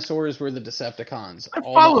dinosaurs were the Decepticons.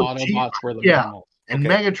 All the Autobots were the mammals. And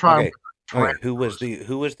Megatron. Okay. Who was the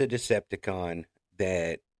Decepticon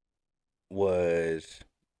that was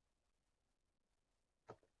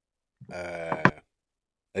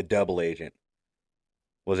a double agent?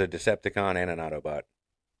 Was a Decepticon and an Autobot?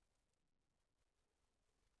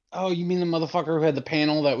 Oh, you mean the motherfucker who had the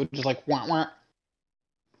panel that would just like wah wah?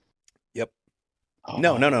 Yep. Oh.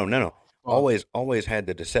 No. Always had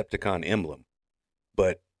the Decepticon emblem,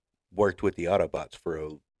 but worked with the Autobots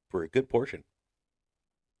for a good portion.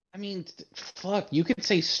 I mean, fuck, you could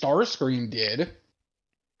say Starscream did.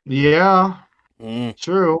 Yeah.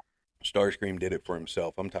 True. Starscream did it for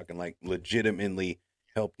himself. I'm talking like legitimately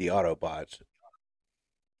helped the Autobots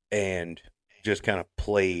and just kind of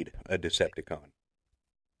played a Decepticon.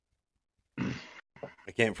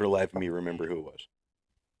 I can't for the life of me remember who it was.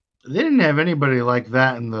 They didn't have anybody like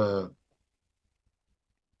that in the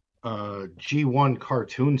G1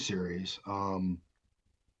 cartoon series.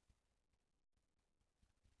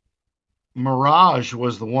 Mirage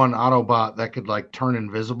was the one Autobot that could like turn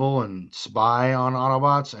invisible and spy on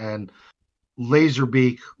Autobots, and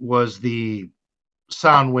Laserbeak was the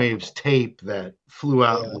Soundwave's tape that flew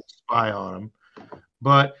out and would spy on him.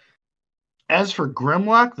 But as for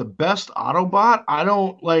Grimlock, the best Autobot, I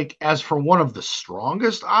don't like. As for one of the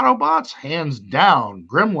strongest Autobots, hands down,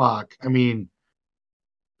 Grimlock. I mean,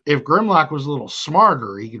 if Grimlock was a little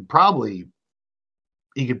smarter, he could probably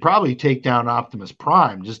take down Optimus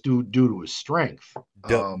Prime just due to his strength.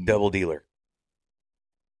 Double Dealer.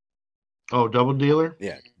 Oh, Double Dealer?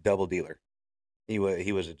 Yeah, Double Dealer. He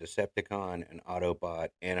was a Decepticon, an Autobot,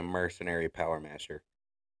 and a mercenary Power Master.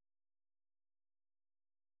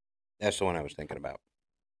 That's the one I was thinking about.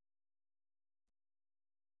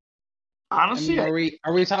 Honestly, I mean,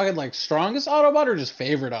 are we talking like strongest Autobot or just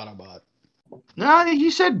favorite Autobot? No, he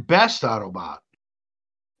said best Autobot.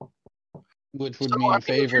 Which would mean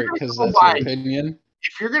favorite because that's your opinion.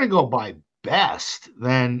 If you're going to go by best,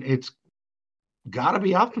 then it's got to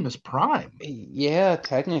be Optimus Prime. Yeah,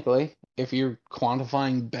 technically. If you're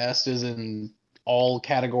quantifying best as in all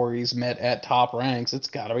categories met at top ranks, it's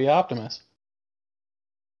got to be Optimus.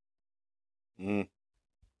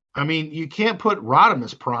 I mean, you can't put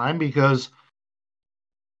Rodimus Prime because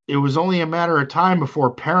it was only a matter of time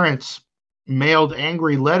before parents mailed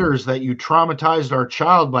angry letters that you traumatized our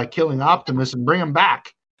child by killing Optimus and bring him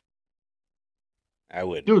back. I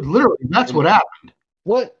would. Dude, literally, that's what happened.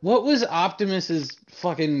 What was Optimus's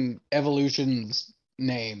fucking evolution's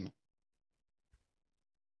name?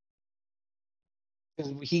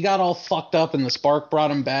 Because he got all fucked up and the spark brought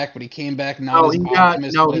him back, but he came back not as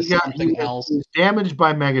Optimus, but as something else. He was damaged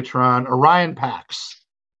by Megatron. Orion Pax.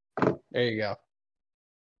 There you go.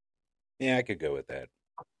 Yeah, I could go with that.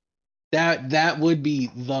 That would be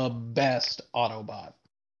the best Autobot.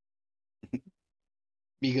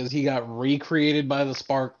 Because he got recreated by the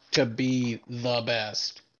spark to be the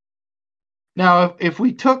best. Now, if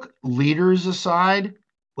we took leaders aside,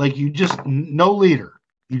 like you just, no leader,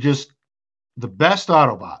 you just, the best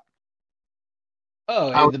Autobot.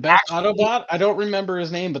 Oh, the best Autobot? I don't remember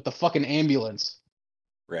his name, but the fucking ambulance.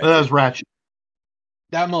 Ratchet. That was Ratchet.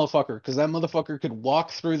 That motherfucker, because that motherfucker could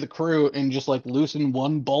walk through the crew and just like loosen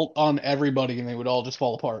one bolt on everybody and they would all just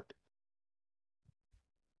fall apart.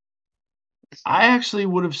 I actually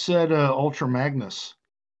would have said Ultra Magnus.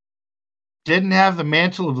 Didn't have the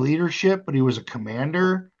mantle of leadership, but he was a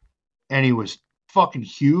commander, and he was fucking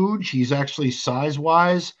huge. He's actually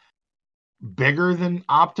size-wise bigger than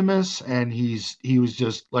Optimus, and he was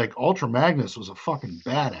just like Ultra Magnus was a fucking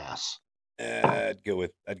badass. I'd go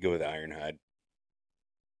with Ironhide.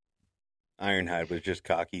 Ironhide was just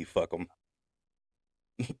cocky. Fuck him.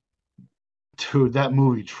 Dude, that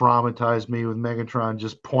movie traumatized me with Megatron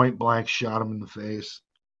just point blank shot him in the face.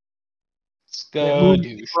 That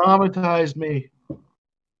movie traumatized me.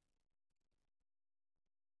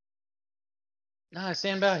 Nah, I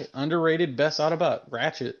stand by. Underrated best Autobot,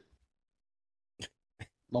 Ratchet.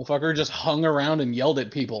 Motherfucker just hung around and yelled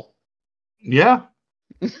at people. Yeah.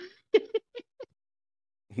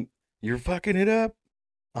 You're fucking it up.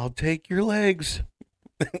 I'll take your legs.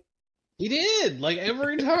 He did. Like,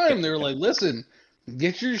 every time they were like, listen,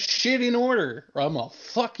 get your shit in order or I'm gonna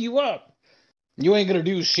fuck you up. You ain't gonna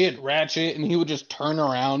do shit, Ratchet. And he would just turn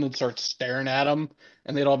around and start staring at him.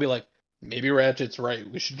 And they'd all be like, maybe Ratchet's right.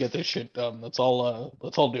 We should get this shit done. Let's all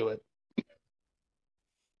do it.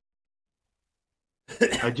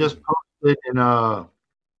 I just posted in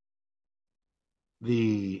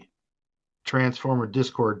the Transformer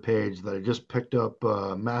Discord page that I just picked up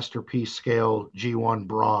Masterpiece Scale G1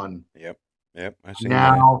 Brawn. Yep. I see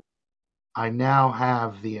that. I now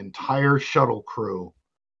have the entire shuttle crew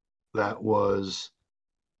that was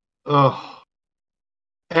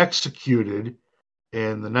executed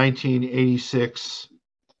in the 1986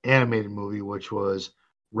 animated movie, which was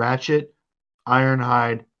Ratchet,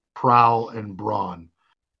 Ironhide, Prowl, and Brawn.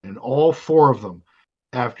 And all four of them,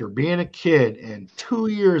 after being a kid and 2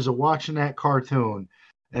 years of watching that cartoon,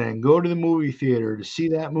 and then go to the movie theater to see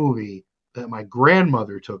that movie that my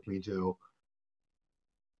grandmother took me to,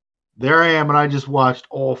 there I am, and I just watched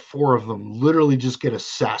all four of them literally just get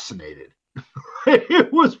assassinated.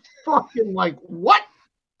 It was fucking like, what?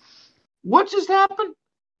 What just happened?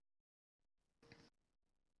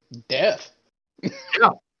 Death. Yeah.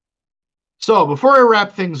 So before I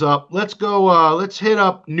wrap things up, let's go. Let's hit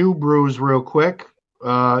up New Brews real quick.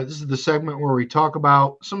 This is the segment where we talk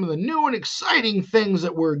about some of the new and exciting things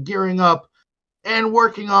that we're gearing up and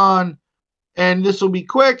working on. And this will be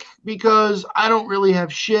quick because I don't really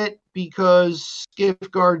have shit because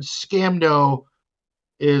Skiffguard's Scamdo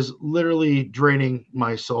is literally draining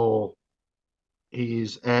my soul.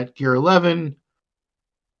 He's at gear 11.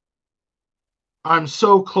 I'm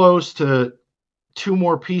so close to 2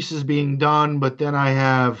 more pieces being done, but then I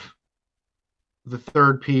have the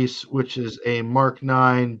third piece, which is a Mark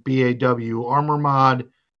 9 BAW armor mod,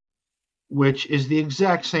 which is the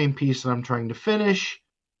exact same piece that I'm trying to finish.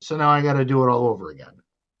 So now I got to do it all over again.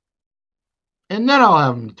 And then I'll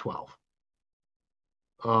have them to 12.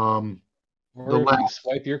 Or you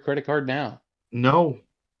swipe your credit card now. No.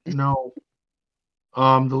 The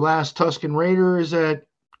last Tusken Raider is at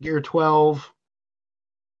gear 12.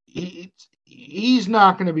 He's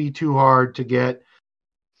not going to be too hard to get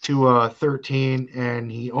to 13,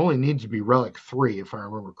 and he only needs to be Relic 3, if I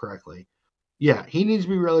remember correctly. Yeah, he needs to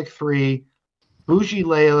be Relic 3. Bougie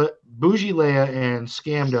Leia and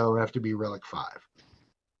Scamdo have to be Relic 5.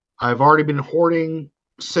 I've already been hoarding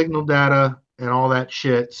signal data and all that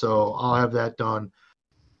shit, so I'll have that done.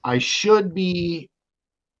 I should be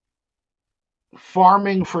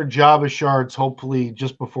farming for Jabba shards hopefully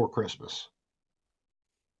just before Christmas.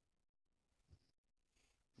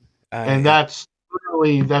 And that's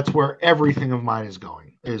where everything of mine is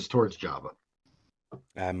going, is towards Jabba.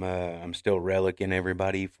 I'm still relicking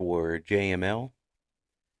everybody for JML.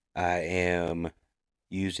 I am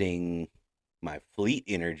using my fleet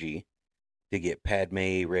energy to get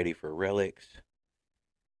Padme ready for relics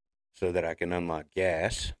so that I can unlock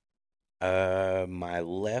gas. My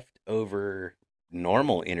leftover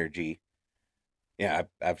normal energy, yeah,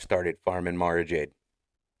 I've started farming Mara Jade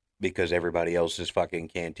because everybody else is fucking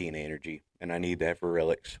Cantina energy, and I need that for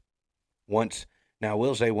relics. Now I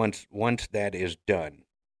will say once that is done,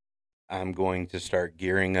 I'm going to start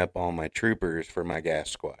gearing up all my troopers for my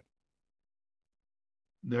gas squad.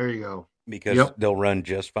 There you go. Because they'll run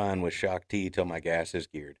just fine with Shock T till my gas is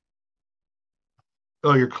geared.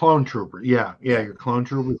 Oh, your clone trooper. Yeah, your clone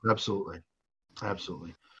troopers. Absolutely.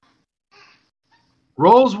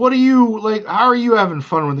 Rolls, what are you like? How are you having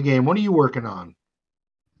fun with the game? What are you working on?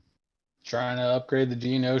 Trying to upgrade the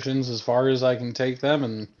Geonosians as far as I can take them,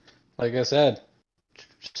 and like I said,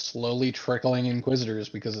 slowly trickling Inquisitors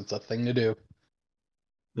because it's a thing to do.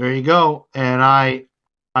 There you go. And I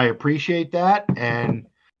appreciate that. And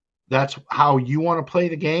that's how you want to play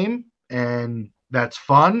the game. And that's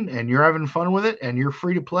fun. And you're having fun with it. And you're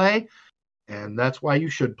free to play. And that's why you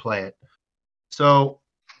should play it. So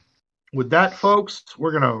with that, folks,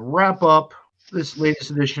 we're going to wrap up this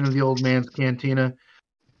latest edition of the Old Man's Cantina.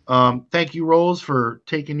 Thank you, Rolls, for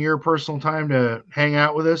taking your personal time to hang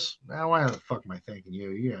out with us. Now, why the fuck am I thanking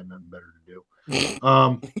you? You had nothing better to do.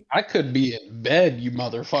 I could be in bed, you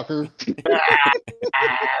motherfucker.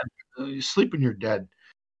 You sleep when you're dead.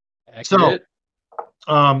 Accurate.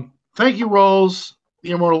 So, thank you, Rolls,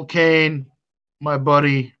 the Immortal Kane, my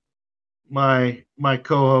buddy, my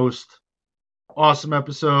co-host. Awesome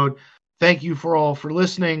episode. Thank you for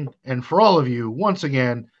listening, and for all of you, once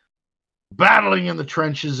again, battling in the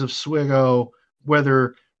trenches of Swigo,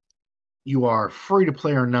 whether you are free to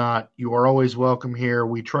play or not, you are always welcome here.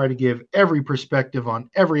 We try to give every perspective on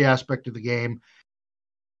every aspect of the game.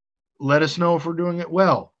 Let us know if we're doing it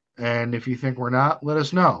well. And if you think we're not, let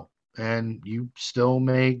us know. And you still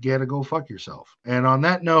may get a go fuck yourself. And on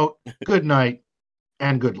that note, good night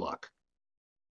and good luck.